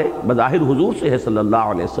خطاب ہے بظاہر حضور سے ہے صلی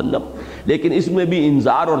اللہ علیہ وسلم، لیکن اس میں بھی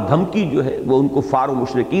انذار اور دھمکی جو ہے وہ ان کفار و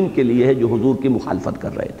مشرکین کے لیے ہے جو حضور کی مخالفت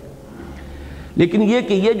کر رہے تھے. لیکن یہ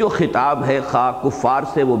کہ یہ جو خطاب ہے خواہ کفار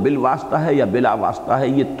سے وہ بالواسطہ ہے یا بلا واسطہ ہے،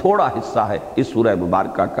 یہ تھوڑا حصہ ہے اس سورہ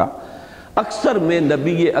مبارکہ کا. اکثر میں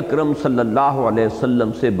نبی اکرم صلی اللہ علیہ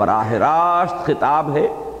وسلم سے براہ راست خطاب ہے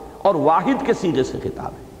اور واحد کے صیغے سے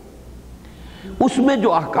خطاب ہے. اس میں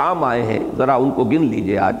جو احکام آئے ہیں ذرا ان کو گن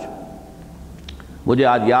لیجئے. مجھے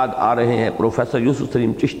آج یاد آ رہے ہیں پروفیسر یوسف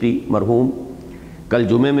سلیم چشتی مرحوم، کل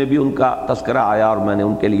جمعے میں بھی ان کا تذکرہ آیا اور میں نے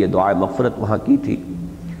ان کے لیے دعائے مغفرت وہاں کی تھی.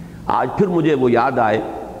 آج پھر مجھے وہ یاد آئے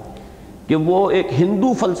کہ وہ ایک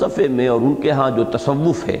ہندو فلسفے میں اور ان کے ہاں جو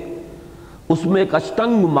تصوف ہے اس میں ایک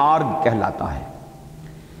اشٹنگ مارگ کہلاتا ہے،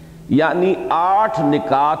 یعنی 8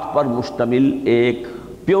 نکات پر مشتمل ایک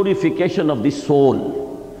پیوریفیکیشن آف دی سول،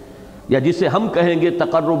 یا جسے ہم کہیں گے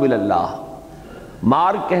تقرب اللہ.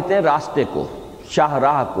 مارگ کہتے ہیں راستے کو،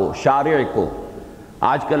 شاہراہ کو، شارع کو.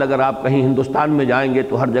 آج کل اگر آپ کہیں ہندوستان میں جائیں گے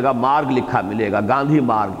تو ہر جگہ مارگ لکھا ملے گا، گاندھی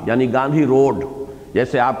مارگ یعنی گاندھی روڈ.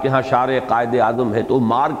 جیسے آپ کے ہاں شارع قائد اعظم ہے تو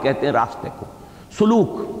مارگ کہتے ہیں راستے کو.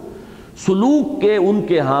 سلوک کے ان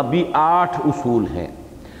کے ہاں بھی 8 اصول ہیں،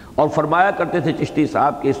 اور فرمایا کرتے تھے چشتی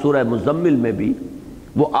صاحب کہ سورہ مزمل میں بھی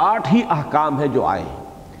وہ 8 ہی احکام ہیں جو آئے ہیں.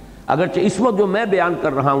 اگرچہ اس وقت جو میں بیان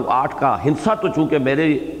کر رہا ہوں 8 کا ہندسہ تو چونکہ میرے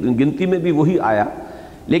گنتی میں بھی وہی آیا،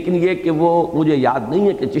 لیکن یہ کہ وہ مجھے یاد نہیں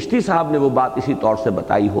ہے کہ چشتی صاحب نے وہ بات اسی طور سے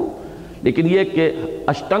بتائی ہو. لیکن یہ کہ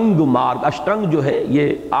اشٹنگ مارگ، اشٹنگ جو ہے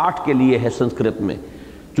یہ 8 کے لیے ہے سنسکرت میں،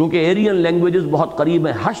 چونکہ ایرین لینگویجز بہت قریب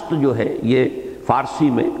ہیں. ہشت جو ہے یہ فارسی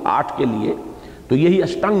میں 8 کے لیے، تو یہی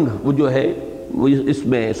اشٹنگ وہ جو ہے وہ اس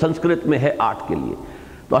میں سنسکرت میں ہے 8 کے لیے.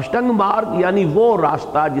 تو اشٹنگ مارگ یعنی وہ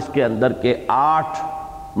راستہ جس کے اندر کے 8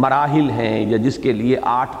 مراحل ہیں یا جس کے لیے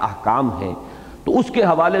 8 احکام ہیں. تو اس کے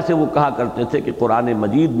حوالے سے وہ کہا کرتے تھے کہ قرآن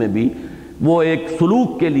مجید میں بھی وہ ایک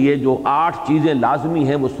سلوک کے لیے جو 8 چیزیں لازمی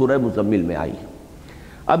ہیں وہ سورہ مزمل میں آئی ہیں.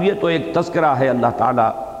 اب یہ تو ایک تذکرہ ہے، اللہ تعالیٰ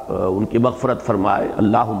ان کی مغفرت فرمائے.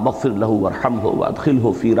 اللہم اغفر لہ وارحمہ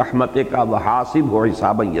وادخلہ فی رحمتک وحاسبہ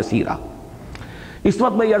حسابا یسیرا. اس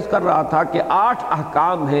وقت میں یہ عرض کر رہا تھا کہ 8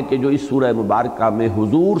 احکام ہیں کہ جو اس سورہ مبارکہ میں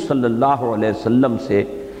حضور صلی اللہ علیہ وسلم سے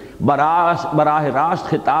براہ راست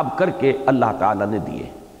خطاب کر کے اللہ تعالیٰ نے دیے.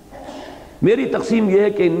 میری تقسیم یہ ہے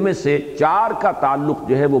کہ ان میں سے 4 کا تعلق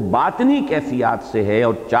جو ہے وہ باطنی کیفیات سے ہے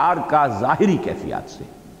اور 4 کا ظاہری کیفیات سے.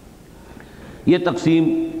 یہ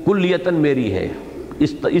تقسیم کلیتاً میری ہے،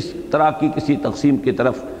 اس طرح کی کسی تقسیم کی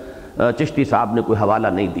طرف چشتی صاحب نے کوئی حوالہ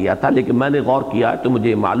نہیں دیا تھا، لیکن میں نے غور کیا تو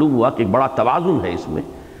مجھے معلوم ہوا کہ ایک بڑا توازن ہے اس میں،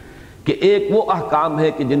 کہ ایک وہ احکام ہے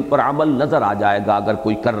کہ جن پر عمل نظر آ جائے گا اگر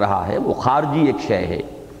کوئی کر رہا ہے، وہ خارجی ایک شے ہے،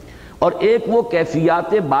 اور ایک وہ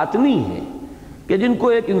کیفیات باطنی ہیں کہ جن کو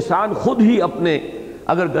ایک انسان خود ہی اپنے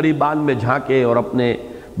اگر گریبان میں جھانکے اور اپنے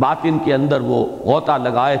باطن کے اندر وہ غوطہ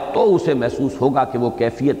لگائے تو اسے محسوس ہوگا کہ وہ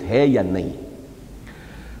کیفیت ہے یا نہیں.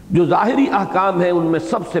 جو ظاہری احکام ہیں ان میں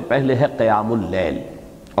سب سے پہلے ہے قیام اللیل،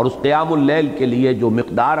 اور اس قیام اللیل کے لیے جو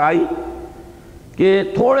مقدار آئی کہ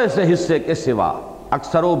تھوڑے سے حصے کے سوا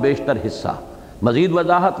اکثر و بیشتر حصہ، مزید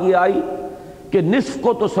وضاحت یہ آئی کہ نصف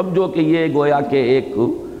کو تو سمجھو کہ یہ گویا کہ ایک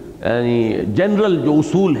یعنی جنرل جو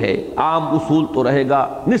اصول ہے، عام اصول تو رہے گا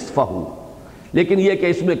نصفہ، لیکن یہ کہ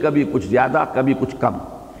اس میں کبھی کچھ زیادہ کبھی کچھ کم،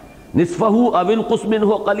 نصفہ او انقص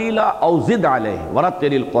منہ قلیلا او زد علیہ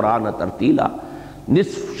ورتل القرآن ترتیلا،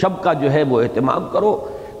 نصف شب کا جو ہے وہ اہتمام کرو،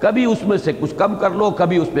 کبھی اس میں سے کچھ کم کر لو،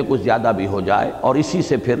 کبھی اس میں کچھ زیادہ بھی ہو جائے، اور اسی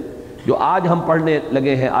سے پھر جو آج ہم پڑھنے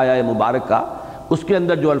لگے ہیں آیہ مبارکہ، اس کے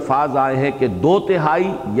اندر جو الفاظ آئے ہیں کہ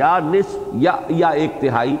 2/3 یا نصف یا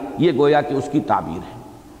 1/3، یہ گویا کہ اس کی تعبیر ہے۔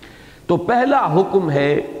 تو پہلا حکم ہے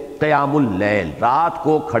قیام اللیل، رات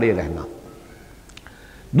کو کھڑے رہنا۔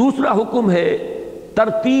 دوسرا حکم ہے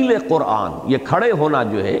ترتیل قرآن، یہ کھڑے ہونا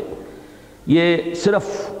جو ہے یہ صرف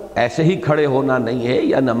ایسے ہی کھڑے ہونا نہیں ہے،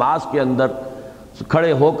 یا نماز کے اندر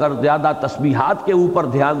کھڑے ہو کر زیادہ تسبیحات کے اوپر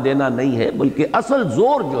دھیان دینا نہیں ہے، بلکہ اصل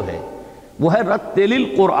زور جو ہے وہ ہے رتل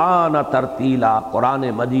القرآن ترتیلا، قرآن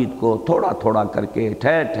مجید کو تھوڑا تھوڑا کر کے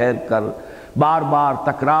ٹھہر ٹھہر کر بار بار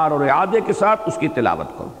تکرار اور اعادے کے ساتھ اس کی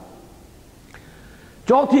تلاوت کرو۔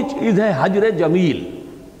 چوتھی چیز ہے حجر جمیل،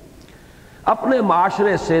 اپنے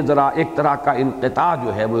معاشرے سے ذرا ایک طرح کا انقطاع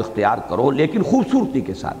جو ہے وہ اختیار کرو، لیکن خوبصورتی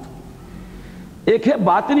کے ساتھ۔ ایک ہے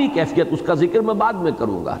باطنی کیفیت، اس کا ذکر میں بعد میں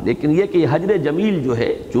کروں گا، لیکن یہ کہ یہ حجر جمیل جو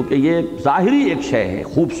ہے چونکہ یہ ظاہری ایک شے ہے،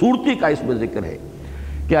 خوبصورتی کا اس میں ذکر ہے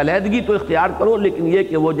کہ علیحدگی تو اختیار کرو، لیکن یہ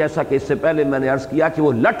کہ وہ جیسا کہ اس سے پہلے میں نے عرض کیا کہ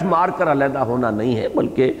وہ لٹ مار کر علیحدہ ہونا نہیں ہے،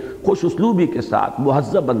 بلکہ خوش اسلوبی کے ساتھ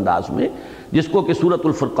مہذب انداز میں، جس کو کہ سورۃ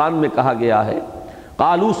الفرقان میں کہا گیا ہے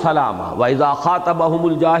قالوا سلاما وَإِذَا خَاطَبَهُمُ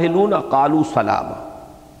الْجَاهِلُونَ قَالُوا سَلَامًا،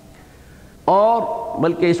 اور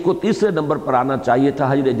بلکہ اس کو تیسرے نمبر پر آنا چاہیے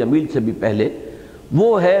تھا حجر جمیل سے بھی پہلے، وہ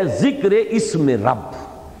ہے ذکر اسم رب،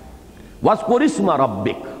 وَاذْكُرِ اسْمَ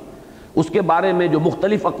رَبِّكَ، اس کے بارے میں جو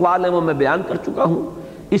مختلف اقوال ہیں وہ میں بیان کر چکا ہوں۔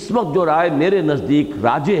 اس وقت جو رائے میرے نزدیک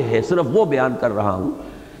راجح ہے صرف وہ بیان کر رہا ہوں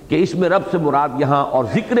کہ اسم رب سے مراد یہاں اور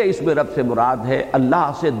ذکر اسم رب سے مراد ہے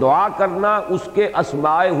اللہ سے دعا کرنا اس کے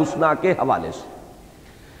اسماء حسنہ کے حوالے سے۔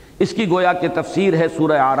 اس کی گویا کہ تفسیر ہے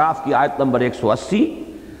سورہ اعراف کی آیت نمبر 180،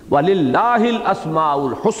 وَلِلَّهِ الْأَسْمَاءُ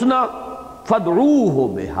الْحُسْنَى فَادْعُوهُ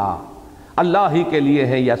بِهَا، اللہ ہی کے لیے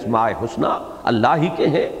ہیں یہ اسماء حسنہ، اللہ ہی کے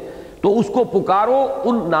ہیں، تو اس کو پکارو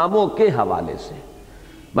ان ناموں کے حوالے سے۔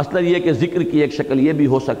 مثلا یہ کہ ذکر کی ایک شکل یہ بھی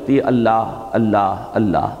ہو سکتی ہے اللہ اللہ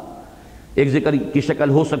اللہ، ایک ذکر کی شکل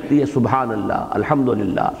ہو سکتی ہے سبحان اللہ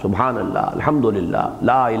الحمدللہ، سبحان اللہ الحمدللہ،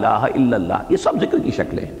 لا الہ الا اللہ، یہ سب ذکر کی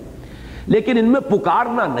شکلیں ہیں، لیکن ان میں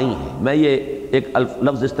پکارنا نہیں ہے۔ میں یہ ایک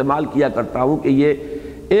لفظ استعمال کیا کرتا ہوں کہ یہ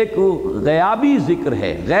ایک غیابی ذکر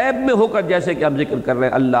ہے، غیب میں ہو کر جیسے کہ ہم ذکر کر رہے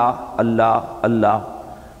ہیں اللہ اللہ اللہ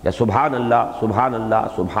یا سبحان اللہ سبحان اللہ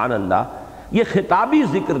سبحان اللہ، یہ خطابی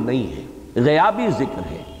ذکر نہیں ہے، غیابی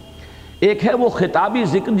ذکر ہے۔ ایک ہے وہ خطابی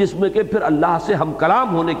ذکر جس میں کہ پھر اللہ سے ہم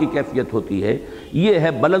کلام ہونے کی کیفیت ہوتی ہے، یہ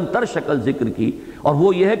ہے بلند تر شکل ذکر کی، اور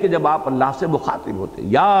وہ یہ ہے کہ جب آپ اللہ سے مخاطب ہوتے ہیں،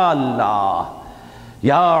 یا اللہ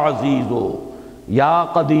یا عزیزو یا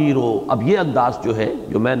قدیرو۔ اب یہ انداز جو ہے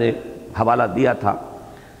جو میں نے حوالہ دیا تھا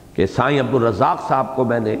کہ سائیں عبدالرزاق صاحب کو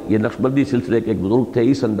میں نے یہ نقشبندی سلسلے کے ایک بزرگ تھے،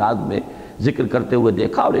 اس انداز میں ذکر کرتے ہوئے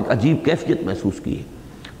دیکھا اور ایک عجیب کیفیت محسوس کی ہے۔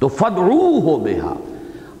 تو فَادْعُوهُ بِهَا،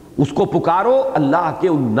 اس کو پکارو اللہ کے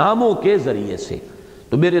ان ناموں کے ذریعے سے۔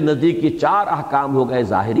 تو میرے نزدیک یہ 4 احکام ہو گئے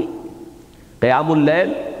ظاہری، قیام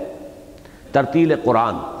اللیل، ترتیل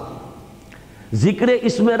قرآن، ذکر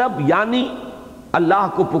اسم رب یعنی اللہ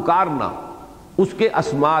کو پکارنا اس کے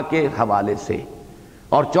اسماء کے حوالے سے،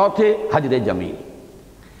 اور چوتھے حجر جمیل۔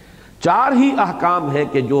 4 ہی احکام ہیں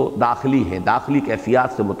کہ جو داخلی ہیں، داخلی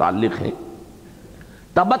کیفیات سے متعلق ہیں۔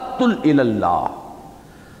 تبتل الی اللہ،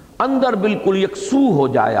 اندر بالکل یکسو ہو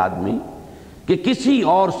جائے آدمی کہ کسی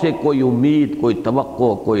اور سے کوئی امید، کوئی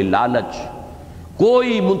توقع، کوئی لالچ،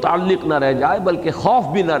 کوئی متعلق نہ رہ جائے، بلکہ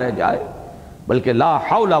خوف بھی نہ رہ جائے، بلکہ لا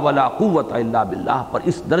حول ولا قوت الا باللہ پر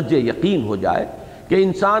اس درجے یقین ہو جائے کہ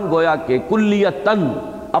انسان گویا کہ کلیتاً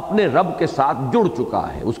اپنے رب کے ساتھ جڑ چکا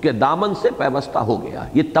ہے، اس کے دامن سے پیوستہ ہو گیا۔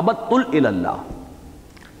 یہ تبتل الی اللہ۔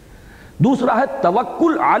 دوسرا ہے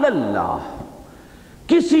توکل علی اللہ،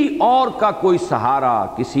 کسی اور کا کوئی سہارا،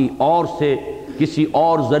 کسی اور سے، کسی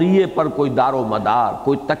اور ذریعے پر کوئی دار و مدار،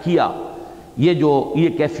 کوئی تکیہ، یہ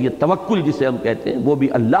کیفیت توکل جسے ہم کہتے ہیں، وہ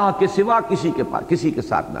بھی اللہ کے سوا کسی کے پاس، کسی کے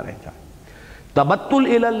ساتھ نہ رہ جائے۔ تبتل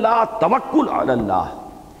الی اللہ، توکل علی اللہ۔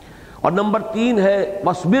 اور نمبر 3 ہے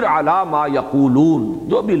وَاصْبِرْ عَلَىٰ مَا يَقُولُونَ،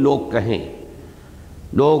 جو بھی لوگ کہیں،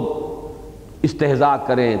 لوگ استہزاء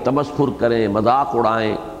کریں، تمسخر کریں، مذاق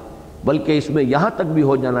اڑائیں، بلکہ اس میں یہاں تک بھی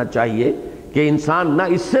ہو جانا چاہیے کہ انسان نہ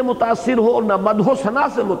اس سے متاثر ہو نہ مدح و ثنا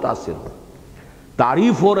سے متاثر ہو.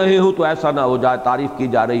 تعریف ہو رہے ہو تو ایسا نہ ہو جائے تعریف کی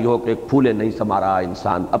جا رہی ہو کہ پھولے نہیں سما رہا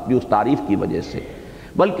انسان اپنی اس تعریف کی وجہ سے،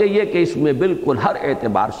 بلکہ یہ کہ اس میں بالکل ہر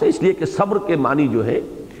اعتبار سے، اس لیے کہ صبر کے معنی جو ہے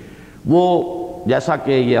وہ جیسا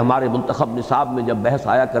کہ یہ ہمارے منتخب نصاب میں جب بحث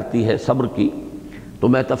آیا کرتی ہے صبر کی تو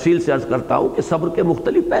میں تفصیل سے عرض کرتا ہوں کہ صبر کے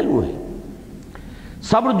مختلف پہلو ہیں.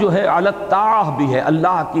 صبر جو ہے علی الطاعہ بھی ہے،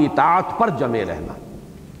 اللہ کی اطاعت پر جمے رہنا.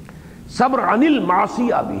 صبر عن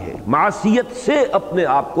المعصیہ بھی ہے، معصیت سے اپنے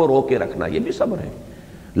آپ کو روکے رکھنا، یہ بھی صبر ہے.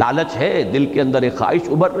 لالچ ہے، دل کے اندر ایک خواہش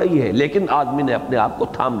ابھر رہی ہے لیکن آدمی نے اپنے آپ کو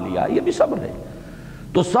تھام لیا، یہ بھی صبر ہے.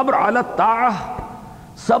 تو صبر علی الطاعہ،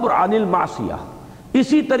 صبر عن المعصیہ.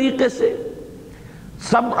 اسی طریقے سے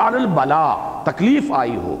صبر عن البلاء، تکلیف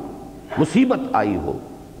آئی ہو، مصیبت آئی ہو،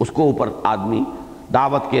 اس کو اوپر آدمی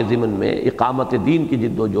دعوت کے ضمن میں اقامت دین کی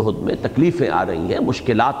جد و جہد میں تکلیفیں آ رہی ہیں،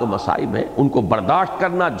 مشکلات و مصائب ہیں، ان کو برداشت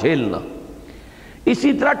کرنا، جھیلنا.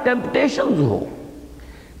 اسی طرح ٹیمپٹیشنز ہو،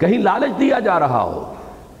 کہیں لالچ دیا جا رہا ہو،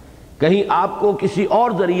 کہیں آپ کو کسی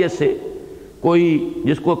اور ذریعے سے کوئی،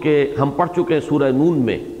 جس کو کہ ہم پڑھ چکے ہیں سورہ نون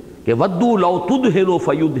میں کہ وَدُّوا لَوْ تُدْهِنُوا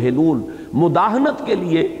فَيُدْهِنُونَ، مداہنت کے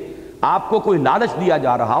لیے آپ کو کوئی لالچ دیا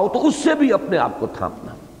جا رہا ہو تو اس سے بھی اپنے آپ کو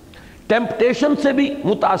تھامنا، ٹیمپٹیشن سے بھی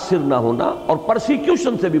متاثر نہ ہونا اور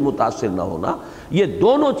پرسیکیوشن سے بھی متاثر نہ ہونا. یہ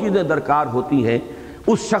دونوں چیزیں درکار ہوتی ہیں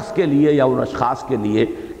اس شخص کے لیے یا ان اشخاص کے لیے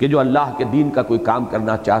کہ جو اللہ کے دین کا کوئی کام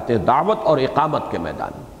کرنا چاہتے ہیں دعوت اور اقامت کے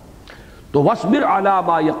میدان میں. تو وَاصْبِرْ عَلَىٰ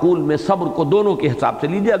مَا يَقُولُ میں صبر کو دونوں کے حساب سے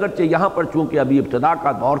لیجئے، اگرچہ یہاں پر چونکہ ابھی ابتدا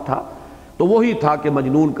کا دور تھا تو وہی تھا کہ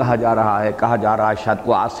مجنون کہا جا رہا ہے، کہا جا رہا ہے شاید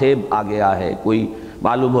کوئی آسیب آ گیا ہے، کوئی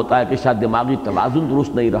معلوم ہوتا ہے کہ شاید دماغی توازن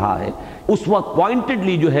درست نہیں رہا ہے. اس وقت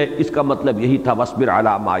پوائنٹڈلی جو ہے اس کا مطلب یہی تھا وَاصْبِرْ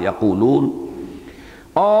عَلَىٰ مَا يَقُولُونَ.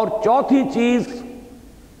 اور چوتھی چیز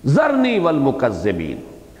ذَرْنِي وَالْمُكَذِّبِينَ،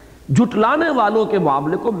 جھٹلانے والوں کے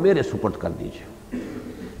معاملے کو میرے سپرد کر دیجئے،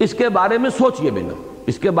 اس کے بارے میں سوچئے بھی نہ،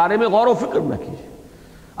 اس کے بارے میں غور و فکر نہ کیجئے،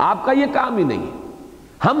 آپ کا یہ کام ہی نہیں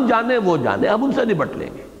ہے، ہم جانے وہ جانے، ہم ان سے نپٹ لیں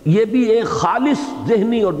گے. یہ بھی ایک خالص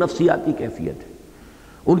ذہنی اور نفسیاتی کیفیت ہے.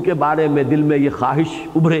 ان کے بارے میں دل میں یہ خواہش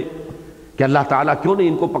ابھرے کہ اللہ تعالیٰ کیوں نہیں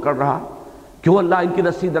ان کو پکڑ رہا، کیوں اللہ ان کی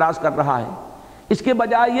رسی دراز کر رہا ہے. اس کے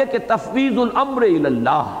بجائے یہ کہ تفویض الامر الی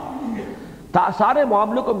اللہ، سارے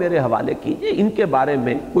معاملے کو میرے حوالے کیجئے، ان کے بارے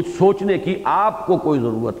میں کچھ سوچنے کی آپ کو کوئی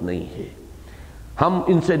ضرورت نہیں ہے، ہم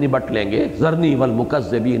ان سے نبٹ لیں گے. ذرنی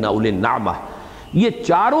والمکذبین اولی النعمہ. یہ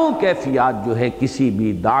چاروں کیفیات جو ہے کسی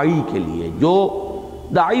بھی داعی کے لیے، جو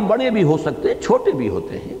داعی بڑے بھی ہو سکتے ہیں چھوٹے بھی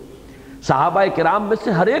ہوتے ہیں، صحابہ کرام میں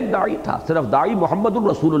سے ہر ایک داعی تھا، صرف داعی محمد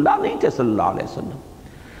الرسول اللہ نہیں تھے صلی اللہ علیہ وسلم،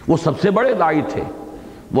 وہ سب سے بڑے داعی تھے.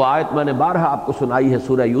 وہ آیت میں نے بارہا آپ کو سنائی ہے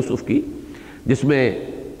سورہ یوسف کی، جس میں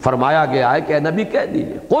فرمایا گیا ہے کہ اے نبی کہہ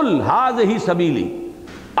دیجئے قل ھذہ سبیلی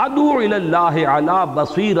ادعو الی اللہ علی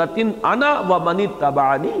بصیرۃ انا ومن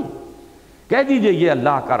اتبعنی، کہہ دیجئے یہ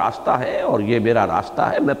اللہ کا راستہ ہے اور یہ میرا راستہ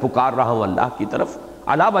ہے، میں پکار رہا ہوں اللہ کی طرف،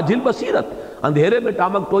 علی وجہ البصیرۃ، اندھیرے میں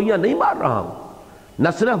ٹامک ٹوئیاں نہیں مار رہا ہوں، نہ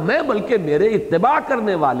صرف میں بلکہ میرے اتباع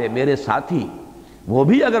کرنے والے میرے ساتھی وہ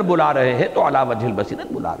بھی اگر بلا رہے ہیں تو علی وجہ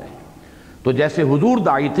البصیرۃ بلا رہے ہیں. تو جیسے حضور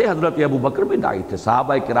داعی تھے، حضرت ابو بکر بھی داعی تھے.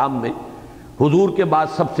 صحابہ کرام میں حضور کے بعد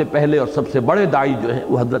سب سے پہلے اور سب سے بڑے داعی جو ہیں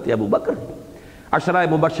وہ حضرت ابو بکر ہیں. عشرہ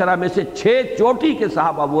مبشرہ میں سے 6 چوٹی کے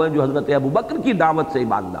صحابہ وہ ہیں جو حضرت ابو بکر کی دعوت سے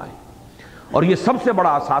ایمان لائے، اور یہ سب سے بڑا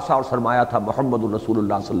اثاثہ اور سرمایہ تھا محمد رسول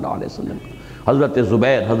اللہ صلی اللہ علیہ وسلم کا. حضرت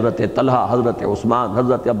زبیر، حضرت طلحہ، حضرت عثمان،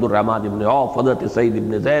 حضرت عبد الرحمن بن عوف، حضرت سعید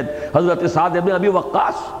بن زید، حضرت سعد بن ابی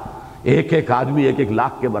وقاص، ایک ایک آدمی 1-1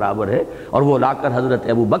 لاکھ کے برابر ہے، اور وہ لا کر حضرت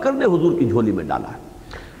ابو بکر نے حضور کی جھولی میں ڈالا ہے.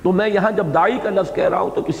 تو میں یہاں جب داعی کا لفظ کہہ رہا ہوں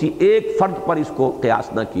تو کسی ایک فرد پر اس کو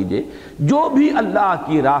قیاس نہ کیجئے، جو بھی اللہ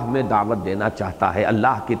کی راہ میں دعوت دینا چاہتا ہے،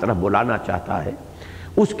 اللہ کی طرف بلانا چاہتا ہے،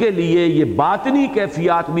 اس کے لیے یہ باطنی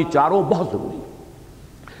کیفیات بھی چاروں بہت ضروری ہیں.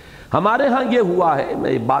 ہمارے ہاں یہ ہوا ہے،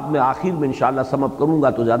 میں بعد میں آخر میں انشاءاللہ سم اپ کروں گا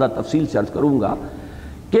تو زیادہ تفصیل سے عرض کروں گا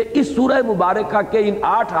کہ اس سورہ مبارکہ کے ان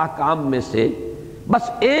 8 احکام میں سے بس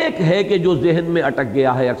ایک ہے کہ جو ذہن میں اٹک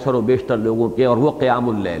گیا ہے اکثر و بیشتر لوگوں کے، اور وہ قیام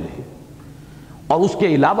اللیل ہے، اور اس کے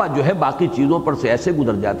علاوہ جو ہے باقی چیزوں پر سے ایسے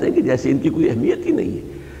گزر جاتے ہیں کہ جیسے ان کی کوئی اہمیت ہی نہیں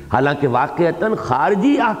ہے. حالانکہ واقعتاً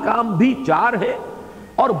خارجی احکام بھی 4 ہیں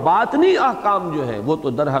اور باطنی احکام جو ہیں وہ تو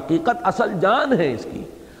در حقیقت اصل جان ہے اس کی،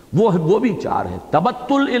 وہ بھی 4 ہیں.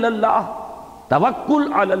 تبتل الی اللہ، توکل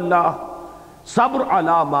علی اللہ، صبر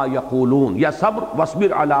علی ما یقولون، یا صبر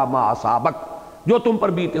واصبر علی ما اصابک، جو تم پر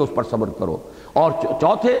بیتے اس پر صبر کرو. اور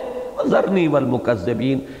چوتھے ذرنی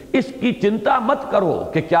والمکذبین، اس کی چنتا مت کرو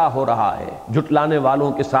کہ کیا ہو رہا ہے، جھٹلانے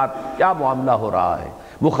والوں کے ساتھ کیا معاملہ ہو رہا ہے،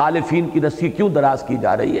 مخالفین کی رسی کیوں دراز کی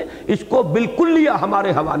جا رہی ہے، اس کو بالکلیہ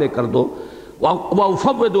ہمارے حوالے کر دو.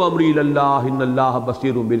 وَأُفَوِّضُ أَمْرِي إِلَى اللَّهِ إِنَّ اللَّهَ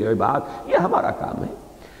بَصِيرٌ بِالْعِبَادِ، یہ ہمارا کام ہے۔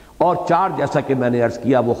 اور چار جیسا کہ میں نے عرض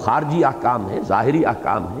کیا وہ خارجی احکام ہیں، ظاہری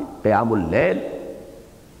احکام ہیں، قیام اللیل،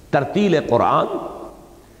 ترتیل قرآن،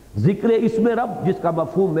 ذکر اسم رب جس کا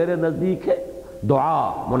مفہوم میرے نزدیک ہے دعا،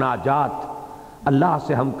 مناجات، اللہ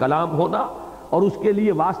سے ہم کلام ہونا اور اس کے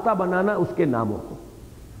لیے واسطہ بنانا اس کے ناموں کو،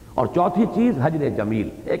 اور چوتھی چیز حجر جمیل،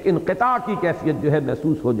 ایک انقطاع کی کیفیت جو ہے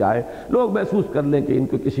محسوس ہو جائے، لوگ محسوس کر لیں کہ ان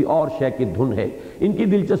کو کسی اور شے کی دھن ہے، ان کی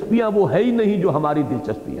دلچسپیاں وہ ہے ہی نہیں جو ہماری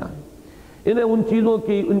دلچسپیاں ہیں، انہیں ان چیزوں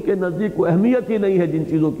کی ان کے نزدیک کوئی اہمیت ہی نہیں ہے جن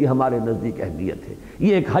چیزوں کی ہمارے نزدیک اہمیت ہے۔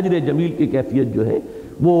 یہ ایک حجر جمیل کی کیفیت جو ہے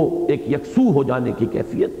وہ ایک یکسو ہو جانے کی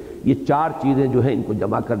کیفیت، یہ چار چیزیں جو ہیں ان کو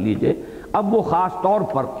جمع کر لیجئے۔ اب وہ خاص طور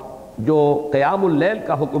پر جو قیام اللیل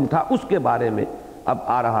کا حکم تھا اس کے بارے میں اب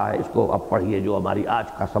آ رہا ہے، اس کو اب پڑھیے جو ہماری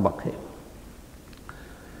آج کا سبق ہے۔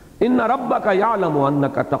 ان ربک یعلم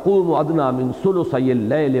انک تقوم ادنی من ثلثی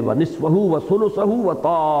اللیل ونصفہ وثلثہ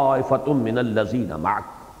وطائفۃ من الذین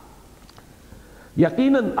معک،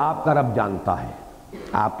 یقیناً آپ کا رب جانتا ہے،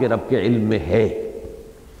 آپ کے رب کے علم میں ہے،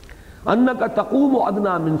 انک تقوم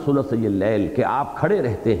ادنی من ثلثی اللیل، کہ آپ کھڑے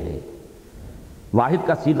رہتے ہیں، واحد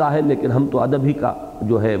کا صیغہ ہے لیکن ہم تو ادب ہی کا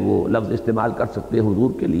جو ہے وہ لفظ استعمال کر سکتے ہیں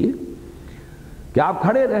حضور کے لیے، کہ آپ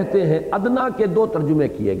کھڑے رہتے ہیں۔ ادنا کے دو ترجمے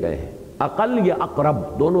کیے گئے ہیں، اقل یا اقرب،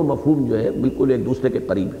 دونوں مفہوم جو ہے بالکل ایک دوسرے کے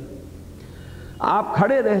قریب ہیں۔ آپ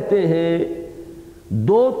کھڑے رہتے ہیں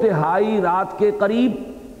 2/3 رات کے قریب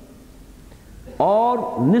اور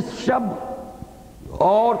نصف شب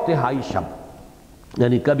اور تہائی شب،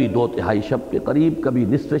 یعنی کبھی 2/3 شب کے قریب، کبھی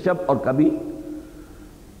نصف شب اور کبھی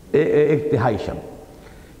 1/3 شب۔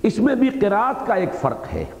 اس میں بھی قرات کا ایک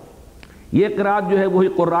فرق ہے، یہ قرات جو ہے وہی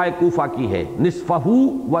قراء کوفہ کی ہے، نصفہ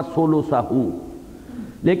و ثلثہ،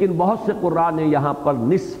 لیکن بہت سے قراء نے یہاں پر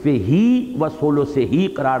نصف ہی و ثلثہ ہی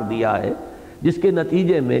قرار دیا ہے، جس کے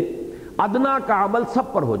نتیجے میں ادنا کا عمل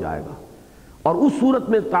سب پر ہو جائے گا، اور اس صورت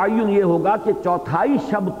میں تعین یہ ہوگا کہ 1/4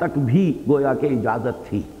 شب تک بھی گویا کہ اجازت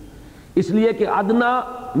تھی، اس لیے کہ ادنا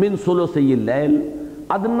من ثلثی اللیل،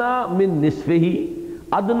 ادنا من نصفہ،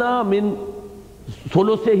 ادنا من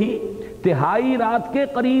ثلثہ، تہائی رات کے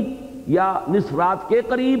قریب یا نصف رات کے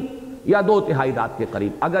قریب یا 2/3 رات کے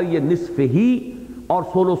قریب، اگر یہ نصف ہی اور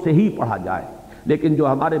ثلثہ ہی پڑھا جائے، لیکن جو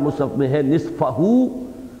ہمارے مصحف میں ہے نصفہ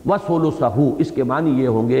و ثلثہ، اس کے معنی یہ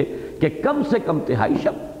ہوں گے کہ کم سے کم تہائی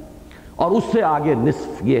شب، اور اس سے آگے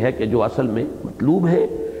نصف یہ ہے کہ جو اصل میں مطلوب ہے،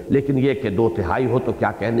 لیکن یہ کہ 2/3 ہو تو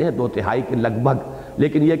کیا کہنے ہیں، 2/3 کے لگ بھگ،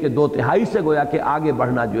 لیکن یہ کہ 2/3 سے گویا کہ آگے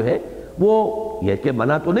بڑھنا جو ہے وہ یہ کہ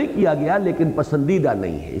منع تو نہیں کیا گیا لیکن پسندیدہ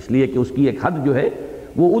نہیں ہے، اس لیے کہ اس کی ایک حد جو ہے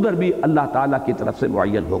وہ ادھر بھی اللہ تعالیٰ کی طرف سے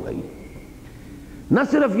معین ہو گئی۔ نہ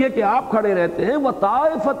صرف یہ کہ آپ کھڑے رہتے ہیں،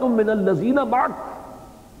 وَطَائِفَةٌ مِّنَ الَّذِينَ مَعَكَ،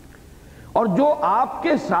 اور جو آپ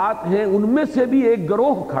کے ساتھ ہیں ان میں سے بھی ایک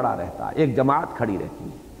گروہ کھڑا رہتا ہے، ایک جماعت کھڑی رہتی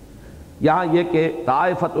ہے۔ یہاں یہ کہ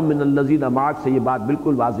طائفۃ من الذین معک سے یہ بات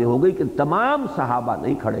بالکل واضح ہو گئی کہ تمام صحابہ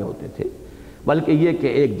نہیں کھڑے ہوتے تھے، بلکہ یہ کہ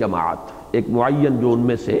ایک جماعت، ایک معین جو ان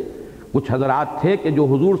میں سے کچھ حضرات تھے کہ جو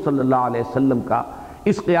حضور صلی اللہ علیہ وسلم کا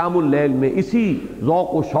اس قیام اللیل میں اسی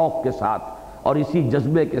ذوق و شوق کے ساتھ اور اسی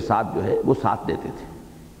جذبے کے ساتھ جو ہے وہ ساتھ دیتے تھے۔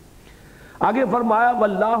 آگے فرمایا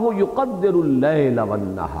واللہ یقدر اللیل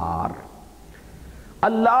والنہار،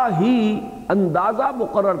 اللہ ہی اندازہ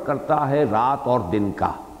مقرر کرتا ہے رات اور دن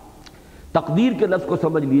کا۔ تقدیر کے لفظ کو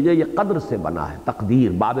سمجھ لیجئے، یہ قدر سے بنا ہے،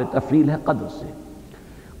 تقدیر باب تفعیل ہے قدر سے۔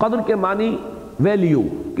 قدر کے معنی ویلیو،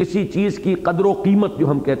 کسی چیز کی قدر و قیمت جو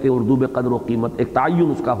ہم کہتے ہیں اردو میں قدر و قیمت، ایک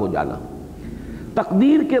تعین اس کا ہو جانا۔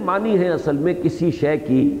 تقدیر کے معنی ہے اصل میں کسی شے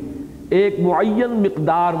کی ایک معین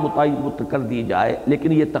مقدار متعین کر دی جائے،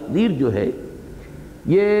 لیکن یہ تقدیر جو ہے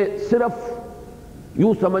یہ صرف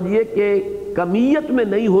یوں سمجھیے کہ کمیت میں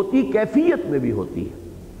نہیں ہوتی، کیفیت میں بھی ہوتی ہے۔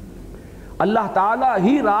 اللہ تعالیٰ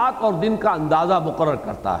ہی رات اور دن کا اندازہ مقرر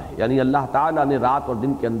کرتا ہے، یعنی اللہ تعالیٰ نے رات اور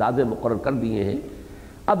دن کے اندازے مقرر کر دیے ہیں۔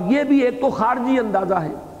 اب یہ بھی ایک تو خارجی اندازہ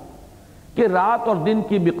ہے کہ رات اور دن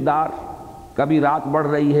کی مقدار، کبھی رات بڑھ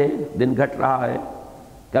رہی ہے دن گھٹ رہا ہے،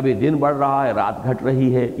 کبھی دن بڑھ رہا ہے رات گھٹ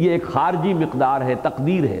رہی ہے، یہ ایک خارجی مقدار ہے،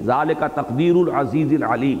 تقدیر ہے، ذالک تقدیر العزیز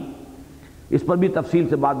العلیم۔ اس پر بھی تفصیل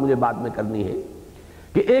سے بات مجھے بعد میں کرنی ہے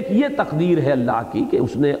کہ ایک یہ تقدیر ہے اللہ کی کہ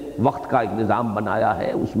اس نے وقت کا ایک نظام بنایا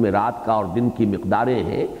ہے، اس میں رات کا اور دن کی مقداریں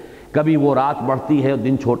ہیں، کبھی وہ رات بڑھتی ہے اور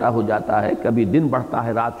دن چھوٹا ہو جاتا ہے، کبھی دن بڑھتا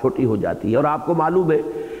ہے رات چھوٹی ہو جاتی ہے، اور آپ کو معلوم ہے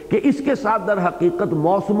کہ اس کے ساتھ در حقیقت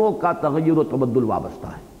موسموں کا تغیر و تبدل وابستہ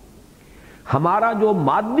ہے۔ ہمارا جو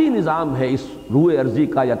مادی نظام ہے اس روئے ارضی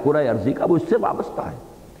کا یا کرۂ ارضی کا، وہ اس سے وابستہ ہے۔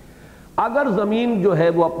 اگر زمین جو ہے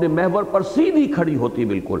وہ اپنے محور پر سیدھی کھڑی ہوتی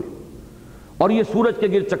بالکل، اور یہ سورج کے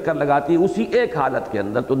گرد چکر لگاتی اسی ایک حالت کے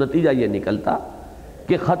اندر، تو نتیجہ یہ نکلتا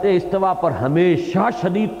کہ خط استوا پر ہمیشہ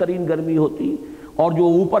شدید ترین گرمی ہوتی، اور جو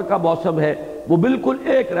اوپر کا موسم ہے وہ بالکل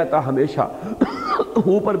ایک رہتا ہمیشہ،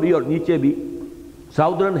 اوپر بھی اور نیچے بھی،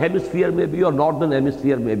 ساؤدرن ہیمسفیئر میں بھی اور ناردرن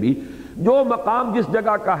ہیمسفیئر میں بھی، جو مقام جس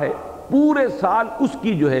جگہ کا ہے پورے سال اس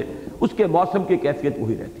کی جو ہے اس کے موسم کی کیفیت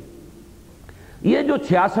وہی رہتی۔ یہ جو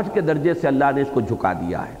 66 کے درجے سے اللہ نے اس کو جھکا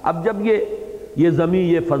دیا ہے، اب جب یہ زمین،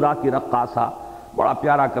 یہ فضا کی رقاصہ، بڑا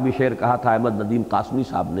پیارا کبھی شعر کہا تھا احمد ندیم قاسمی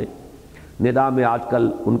صاحب نے، ندا میں آج کل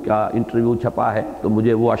ان کا انٹرویو چھپا ہے تو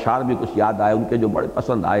مجھے وہ اشعار بھی کچھ یاد آئے ان کے جو بڑے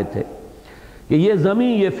پسند آئے تھے، کہ یہ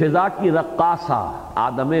زمین، یہ فضا کی رقاصہ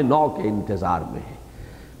آدم نو کے انتظار میں ہے،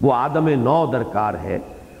 وہ آدم نو درکار ہے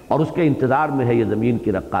اور اس کے انتظار میں ہے یہ زمین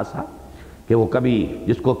کی رقاصہ، کہ وہ کبھی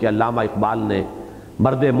جس کو کہ علامہ اقبال نے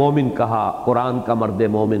مرد مومن کہا، قرآن کا مرد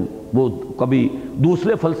مومن، وہ کبھی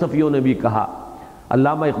دوسرے فلسفیوں نے بھی کہا،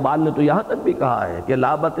 علامہ اقبال نے تو یہاں تک بھی کہا ہے کہ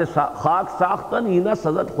لابت خاک ساختن اینا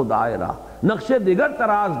سزد خدائے را، نقش دیگر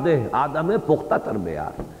تراز دے آدم پختہ تر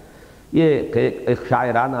بیار۔ یہ ایک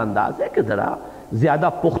شاعرانہ انداز ہے کہ ذرا زیادہ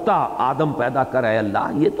پختہ آدم پیدا کر اے اللہ،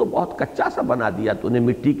 یہ تو بہت کچا سا بنا دیا تو نے،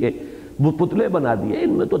 مٹی کے وہ پتلے بنا دیے،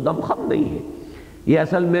 ان میں تو دم خم نہیں ہے۔ یہ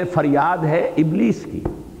اصل میں فریاد ہے ابلیس کی،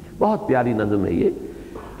 بہت پیاری نظم ہے یہ،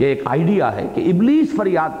 کہ ایک آئیڈیا ہے کہ ابلیس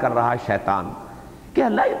فریاد کر رہا ہے شیطان کہ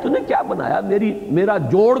اللہ یہ تو نے کیا بنایا، میرا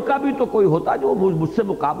جوڑ کا بھی تو کوئی ہوتا جو مجھ سے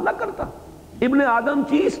مقابلہ کرتا، ابن آدم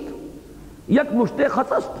چیست یک مشت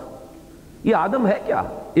خسست، یہ آدم ہے کیا،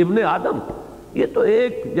 ابن آدم یہ تو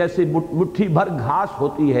ایک جیسے مٹھی بھر گھاس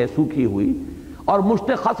ہوتی ہے سوکھی ہوئی، اور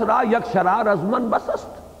مشت خسرا یک شرار ازمن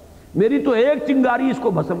بسست، میری تو ایک چنگاری اس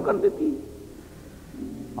کو بھسم کر دیتی ہے۔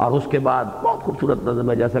 اور اس کے بعد بہت خوبصورت نظم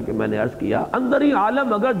ہے، جیسا کہ میں نے عرض کیا، اندری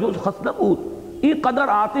عالم اگر جز خس نبود ای قدر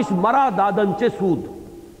آتش مرا دادن چے سود،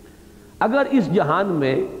 اگر اس جہان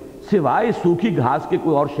میں سوائے سوکھی گھاس کے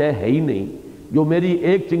کوئی اور شے ہے ہی نہیں جو میری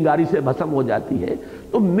ایک چنگاری سے بھسم ہو جاتی ہے،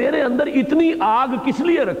 تو میرے اندر اتنی آگ کس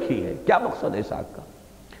لیے رکھی ہے، کیا مقصد ہے اس آگ کا؟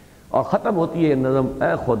 اور ختم ہوتی ہے یہ نظم،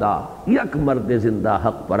 اے خدا یک مرد زندہ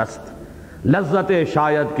حق پرست، لذت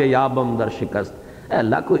شاید کے یابم در شکست، اے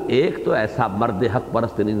اللہ کوئی ایک تو ایسا مرد حق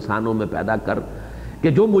پرست ان انسانوں میں پیدا کر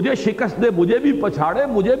کہ جو مجھے شکست دے، مجھے بھی پچھاڑے،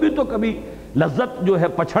 مجھے بھی تو کبھی لذت جو ہے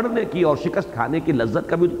پچھڑنے کی اور شکست کھانے کی لذت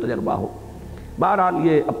کا بھی تو تجربہ ہو۔ بہرحال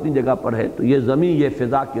یہ اپنی جگہ پر ہے، تو یہ زمین، یہ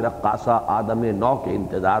فضا کی رقاصہ آدم نو کے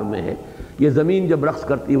انتظار میں ہے۔ یہ زمین جب رقص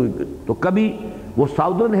کرتی ہوئی تو کبھی وہ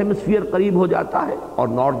ساؤدرن ہیمسفیئر قریب ہو جاتا ہے اور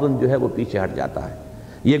ناردرن جو ہے وہ پیچھے ہٹ جاتا ہے،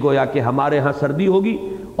 یہ گویا کہ ہمارے ہاں سردی ہوگی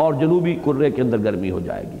اور جنوبی کرے کے اندر گرمی ہو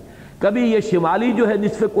جائے گی، کبھی یہ شمالی جو ہے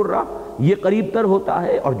نصف کرہ یہ قریب تر ہوتا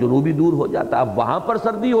ہے اور جنوبی دور ہو جاتا ہے، اب وہاں پر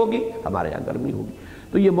سردی ہوگی، ہمارے یہاں گرمی ہوگی۔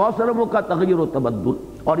 تو یہ موسموں کا تغیر و تبدل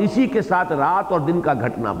اور اسی کے ساتھ رات اور دن کا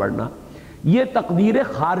گھٹنا بڑھنا، یہ تقدیر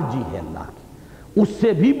خارجی ہے اللہ کی، اس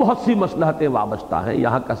سے بھی بہت سی مصلحتیں وابستہ ہیں۔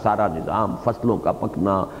 یہاں کا سارا نظام، فصلوں کا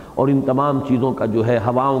پکنا اور ان تمام چیزوں کا جو ہے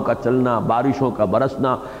ہواؤں کا چلنا، بارشوں کا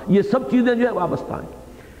برسنا، یہ سب چیزیں جو ہے وابستہ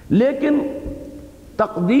ہیں، لیکن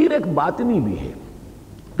تقدیر ایک باطنی بھی ہے،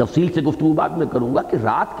 تفصیل سے گفتگو بعد میں کروں گا، کہ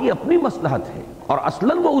رات کی اپنی مصلحت ہے اور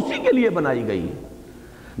اصلاً وہ اسی کے لیے بنائی گئی ہے،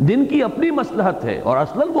 دن کی اپنی مصلحت ہے اور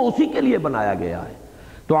اصلاً وہ اسی کے لیے بنایا گیا ہے۔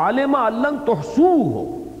 تو عالم علم تحسوہ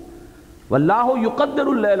واللہ یقدر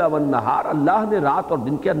اللیل والنہار، اللہ نے رات اور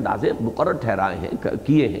دن کے اندازے مقرر ٹھہرائے ہیں،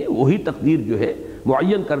 کیے ہیں، وہی تقدیر جو ہے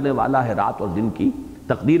معین کرنے والا ہے رات اور دن کی،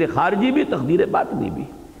 تقدیر خارجی بھی، تقدیر باطنی بھی۔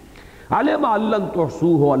 علم علم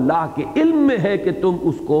تحسوہ، اللہ کے علم میں ہے کہ تم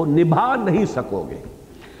اس کو نبھا نہیں سکو گے۔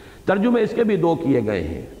 ترجمے اس کے بھی دو کیے گئے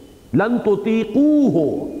ہیں، لن تطیقوہ،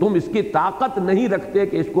 تم اس کی طاقت نہیں رکھتے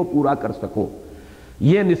کہ اس کو پورا کر سکو،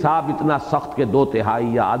 یہ نصاب اتنا سخت کہ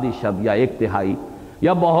 2/3 یا آدھی شب یا 1/3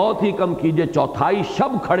 یا بہت ہی کم کیجئے 1/4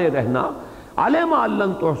 شب کھڑے رہنا، علم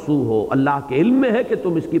علم تحسوہ، اللہ کے علم میں ہے کہ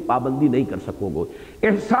تم اس کی پابندی نہیں کر سکو گے۔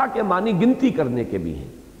 احصاء کے معنی گنتی کرنے کے بھی ہیں،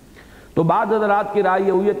 تو بعض حضرات کی رائے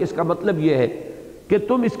یہ ہوئی ہے کہ اس کا مطلب یہ ہے کہ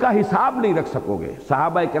تم اس کا حساب نہیں رکھ سکو گے۔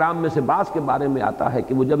 صحابہ کرام میں سے بعض کے بارے میں آتا ہے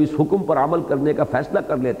کہ وہ جب اس حکم پر عمل کرنے کا فیصلہ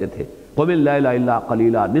کر لیتے تھے، قم اللیل الا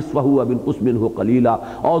قلیلا نصفہ او انقص منہ قلیلا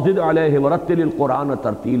او زد علیہ ورتل القرآن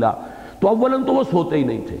ترتیلا، تو اولاً تو وہ سوتے ہی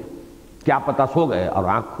نہیں تھے، کیا پتہ سو گئے اور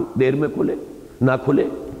آنکھ دیر میں کھلے نہ کھلے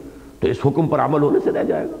تو اس حکم پر عمل ہونے سے رہ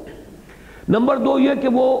جائے گا۔ نمبر 2 یہ کہ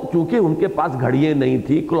وہ چونکہ ان کے پاس گھڑیاں نہیں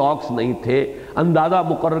تھی، کلاکس نہیں تھے، اندازہ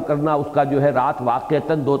مقرر کرنا اس کا جو ہے رات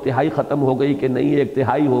واقعتاً 2/3 ختم ہو گئی کہ نہیں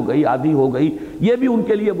 1/3 ہو گئی، آدھی ہو گئی، یہ بھی ان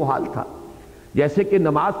کے لیے محال تھا۔ جیسے کہ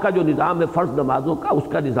نماز کا جو نظام ہے، فرض نمازوں کا،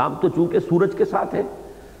 اس کا نظام تو چونکہ سورج کے ساتھ ہے،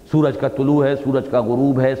 سورج کا طلوع ہے، سورج کا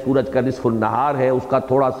غروب ہے، سورج کا نصف النہار ہے، اس کا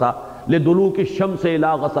تھوڑا سا لدلوک الشمس الی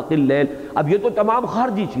غسق اللیل، اب یہ تو تمام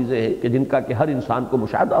خارجی چیزیں ہیں کہ جن کا کہ ہر انسان کو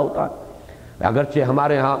مشاہدہ ہوتا ہے۔ اگرچہ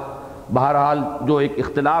ہمارے ہاں بہرحال جو ایک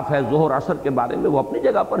اختلاف ہے ظہر عصر کے بارے میں وہ اپنی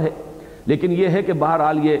جگہ پر ہے، لیکن یہ ہے کہ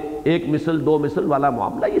بہرحال یہ ایک مثل دو مثل والا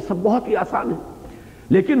معاملہ یہ سب بہت ہی آسان ہے،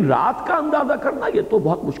 لیکن رات کا اندازہ کرنا یہ تو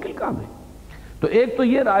بہت مشکل کام ہے۔ تو ایک تو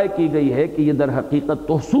یہ رائے کی گئی ہے کہ یہ در حقیقت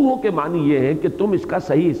تحسوہو کے معنی یہ ہے کہ تم اس کا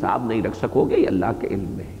صحیح حساب نہیں رکھ سکو گے، یہ اللہ کے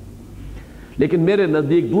علم میں ہے، لیکن میرے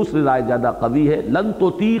نزدیک دوسری رائے زیادہ قوی ہے، لن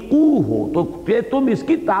تطیقوہ، تو کہ تم اس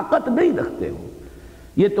کی طاقت نہیں رکھتے ہو،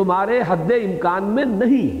 یہ تمہارے حد امکان میں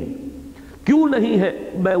نہیں ہے۔ کیوں نہیں ہے؟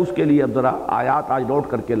 میں اس کے لیے اب ذرا آیات آج نوٹ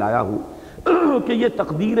کر کے لایا ہوں کہ یہ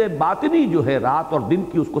تقدیر باطنی جو ہے رات اور دن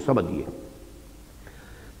کی اس کو سمجھیے۔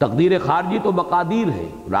 تقدیر خارجی تو مقادیر ہے،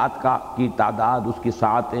 رات کی تعداد، اس کی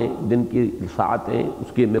ساعتیں، دن کی ساعتیں،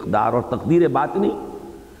 اس کی مقدار، اور تقدیر باطنی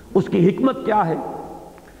اس کی حکمت کیا ہے۔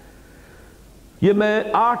 یہ میں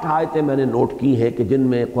 8 آیتیں میں نے نوٹ کی ہیں کہ جن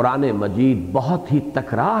میں قرآن مجید بہت ہی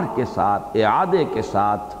تکرار کے ساتھ، اعادے کے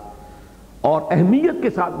ساتھ اور اہمیت کے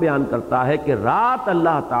ساتھ بیان کرتا ہے کہ رات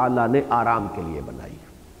اللہ تعالیٰ نے آرام کے لیے بنائی،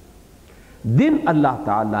 دن اللہ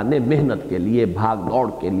تعالیٰ نے محنت کے لیے، بھاگ دوڑ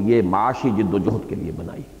کے لیے، معاشی جد و جہد کے لیے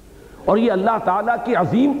بنائی، اور یہ اللہ تعالیٰ کی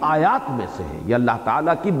عظیم آیات میں سے ہے، یہ اللہ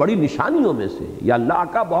تعالیٰ کی بڑی نشانیوں میں سے ہے، یہ اللہ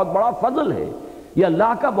کا بہت بڑا فضل ہے، یہ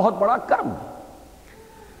اللہ کا بہت بڑا کرم ہے۔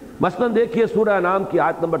 مثلا دیکھیے سورہ انعام کی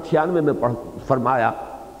آیت نمبر 96 میں فرمایا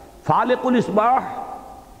فالق الاصباح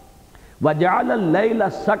وجعل اللیل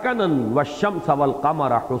سکنا والشمس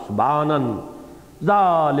والقمر حسبانا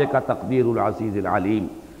ذالک تقدیر العزیز العلیم۔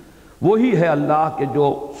 وہی ہے اللہ کہ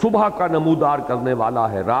جو صبح کا نمودار کرنے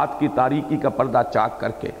والا ہے، رات کی تاریکی کا پردہ چاک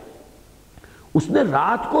کر کے اس نے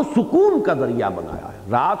رات کو سکون کا ذریعہ بنایا ہے،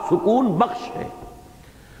 رات سکون بخش ہے،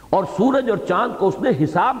 اور سورج اور چاند کو اس نے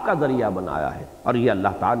حساب کا ذریعہ بنایا ہے، اور یہ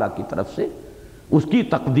اللہ تعالیٰ کی طرف سے اس کی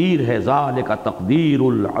تقدیر ہے، ذالک تقدیر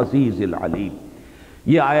العزیز العلیم۔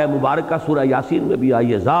 یہ آیہ مبارکہ سورہ یاسین میں بھی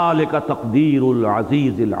آئی ہے، ذالک تقدیر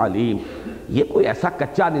العزیز العلیم۔ یہ کوئی ایسا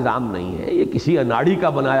کچا نظام نہیں ہے، یہ کسی اناڑی کا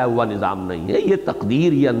بنایا ہوا نظام نہیں ہے، یہ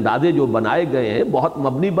تقدیر، یہ اندازے جو بنائے گئے ہیں بہت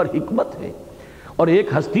مبنی بر حکمت ہے، اور ایک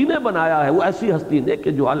ہستی نے بنایا ہے، وہ ایسی ہستی نے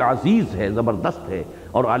کہ جو العزیز ہے، زبردست ہے،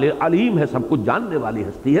 اور علیم ہے، سب کچھ جاننے والی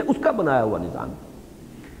ہستی ہے، اس کا بنایا ہوا نظام۔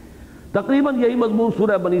 تقریباً یہی مضمون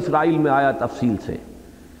سورہ بنی اسرائیل میں آیا تفصیل سے،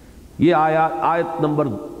 یہ آیت نمبر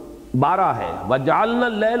 12 ہے، وَجَعَلْنَا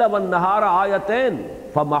اللَّيْلَ وَالنَّهَارَ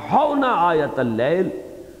آیَتَيْنِ فَمَحَوْنَا آیَةَ اللَّيْلِ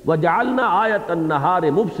وَجَعَلْنَا آیَةَ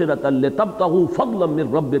النَّهَارِ مُبْصِرَةً لِتَبْتَغُوا فَضْلًا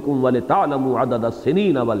مِّن رَّبِّكُمْ وَلِتَعْلَمُوا عَدَدَ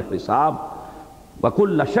السِّنِينَ وَالْحِسَابَ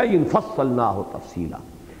وَكُلَّ شَيْءٍ فَصَّلْنَاهُ تَفْصِيلًا۔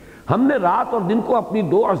 ہم نے رات اور دن کو اپنی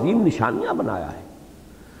 2 عظیم نشانیاں بنایا ہے،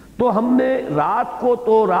 تو ہم نے رات کو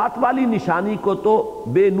تو، رات والی نشانی کو تو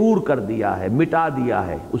بے نور کر دیا ہے، مٹا دیا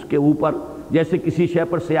ہے، اس کے اوپر جیسے کسی شے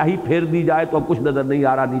پر سیاہی پھیر دی جائے تو اب کچھ نظر نہیں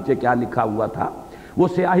آ رہا نیچے کیا لکھا ہوا تھا، وہ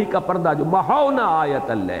سیاہی کا پردہ جو محونا آیت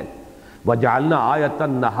اللیل وجعلنا آیت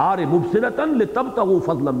النہار مبصرۃ لتبتغوا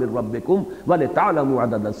فضلا من ربکم ولتعلموا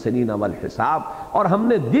عدد السنین والحساب، اور ہم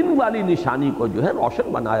نے دن والی نشانی کو جو ہے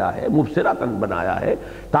روشن بنایا ہے، مبصرۃ بنایا ہے،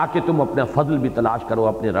 تاکہ تم اپنا فضل بھی تلاش کرو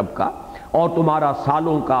اپنے رب کا، اور تمہارا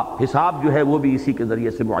سالوں کا حساب جو ہے وہ بھی اسی کے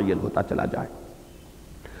ذریعے سے معین ہوتا چلا جائے۔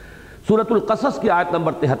 سورۃ القصص کی آیت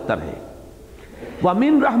نمبر 73 ہے،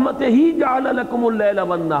 وَمِن رَحْمَتِهِ جَعَلَ لَكُمُ اللَّيْلَ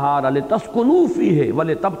وَالنَّهَارَ لِتَسْكُنُوا فِيهِ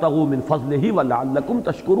وَلِتَبْتَغُوا مِن فَضْلِهِ وَلَعَلَّكُمْ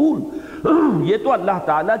تَشْكُرُونَ۔ یہ تو اللہ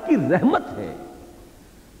تعالیٰ کی رحمت ہے،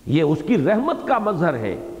 یہ اس کی رحمت کا مظہر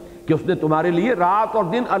ہے کہ اس نے تمہارے لیے رات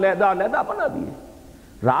اور دن علیحدہ علیحدہ بنا دیے۔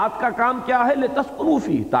 رات کا کام کیا ہے؟ لِتَسْكُنُوا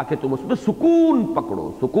فِيهِ، تاکہ تم اس میں سکون پکڑو،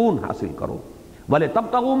 سکون حاصل کرو،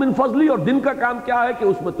 وَلِتَبْتَغُوا مِن فَضْلِهِ، اور دن کا کام کیا ہے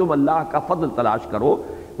کہ اس میں تم اللہ کا فضل تلاش کرو،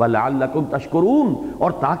 وَلَعَلَّكُمْ تَشْكُرُونَ،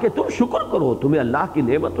 اور تاکہ تم شکر کرو، تمہیں اللہ کی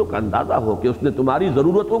نعمتوں کا اندازہ ہو کہ اس نے تمہاری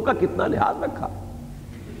ضرورتوں کا کتنا لحاظ رکھا۔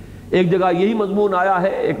 ایک جگہ یہی مضمون آیا ہے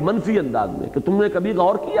ایک منفی انداز میں کہ تم نے کبھی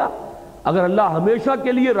غور کیا اگر اللہ ہمیشہ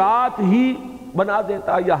کے لیے رات ہی بنا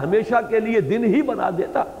دیتا یا ہمیشہ کے لیے دن ہی بنا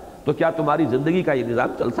دیتا تو کیا تمہاری زندگی کا یہ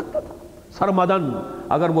نظام چل سکتا تھا؟ سرمدن،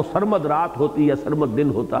 اگر وہ سرمد رات ہوتی یا سرمد دن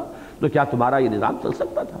ہوتا تو کیا تمہارا یہ نظام چل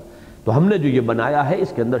سکتا تھا؟ تو ہم نے جو یہ بنایا ہے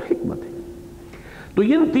اس کے اندر حکمت ہے۔ تو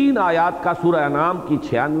ان 3 آیات کا سورہ انعام کی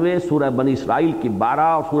 96، سورہ بنی اسرائیل کی 12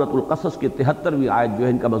 اور سورۃ القصص کی 73ویں آیت جو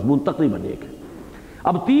ہے ان کا مضمون تقریباً ایک ہے۔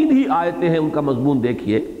 اب 3 ہی آیتیں ہیں، ان کا مضمون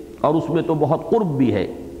دیکھیے، اور اس میں تو بہت قرب بھی ہے،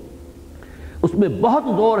 اس میں بہت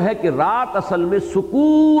زور ہے کہ رات اصل میں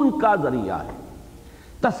سکون کا ذریعہ ہے،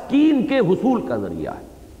 تسکین کے حصول کا ذریعہ ہے۔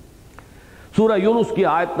 سورہ یونس کی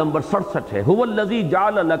آیت نمبر 67 ہے، هو الذی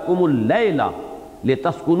جعل لکم اللیل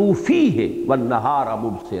لتسکنوا فیہ والنہار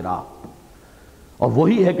مبصرا، اور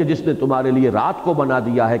وہی ہے کہ جس نے تمہارے لیے رات کو بنا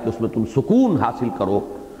دیا ہے کہ اس میں تم سکون حاصل کرو،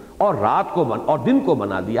 اور رات کو اور دن کو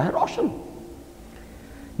بنا دیا ہے روشن۔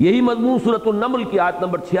 یہی مضمون سورۃ النمل کی آیت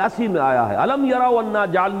نمبر 86 میں آیا ہے، الم یروا انا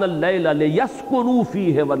جعلنا اللیل لیسکنوا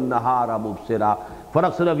فیہ والنہار مبصرا۔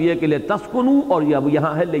 فرق صرف یہ کہ لتسکنوا اور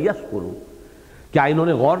یہاں ہے لیسکنوا۔ کیا انہوں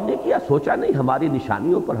نے غور نہیں کیا، سوچا نہیں ہماری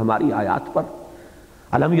نشانیوں پر، ہماری آیات پر؟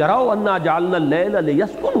 الم یروا انا جعلنا اللیل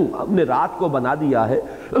لیسکنوا، ہم نے رات کو بنا دیا ہے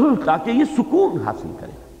تاکہ یہ سکون حاصل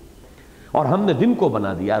کرے، اور ہم نے دن کو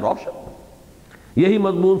بنا دیا ہے روشن۔ یہی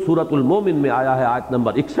مضمون سورۃ المومن میں آیا ہے آیت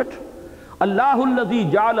نمبر 61، اللہ الذی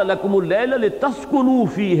جعل لکم اللیل لتسکنوا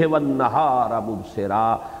فیہ والنہار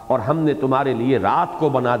مبصرا، اور ہم نے تمہارے لیے رات کو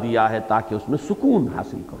بنا دیا ہے تاکہ اس میں سکون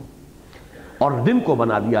حاصل کرو، اور دن کو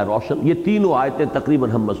بنا دیا روشن۔ یہ تینوں آیتیں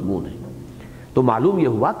تقریباً ہم مضمون ہیں۔ تو معلوم یہ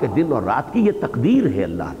ہوا کہ دن اور رات کی یہ تقدیر ہے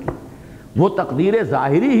اللہ کی، وہ تقدیر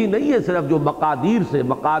ظاہری ہی نہیں ہے صرف جو مقادیر سے،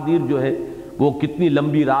 مقادیر جو ہے وہ کتنی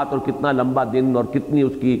لمبی رات اور کتنا لمبا دن اور کتنی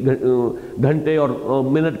اس کی گھنٹے اور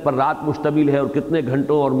منٹ پر رات مشتمل ہے اور کتنے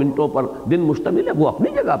گھنٹوں اور منٹوں پر دن مشتمل ہے، وہ اپنی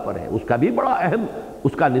جگہ پر ہے، اس کا بھی بڑا اہم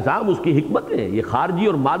اس کا نظام، اس کی حکمت ہے۔ یہ خارجی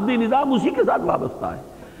اور مادی نظام اسی کے ساتھ وابستہ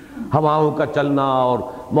ہے، ہواؤں کا چلنا اور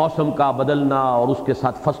موسم کا بدلنا اور اس کے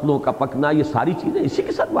ساتھ فصلوں کا پکنا، یہ ساری چیزیں اسی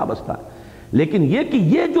کے ساتھ وابستہ ہے۔ لیکن یہ کہ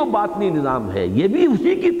یہ جو باطنی نظام ہے یہ بھی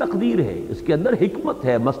اسی کی تقدیر ہے، اس کے اندر حکمت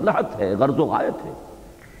ہے، مصلحت ہے، غرض و غایت ہے۔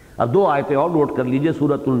 اب دو آیتیں اور نوٹ کر لیجئے،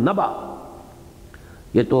 سورۃ النبا،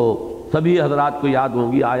 یہ تو سبھی حضرات کو یاد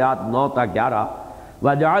ہوں گی، آیات 9 تا 11،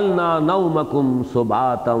 وَجَعَلْنَا نَوْمَكُمْ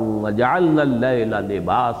سُبَاتًا وَجَعَلْنَا اللَّيْلَ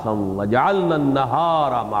لِبَاسًا وَجَعَلْنَا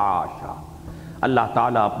النَّهَارَ مَعَاشًا۔ اللہ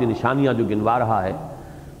تعالیٰ اپنی نشانیاں جو گنوا رہا ہے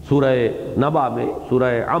سورہ نبا میں، سورہ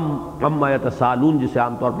عما یتساءلون جسے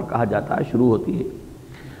عام طور پر کہا جاتا ہے، شروع ہوتی ہے،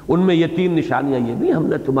 ان میں یہ 3 نشانیاں یہ بھی، ہم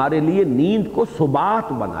نے تمہارے لیے نیند کو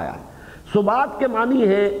سبات بنایا ہے۔ سبات کے معنی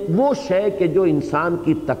ہے وہ شے کہ جو انسان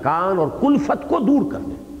کی تکان اور کلفت کو دور کر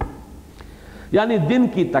دے، یعنی دن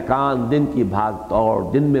کی تکان، دن کی بھاگ دوڑ،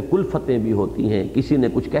 دن میں کلفتیں بھی ہوتی ہیں، کسی نے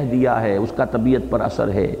کچھ کہہ دیا ہے اس کا طبیعت پر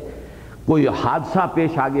اثر ہے، کوئی حادثہ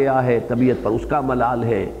پیش آ گیا ہے طبیعت پر اس کا ملال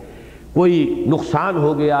ہے، کوئی نقصان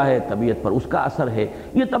ہو گیا ہے طبیعت پر اس کا اثر ہے،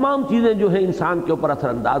 یہ تمام چیزیں جو ہیں انسان کے اوپر اثر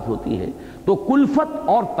انداز ہوتی ہیں۔ تو کلفت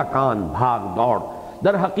اور تکان، بھاگ دوڑ،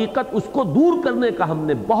 در حقیقت اس کو دور کرنے کا ہم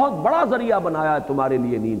نے بہت بڑا ذریعہ بنایا ہے تمہارے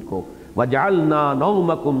لیے نیند کو۔ وَجَعَلْنَا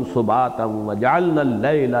نَوْمَكُمْ سُبَاتًا وَجَعَلْنَا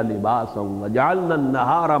اللَّيْلَ لِبَاسًا وَجَعَلْنَا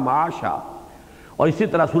النَّهَارَ مَعَاشًا۔ اور اسی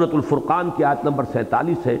طرح سورۃ الفرقان کی آیت نمبر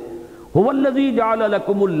 47 ہے، هُوَ الَّذِي جَعَلَ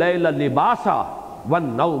لَكُمُ اللَّيْلَ لِبَاسًا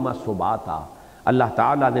وَالنَّوْمَ سُبَاتًا۔ اللہ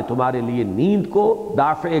تعالیٰ نے تمہارے لیے نیند کو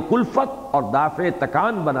دافع کلفت اور دافع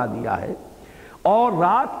تکان بنا دیا ہے، اور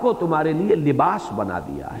رات کو تمہارے لیے لباس بنا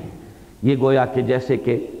دیا ہے۔ یہ گویا کہ جیسے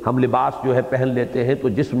کہ ہم لباس جو ہے پہن لیتے ہیں تو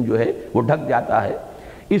جسم جو ہے وہ ڈھک جاتا ہے،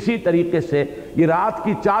 اسی طریقے سے یہ رات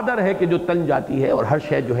کی چادر ہے کہ جو تن جاتی ہے اور ہر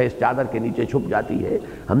شے جو ہے اس چادر کے نیچے چھپ جاتی ہے،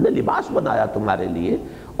 ہم نے لباس بنایا تمہارے لیے،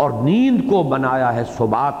 اور نیند کو بنایا ہے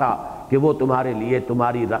سباتا کہ وہ تمہارے لیے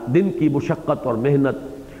تمہاری دن کی مشقت اور محنت،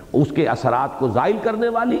 اس کے اثرات کو زائل کرنے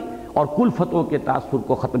والی اور کلفتوں کے تاثر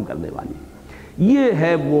کو ختم کرنے والی۔ یہ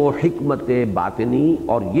ہے وہ حکمت باطنی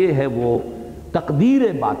اور یہ ہے وہ تقدیر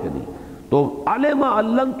باطنی۔ تو علم ان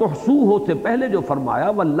لن تحصوہ سے پہلے جو فرمایا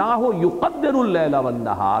واللہ یقدر اللیل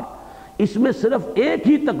والنہار، اس میں صرف ایک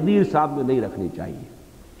ہی تقدیر سامنے نہیں رکھنی چاہیے،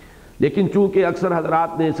 لیکن چونکہ اکثر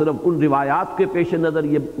حضرات نے صرف ان روایات کے پیش نظر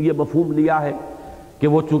یہ مفہوم لیا ہے کہ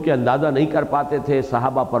وہ چونکہ اندازہ نہیں کر پاتے تھے،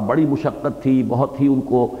 صحابہ پر بڑی مشقت تھی، بہت ہی ان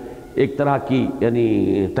کو ایک طرح کی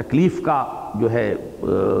یعنی تکلیف کا جو ہے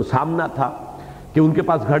سامنا تھا کہ ان کے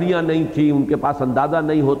پاس گھڑیاں نہیں تھیں، ان کے پاس اندازہ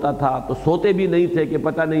نہیں ہوتا تھا، تو سوتے بھی نہیں تھے کہ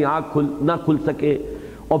پتہ نہیں آنکھ نہ کھل سکے،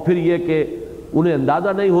 اور پھر یہ کہ انہیں اندازہ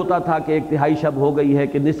نہیں ہوتا تھا کہ 1/3 شب ہو گئی ہے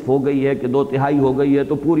کہ نصف ہو گئی ہے کہ 2/3 ہو گئی ہے،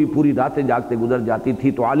 تو پوری راتیں جاگتے گزر جاتی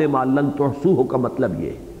تھی۔ تو عالم لن تحصوہ کا مطلب یہ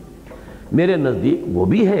ہے، میرے نزدیک وہ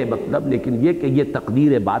بھی ہے مطلب، لیکن یہ کہ یہ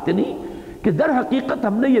تقدیر باطنی کہ در حقیقت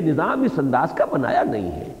ہم نے یہ نظام اس انداز کا بنایا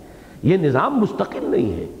نہیں ہے، یہ نظام مستقل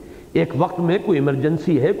نہیں ہے، ایک وقت میں کوئی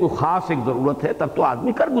ایمرجنسی ہے، کوئی خاص ایک ضرورت ہے، تب تو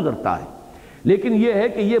آدمی کر گزرتا ہے، لیکن یہ ہے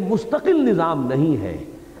کہ یہ مستقل نظام نہیں ہے۔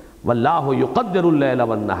 واللہ یقدر اللیل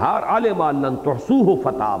والنہار علم ان لن تحصوہ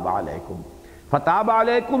فتاب علیکم، فتاب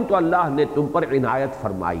علیکم تو اللہ نے تم پر عنایت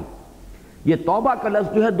فرمائی۔ یہ توبہ کا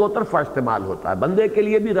لفظ جو ہے 2 طرفہ استعمال ہوتا ہے، بندے کے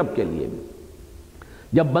لیے بھی رب کے لیے بھی۔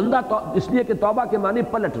 جب بندہ اس لیے کہ توبہ کے معنی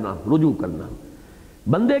پلٹنا، رجوع کرنا،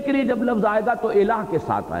 بندے کے لیے جب لفظ آئے گا تو الہ کے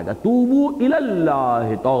ساتھ آئے گا، توبو الی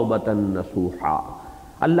اللہ توبۃ نصوحا،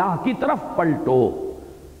 اللہ کی طرف پلٹو،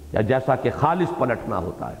 یا جیسا کہ خالص پلٹنا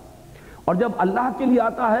ہوتا ہے۔ اور جب اللہ کے لیے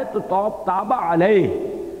آتا ہے تو تاب علیہ،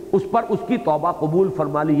 اس پر اس کی توبہ قبول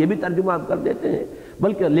فرما لی، یہ بھی ترجمہ ہم کر دیتے ہیں،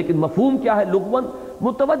 بلکہ لیکن مفہوم کیا ہے لغوً؟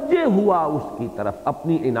 متوجہ ہوا اس کی طرف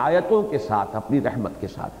اپنی عنایتوں کے ساتھ، اپنی رحمت کے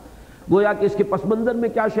ساتھ۔ گویا کہ اس کے پس منظر میں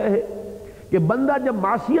کیا شے ہے کہ بندہ جب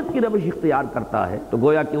معصیت کی روش اختیار کرتا ہے تو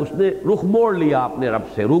گویا کہ اس نے رخ موڑ لیا اپنے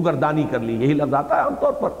رب سے، روگردانی کر لی، یہی لفظ آتا ہے عام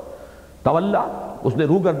طور پر، تولا، اس نے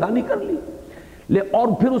روگردانی کر لی، اور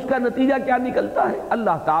پھر اس کا نتیجہ کیا نکلتا ہے؟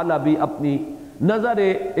 اللہ تعالیٰ بھی اپنی نظر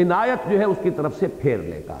عنایت جو ہے اس کی طرف سے پھیر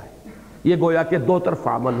لیتا ہے۔ یہ گویا کہ دو طرف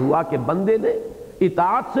عمل ہوا کہ بندے نے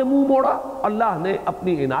اطاعت سے منہ موڑا، اللہ نے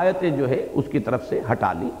اپنی عنایتیں جو ہے اس کی طرف سے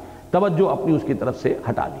ہٹا لی، توجہ اپنی اس کی طرف سے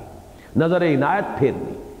ہٹا لی، نظر عنایت پھیر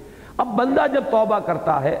لی۔ اب بندہ جب توبہ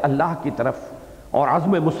کرتا ہے اللہ کی طرف اور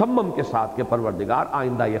عزم مصمم کے ساتھ کہ پروردگار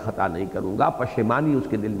آئندہ یہ خطا نہیں کروں گا، پشیمانی اس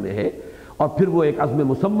کے دل میں ہے، اور پھر وہ ایک عزم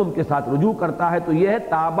مصمم کے ساتھ رجوع کرتا ہے، تو یہ ہے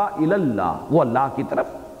تابا اللہ، وہ اللہ کی طرف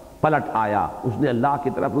پلٹ آیا، اس نے اللہ کی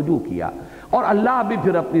طرف رجوع کیا، اور اللہ بھی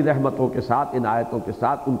پھر اپنی رحمتوں کے ساتھ، عنایتوں کے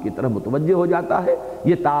ساتھ ان کی طرف متوجہ ہو جاتا ہے،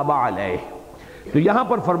 یہ تابا علیہ۔ تو یہاں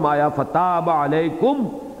پر فرمایا فتاب علیکم،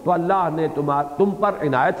 تو اللہ نے تم پر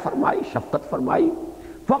عنایت فرمائی، شفقت فرمائی۔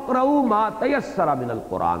 فقرؤوا ما تیسر من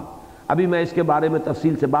القرآن، ابھی میں اس کے بارے میں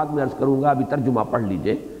تفصیل سے بعد میں عرض کروں گا، ابھی ترجمہ پڑھ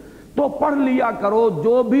لیجئے۔ تو پڑھ لیا کرو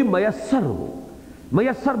جو بھی میسر ہو،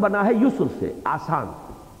 میسر بنا ہے یسر سے، آسان،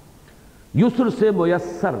 یسر سے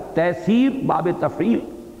میسر، تیسیر باب تفعیل،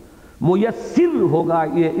 میسر ہوگا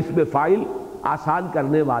یہ اسم فاعل، آسان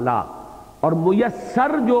کرنے والا، اور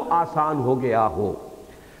میسر جو آسان ہو گیا ہو،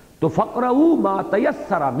 تو فقرؤوا ما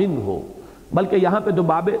تیسر منہ، بلکہ یہاں پہ تو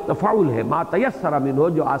باب تفاعل ہے، ما تیسر منہ،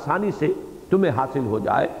 جو آسانی سے تمہیں حاصل ہو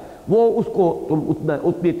جائے وہ اس کو تم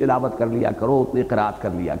اتنی تلاوت کر لیا کرو، اتنی قرات کر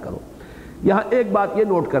لیا کرو۔ یہاں ایک بات یہ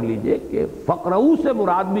نوٹ کر لیجئے کہ فقرؤ سے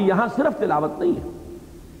مراد بھی یہاں صرف تلاوت نہیں ہے،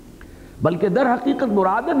 بلکہ در حقیقت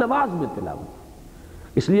مراد ہے نماز میں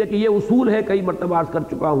تلاوت، اس لیے کہ یہ اصول ہے، کئی مرتبہ عرض کر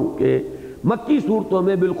چکا ہوں کہ مکی صورتوں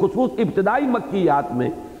میں بالخصوص ابتدائی مکیات میں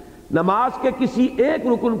نماز کے کسی ایک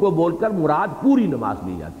رکن کو بول کر مراد پوری نماز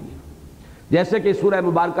لی جاتی ہے، جیسے کہ سورہ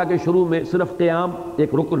مبارکہ کے شروع میں صرف قیام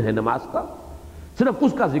ایک رکن ہے نماز کا، صرف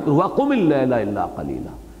اس کا ذکر ہوا، قم اللیل الا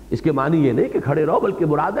قلیلا، اس کے معنی یہ نہیں کہ کھڑے رہو، بلکہ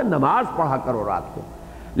مراد ہے نماز پڑھا کرو رات کو،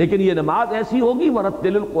 لیکن یہ نماز ایسی ہوگی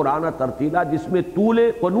ورتل القرآن ترتیلا، جس میں طول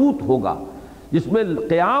قنوت ہوگا، جس میں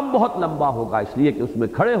قیام بہت لمبا ہوگا، اس لیے کہ اس میں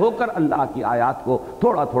کھڑے ہو کر اللہ کی آیات کو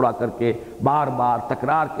تھوڑا تھوڑا کر کے بار بار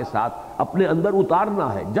تکرار کے ساتھ اپنے اندر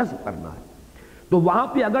اتارنا ہے، جذب کرنا ہے۔ تو وہاں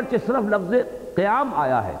پہ اگرچہ صرف لفظ قیام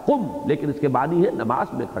آیا ہے قم، لیکن اس کے معنی ہے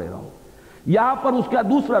نماز میں کھڑے رہو۔ یہاں پر اس کا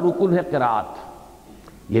دوسرا رکن ہے قرات،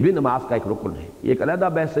 یہ بھی نماز کا ایک رکن ہے، یہ ایک علیحدہ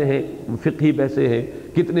بحثیں ہیں، فقہی بحثیں ہیں،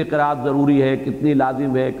 کتنی قرات ضروری ہے، کتنی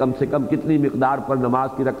لازم ہے، کم سے کم کتنی مقدار پر نماز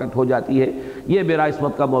کی رکعت ہو جاتی ہے، یہ میرا اس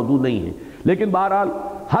وقت کا موضوع نہیں ہے، لیکن بہرحال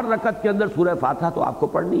ہر رکعت کے اندر سورہ فاتحہ تو آپ کو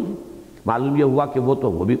پڑھنی ہے۔ معلوم یہ ہوا کہ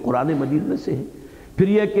وہ بھی قرآن مجید میں سے ہے۔ پھر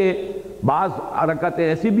یہ کہ بعض رکعتیں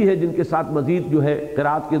ایسی بھی ہیں جن کے ساتھ مزید جو ہے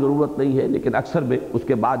قرات کی ضرورت نہیں ہے، لیکن اکثر میں اس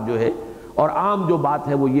کے بعد جو ہے، اور عام جو بات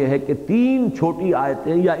ہے وہ یہ ہے کہ 3 چھوٹی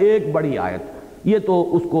آیتیں یا ایک بڑی آیت، یہ تو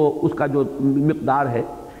اس کا جو مقدار ہے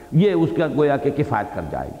یہ اس کا گویا کہ کفایت کر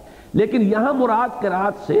جائے گی۔ لیکن یہاں مراد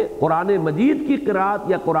قرات سے قرآن مجید کی قرات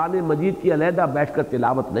یا قرآن مجید کی علیحدہ بیٹھ کر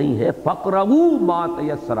تلاوت نہیں ہے، فقرؤوا ما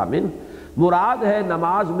تیسر منہ، مراد ہے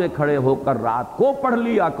نماز میں کھڑے ہو کر رات کو پڑھ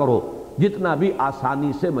لیا کرو جتنا بھی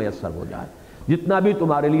آسانی سے میسر ہو جائے، جتنا بھی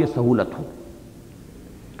تمہارے لیے سہولت ہو۔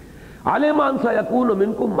 عَلِمَ أَن سَيَكُونُ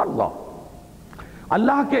مِنكُم مَرْضَىٰ،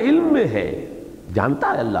 اللہ کے علم میں ہے،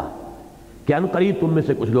 جانتا ہے اللہ کہ ان قریب تم میں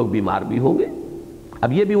سے کچھ لوگ بیمار بھی ہوں گے۔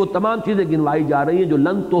 اب یہ بھی وہ تمام چیزیں گنوائی جا رہی ہیں جو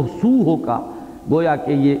لن تحصوہ کا، گویا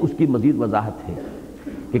کہ یہ اس کی مزید وضاحت ہے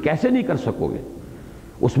کہ کیسے نہیں کر سکو گے۔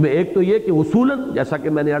 اس میں ایک تو یہ کہ اصولاً، جیسا کہ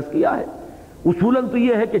میں نے عرض کیا ہے، اصولاً تو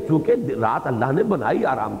یہ ہے کہ چونکہ رات اللہ نے بنائی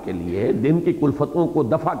آرام کے لیے، دن کی کلفتوں کو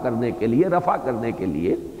دفع کرنے کے لیے، رفع کرنے کے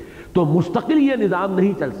لیے، تو مستقل یہ نظام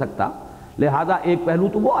نہیں چل سکتا، لہذا ایک پہلو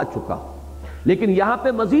تو وہ آ چکا، لیکن یہاں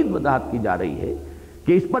پہ مزید وضاحت کی جا رہی ہے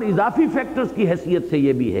کہ اس پر اضافی فیکٹرز کی حیثیت سے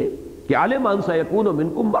یہ بھی ہے کہ عَلِمَ أَن سَيَكُونُ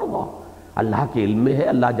مِنكُم مَرْضَىٰ، اللہ کے علم میں ہے،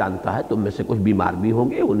 اللہ جانتا ہے تم میں سے کچھ بیمار بھی ہوں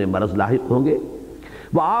گے، انہیں مرض لاحق ہوں گے۔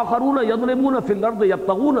 وَآخَرُونَ يَضْرِبُونَ فِي الْأَرْضِ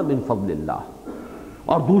يَبْتَغُونَ مِن فَضْلِ اللَّهِ،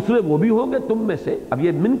 اور دوسرے وہ بھی ہوں گے تم میں سے، اب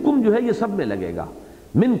یہ منکم جو ہے یہ سب میں لگے گا،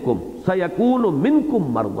 منکم سَيَكُونُ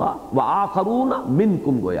مِنكُم مَرْضَىٰ وَآخَرُونَ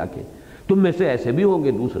مِنكُم، گویا کہ تم میں سے ایسے بھی ہوں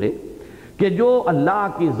گے دوسرے کہ جو اللہ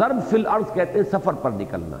کی ضرب فی الارض کہتے ہیں سفر پر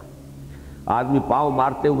نکلنا، آدمی پاؤں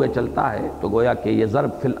مارتے ہوئے چلتا ہے تو گویا کہ یہ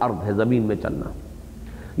ضرب فی الارض ہے، زمین میں چلنا۔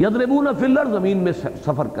 یضربون فی الارض، زمین میں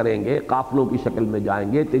سفر کریں گے، قافلوں کی شکل میں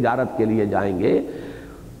جائیں گے، تجارت کے لیے جائیں گے۔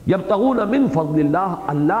 یبتغون من فضل اللہ،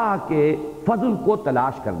 اللہ کے فضل کو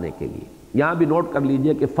تلاش کرنے کے لیے۔ یہاں بھی نوٹ کر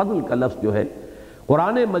لیجئے کہ فضل کا لفظ جو ہے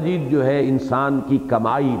قرآن مجید جو ہے انسان کی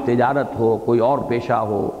کمائی، تجارت ہو، کوئی اور پیشہ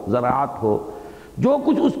ہو، زراعت ہو، جو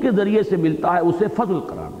کچھ اس کے ذریعے سے ملتا ہے اسے فضل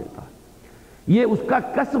قرار دیتا ہے۔ یہ اس کا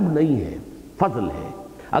کسب نہیں ہے، فضل ہے۔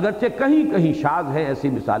 اگرچہ کہیں کہیں شاذ ہیں ایسی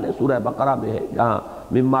مثالیں، سورہ بقرہ میں ہے جہاں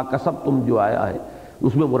مما کسبتم جو آیا ہے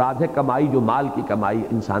اس میں مراد ہے کمائی، جو مال کی کمائی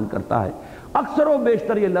انسان کرتا ہے۔ اکثر و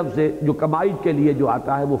بیشتر یہ لفظ ہے جو کمائی کے لیے جو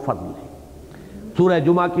آتا ہے وہ فضل ہے۔ سورہ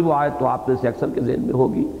جمعہ کی وہ آیت تو آپ میں سے اکثر کے ذہن میں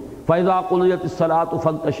ہوگی، فَإِذَا قُضِيَتِ الصَّلَاةُ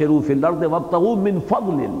فَانتَشِرُوا فِي الْأَرْضِ وَابْتَغُوا مِنْ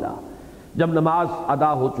فَضْلِ اللَّهِ، جب نماز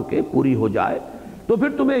ادا ہو چکے، پوری ہو جائے، تو پھر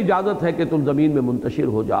تمہیں اجازت ہے کہ تم زمین میں منتشر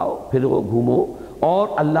ہو جاؤ، پھرو، گھومو اور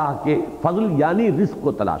اللہ کے فضل یعنی رزق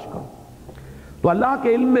کو تلاش کرو۔ تو اللہ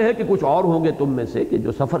کے علم میں ہے کہ کچھ اور ہوں گے تم میں سے کہ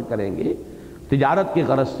جو سفر کریں گے تجارت کی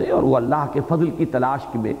غرض سے، اور وہ اللہ کے فضل کی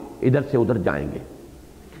تلاش میں ادھر سے ادھر جائیں گے۔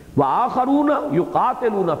 وَآخَرُونَ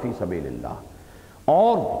يُقَاتِلُونَ فِي سَبِيلِ اللَّهِ،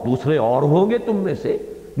 اور دوسرے اور ہوں گے تم میں سے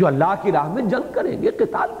جو اللہ کی راہ میں جنگ کریں گے،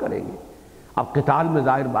 قتال کریں گے۔ اب قتال میں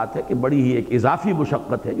ظاہر بات ہے کہ بڑی ہی ایک اضافی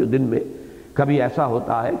مشقت ہے، جو دن میں کبھی ایسا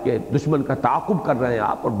ہوتا ہے کہ دشمن کا تعاقب کر رہے ہیں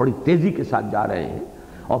آپ اور بڑی تیزی کے ساتھ جا رہے ہیں،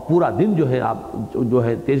 اور پورا دن جو ہے آپ جو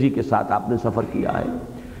ہے تیزی کے ساتھ آپ نے سفر کیا ہے،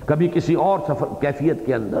 کبھی کسی اور سفر کیفیت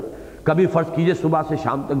کے اندر، کبھی فرض کیجئے صبح سے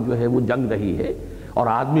شام تک جو ہے وہ جنگ رہی ہے اور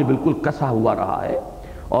آدمی بالکل کسا ہوا رہا ہے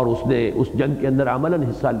اور اس نے اس جنگ کے اندر عملاً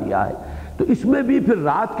حصہ لیا ہے، تو اس میں بھی پھر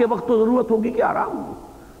رات کے وقت تو ضرورت ہوگی کہ آرام ہو۔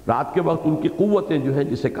 رات کے وقت ان کی قوتیں جو ہیں،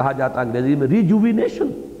 جسے کہا جاتا ہے انگریزی میں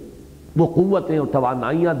ریجوینیشن، وہ قوتیں اور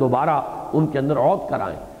توانائیاں دوبارہ ان کے اندر عود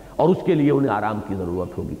کرائیں، اور اس کے لیے انہیں آرام کی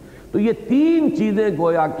ضرورت ہوگی۔ تو یہ تین چیزیں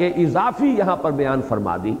گویا کہ اضافی یہاں پر بیان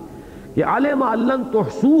فرما دی کہ علم لن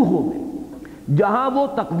تحصوہ میں، جہاں وہ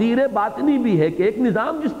تقدیر باطنی بھی ہے کہ ایک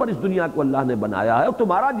نظام جس پر اس دنیا کو اللہ نے بنایا ہے، اور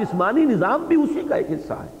تمہارا جسمانی نظام بھی اسی کا ایک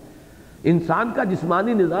حصہ ہے۔ انسان کا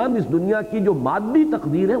جسمانی نظام اس دنیا کی جو مادی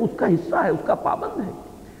تقدیر ہے اس کا حصہ ہے، اس کا پابند ہے۔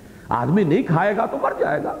 آدمی نہیں کھائے گا تو مر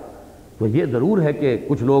جائے گا۔ تو یہ ضرور ہے کہ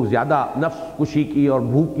کچھ لوگ زیادہ نفس کشی کی اور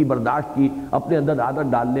بھوک کی برداشت کی اپنے اندر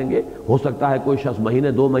عادت ڈال لیں گے، ہو سکتا ہے کوئی شخص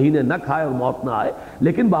مہینے 2 مہینے نہ کھائے اور موت نہ آئے،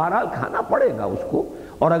 لیکن بہرحال کھانا پڑے گا اس کو،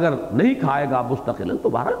 اور اگر نہیں کھائے گا مستقلاً تو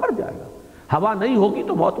بہرحال مر جائے گا۔ ہوا نہیں ہوگی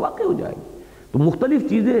تو موت واقع ہو جائے گی۔ تو مختلف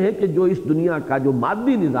چیزیں ہیں کہ جو اس دنیا کا جو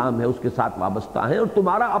مادی نظام ہے اس کے ساتھ وابستہ ہیں، اور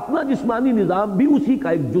تمہارا اپنا جسمانی نظام بھی اسی کا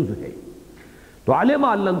ایک جز ہے۔ تو علم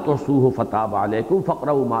ان لن تحصوہ فتاب علیکم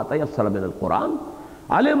فاقرؤوا ما تیسر من القرآن،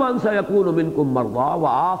 علم ان سیکون منکم مرضی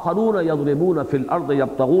وآخرون یضربون فی الارض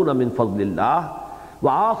یبتغون من فضل اللہ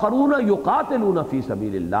وآخرون یقاتلون فی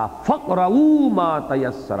سبیل اللہ فاقرؤوا ما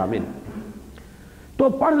تیسر منہ، تو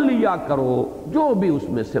پڑھ لیا کرو جو بھی اس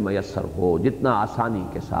میں سے میسر ہو، جتنا آسانی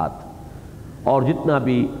کے ساتھ، اور جتنا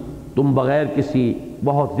بھی تم بغیر کسی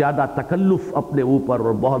بہت زیادہ تکلف اپنے اوپر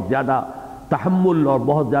اور بہت زیادہ تحمل اور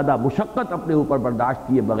بہت زیادہ مشقت اپنے اوپر برداشت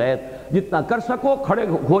کیے بغیر جتنا کر سکو کھڑے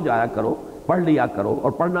ہو جایا کرو، پڑھ لیا کرو،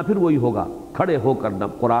 اور پڑھنا پھر وہی ہوگا کھڑے ہو کر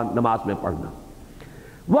قرآن نماز میں پڑھنا۔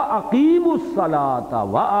 وَأَقِيمُوا الصَّلَاةَ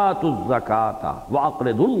وَآتُوا الزَّكَاةَ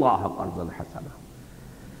وَأَقْرِضُوا اللَّهَ قَرْضًا حَسَنًا،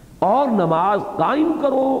 اور نماز قائم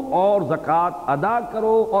کرو اور زکوٰۃ ادا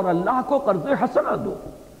کرو اور اللہ کو قرض حسنہ دو۔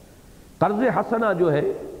 قرض حسنہ جو ہے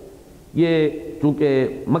یہ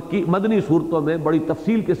چونکہ مدنی صورتوں میں بڑی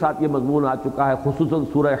تفصیل کے ساتھ یہ مضمون آ چکا ہے، خصوصاً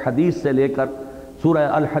سورہ حدیث سے لے کر سورہ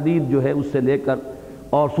الحدید جو ہے اس سے لے کر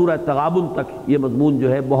اور سورہ تغابن تک یہ مضمون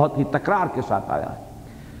جو ہے بہت ہی تکرار کے ساتھ آیا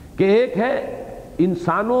ہے کہ ایک ہے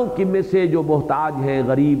انسانوں کی میں سے جو محتاج ہیں،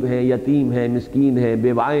 غریب ہیں، یتیم ہیں، مسکین ہیں،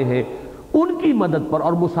 بیوائیں ہیں، ان کی مدد پر،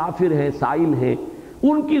 اور مسافر ہیں، سائل ہیں،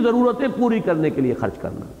 ان کی ضرورتیں پوری کرنے کے لیے خرچ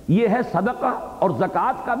کرنا، یہ ہے صدقہ۔ اور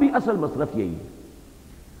زکوٰۃ کا بھی اصل مصرف یہی ہے۔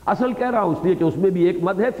 اصل کہہ رہا ہوں اس لیے کہ اس میں بھی ایک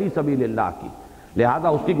مد ہے فی سبیل اللہ کی، لہذا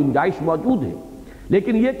اس کی گنجائش موجود ہے،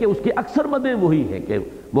 لیکن یہ کہ اس کی اکثر مدیں وہی ہیں کہ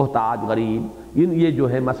محتاج، غریب، یہ جو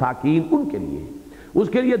ہے مساکین، ان کے لیے۔ اس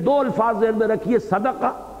کے لیے 2 الفاظ ذہن میں رکھیے،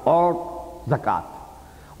 صدقہ اور زکوٰۃ۔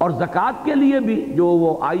 اور زکوٰۃ کے لیے بھی جو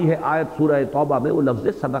وہ آئی ہے آیت سورہ توبہ میں، وہ لفظ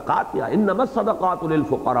صدقات یا انما الصدقات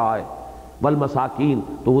للفقراء والمساکین،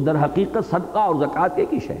 تو وہ در حقیقت صدقہ اور زکوٰۃ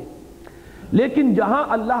ایک ہی شے ہے۔ لیکن جہاں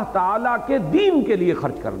اللہ تعالیٰ کے دین کے لیے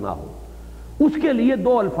خرچ کرنا ہو، اس کے لیے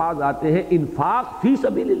 2 الفاظ آتے ہیں، انفاق فی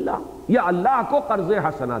سبیل اللہ یا اللہ کو قرض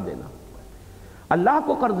حسنہ دینا۔ اللہ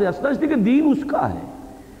کو قرض حسنہ اس لیے کہ دین اس کا ہے،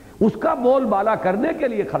 اس کا بول بالا کرنے کے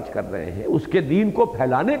لیے خرچ کر رہے ہیں، اس کے دین کو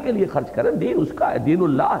پھیلانے کے لیے خرچ کر رہے ہیں، دین اس کا ہے، دین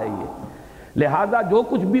اللہ ہے یہ، لہذا جو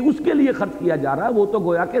کچھ بھی اس کے لیے خرچ کیا جا رہا ہے وہ تو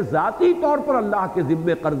گویا کہ ذاتی طور پر اللہ کے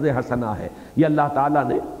ذمے قرض حسنہ ہے۔ یہ اللہ تعالیٰ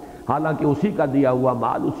نے، حالانکہ اسی کا دیا ہوا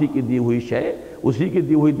مال، اسی کی دی ہوئی شے، اسی کی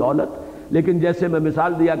دی ہوئی دولت، لیکن جیسے میں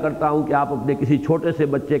مثال دیا کرتا ہوں کہ آپ اپنے کسی چھوٹے سے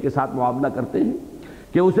بچے کے ساتھ معاملہ کرتے ہیں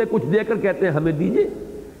کہ اسے کچھ دے کر کہتے ہیں ہمیں دیجئے،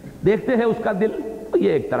 دیکھتے ہیں اس کا دل،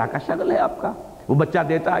 یہ ایک طرح کا شغل ہے آپ کا، وہ بچہ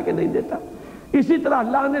دیتا ہے کہ نہیں دیتا۔ اسی طرح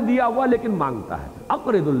اللہ نے دیا ہوا لیکن مانگتا ہے،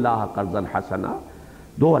 اقرض اللہ قرضا حسنا،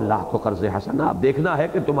 دو اللہ کو قرض حسنا۔ اب دیکھنا ہے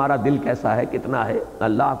کہ تمہارا دل کیسا ہے، کتنا ہے،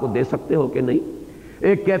 اللہ کو دے سکتے ہو کہ نہیں۔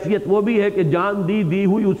 ایک کیفیت وہ بھی ہے کہ جان دی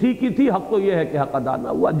ہوئی اسی کی تھی، حق تو یہ ہے کہ حق ادا نہ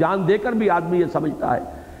ہوا۔ جان دے کر بھی آدمی یہ سمجھتا ہے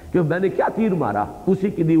کہ میں نے کیا تیر مارا، اسی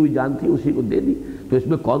کی دی ہوئی جان تھی، اسی کو دے دی، تو اس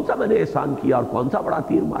میں کون سا میں نے احسان کیا اور کون سا بڑا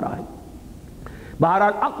تیر مارا ہے۔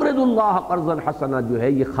 بہرحال اقرض اللہ قرضا حسنا جو ہے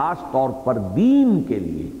یہ خاص طور پر دین کے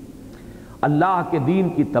لیے، اللہ کے دین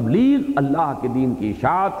کی تبلیغ، اللہ کے دین کی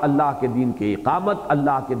اشاعت، اللہ کے دین کی اقامت،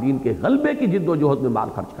 اللہ کے دین کے غلبے کی جد و جہد میں مال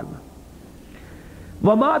خرچ کرنا۔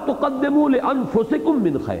 وما تقدموا لانفسکم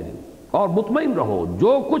من خیر، اور مطمئن رہو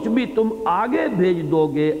جو کچھ بھی تم آگے بھیج دو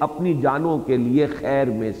گے اپنی جانوں کے لیے خیر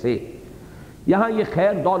میں سے، یہاں یہ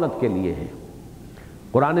خیر دولت کے لیے ہے۔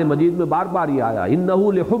 قرآن مجید میں بار بار یہ آیا انہ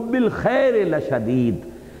لحب الخیر لشدید،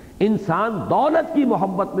 انسان دولت کی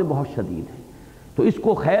محبت میں بہت شدید ہے، تو اس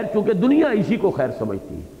کو خیر، چونکہ دنیا اسی کو خیر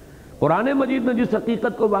سمجھتی ہے۔ قرآن مجید نے جس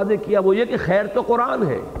حقیقت کو واضح کیا وہ یہ کہ خیر تو قرآن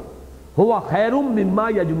ہے، ہوا خیر مما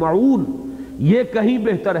یجمعون، یہ کہیں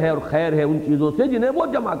بہتر ہے اور خیر ہے ان چیزوں سے جنہیں وہ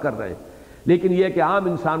جمع کر رہے ہیں، لیکن یہ کہ عام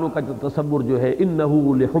انسانوں کا جو تصور جو ہے انہ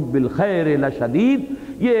لحب الخیر لشدید،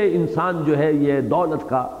 یہ انسان جو ہے یہ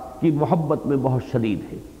دولت کی محبت میں بہت شدید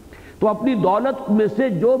ہے۔ تو اپنی دولت میں سے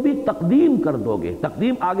جو بھی تقدیم کر دو گے،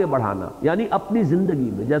 تقدیم آگے بڑھانا یعنی اپنی زندگی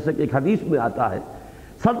میں، جیسے کہ ایک حدیث میں آتا ہے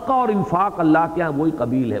صدقہ اور انفاق اللہ کے ہاں وہی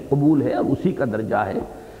قبول ہے اور اسی کا درجہ ہے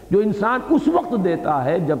جو انسان اس وقت دیتا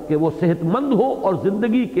ہے جبکہ وہ صحت مند ہو اور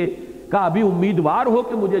زندگی کا ابھی امیدوار ہو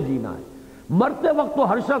کہ مجھے جینا ہے۔ مرتے وقت تو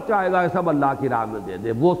ہر شخص چاہے گا سب اللہ کی راہ میں دے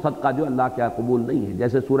دے، وہ صدقہ جو اللہ کے ہاں قبول نہیں ہے۔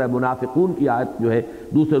 جیسے سورہ منافقون کی آیت جو ہے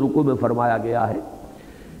دوسرے رکوع میں فرمایا گیا ہے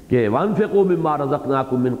کہ وَأَنفِقُوا مِمَّا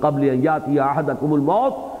رَزَقْنَاكُم مِّن قَبْلِ أَن يَأْتِيَ أَحَدَكُمُ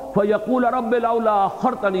الْمَوْتُ فَيَقُولَ رَبِّ لَوْلَا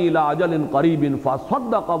أَخَّرْتَنِي إِلَىٰ أَجَلٍ قَرِيبٍ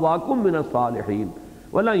فَأَصَّدَّقَ وَأَكُن مِّنَ الصَّالِحِينَ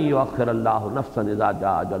وَلَن يُؤَخِّرَ اللَّهُ نَفْسًا إِذَا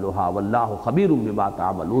جَاءَ أَجَلُهَا وَاللَّهُ خَبِيرٌ بِمَا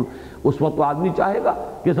تَعْمَلُونَ۔ اس وقت تو آدمی چاہے گا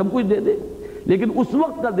کہ سب کچھ دے دے، لیکن اس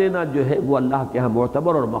وقت کا دینا جو ہے وہ اللہ کے ہاں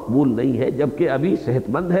معتبر اور مقبول نہیں ہے جبکہ ابھی صحت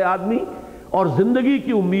مند ہے آدمی اور زندگی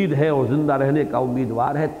کی امید ہے اور زندہ رہنے کا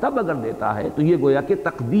امیدوار ہے، تب اگر دیتا ہے تو یہ گویا کہ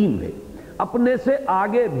تقدیم ہے، اپنے سے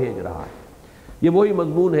آگے بھیج رہا ہے۔ یہ وہی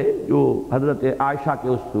مضمون ہے جو حضرت عائشہ کے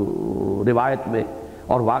اس روایت میں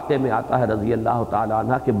اور واقعے میں آتا ہے رضی اللہ تعالی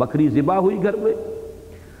عنہ کہ بکری ذبح ہوئی گھر میں،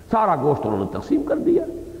 سارا گوشت انہوں نے تقسیم کر دیا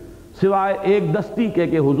سوائے ایک دستی کے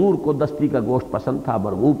کہ حضور کو دستی کا گوشت پسند تھا،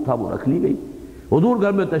 مرغوب تھا، وہ رکھ لی گئی۔ حضور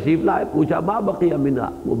گھر میں تشریف لائے، پوچھا ما بقی منہا،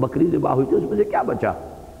 وہ بکری ذبح ہوئی تھی اس میں سے کیا بچا؟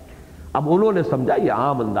 اب انہوں نے سمجھا یہ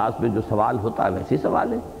عام انداز میں جو سوال ہوتا ہے ویسے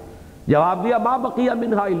سوال ہے، جواب دیا ما بقی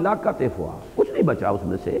منہا الا کتفھا، کچھ نہیں بچا اس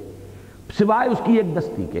میں سے سوائے اس کی ایک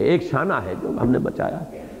دستی کے، ایک شانہ ہے جو ہم نے بچایا۔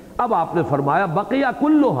 اب آپ نے فرمایا بقی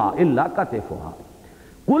کلھا الا کتفھا،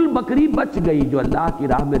 کل بکری بچ گئی جو اللہ کی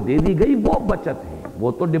راہ میں دے دی گئی، وہ بچت ہے،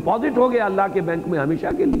 وہ تو ڈپازٹ ہو گیا اللہ کے بینک میں ہمیشہ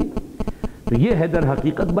کے لیے، تو یہ ہے در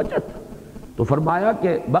حقیقت بچت۔ تو فرمایا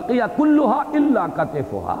کہ بقی کلھا الا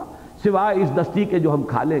کتفھا، سوائے اس دستی کے جو ہم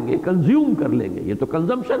کھا لیں گے، کنزیوم کر لیں گے، یہ تو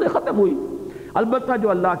کنزمپشن ختم ہوئی، البتہ جو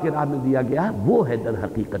اللہ کی راہ میں دیا گیا ہے وہ ہے در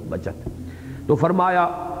حقیقت بچت۔ تو فرمایا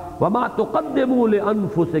وما تقدموا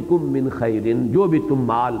لانفسکم من خیر، جو بھی تم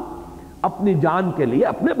مال اپنی جان کے لیے،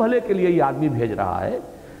 اپنے بھلے کے لیے یہ آدمی بھیج رہا ہے۔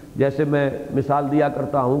 جیسے میں مثال دیا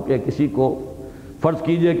کرتا ہوں کہ کسی کو فرض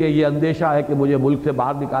کیجئے کہ یہ اندیشہ ہے کہ مجھے ملک سے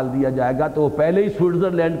باہر نکال دیا جائے گا، تو وہ پہلے ہی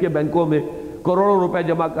سوئٹزرلینڈ کے بینکوں میں کروڑوں روپے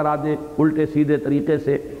جمع کرا دے الٹے سیدھے طریقے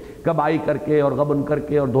سے، کمائی کر کے اور غبن کر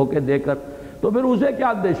کے اور دھوکے دے کر، تو پھر اسے کیا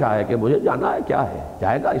اندیشہ ہے کہ مجھے جانا ہے، کیا ہے،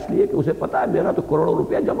 جائے گا اس لیے کہ اسے پتا ہے میرا تو کروڑوں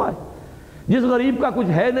روپیہ جمع ہے۔ جس غریب کا کچھ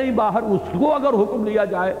ہے نہیں باہر، اس کو اگر حکم لیا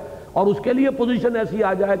جائے اور اس کے لیے پوزیشن ایسی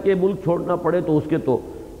آ جائے کہ ملک چھوڑنا پڑے تو اس کے تو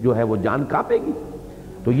جو ہے وہ جان کانپے گی۔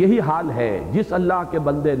 تو یہی حال ہے، جس اللہ کے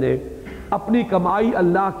بندے نے اپنی کمائی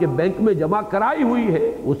اللہ کے بینک میں جمع کرائی ہوئی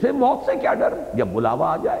ہے اسے موت سے کیا ڈر، جب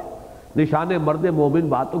بلاوا آ جائے۔ نشان مرد مومن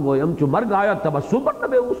باتوں گویم چو مرگ آیا تبسم پر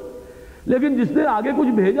نبے اس، لیکن جس نے آگے کچھ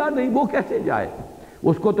بھیجا نہیں وہ کیسے جائے؟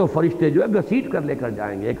 اس کو تو فرشتے جو ہے گھسیٹ کر لے کر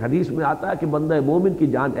جائیں گے۔ ایک حدیث میں آتا ہے کہ بندہ مومن کی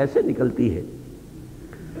جان ایسے نکلتی ہے،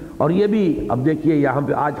 اور یہ بھی اب دیکھیے یہاں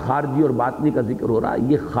پہ آج خارجی اور باطنی کا ذکر ہو رہا ہے،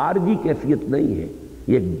 یہ خارجی کیفیت نہیں ہے،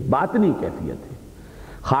 یہ باطنی کیفیت ہے۔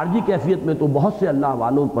 خارجی کیفیت میں تو بہت سے اللہ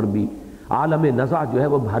والوں پر بھی عالم نزع جو ہے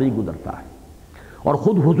وہ بھاری گزرتا ہے، اور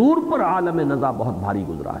خود حضور پر عالم نزع بہت بھاری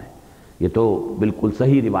گزرا ہے۔ یہ تو بالکل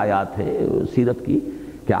صحیح روایات ہیں سیرت کی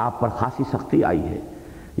کہ آپ پر خاصی سختی آئی ہے،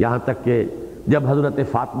 یہاں تک کہ جب حضرت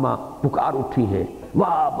فاطمہ پکار اٹھی ہیں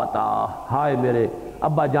واہ بتا ہائے میرے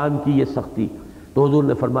ابا جان کی یہ سختی، تو حضور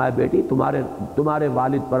نے فرمایا بیٹی تمہارے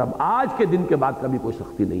والد پر اب آج کے دن کے بعد کبھی کوئی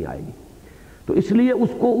سختی نہیں آئے گی۔ تو اس لیے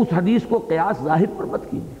اس حدیث کو قیاس ظاہر پر مت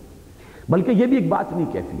کیجیے، بلکہ یہ بھی ایک باطنی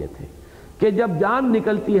کیفیت ہے کہ جب جان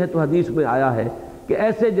نکلتی ہے تو حدیث میں آیا ہے کہ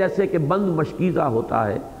ایسے جیسے کہ بند مشکیزہ ہوتا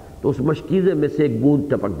ہے تو اس مشکیزے میں سے ایک بوند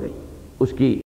ٹپک گئی، اس کی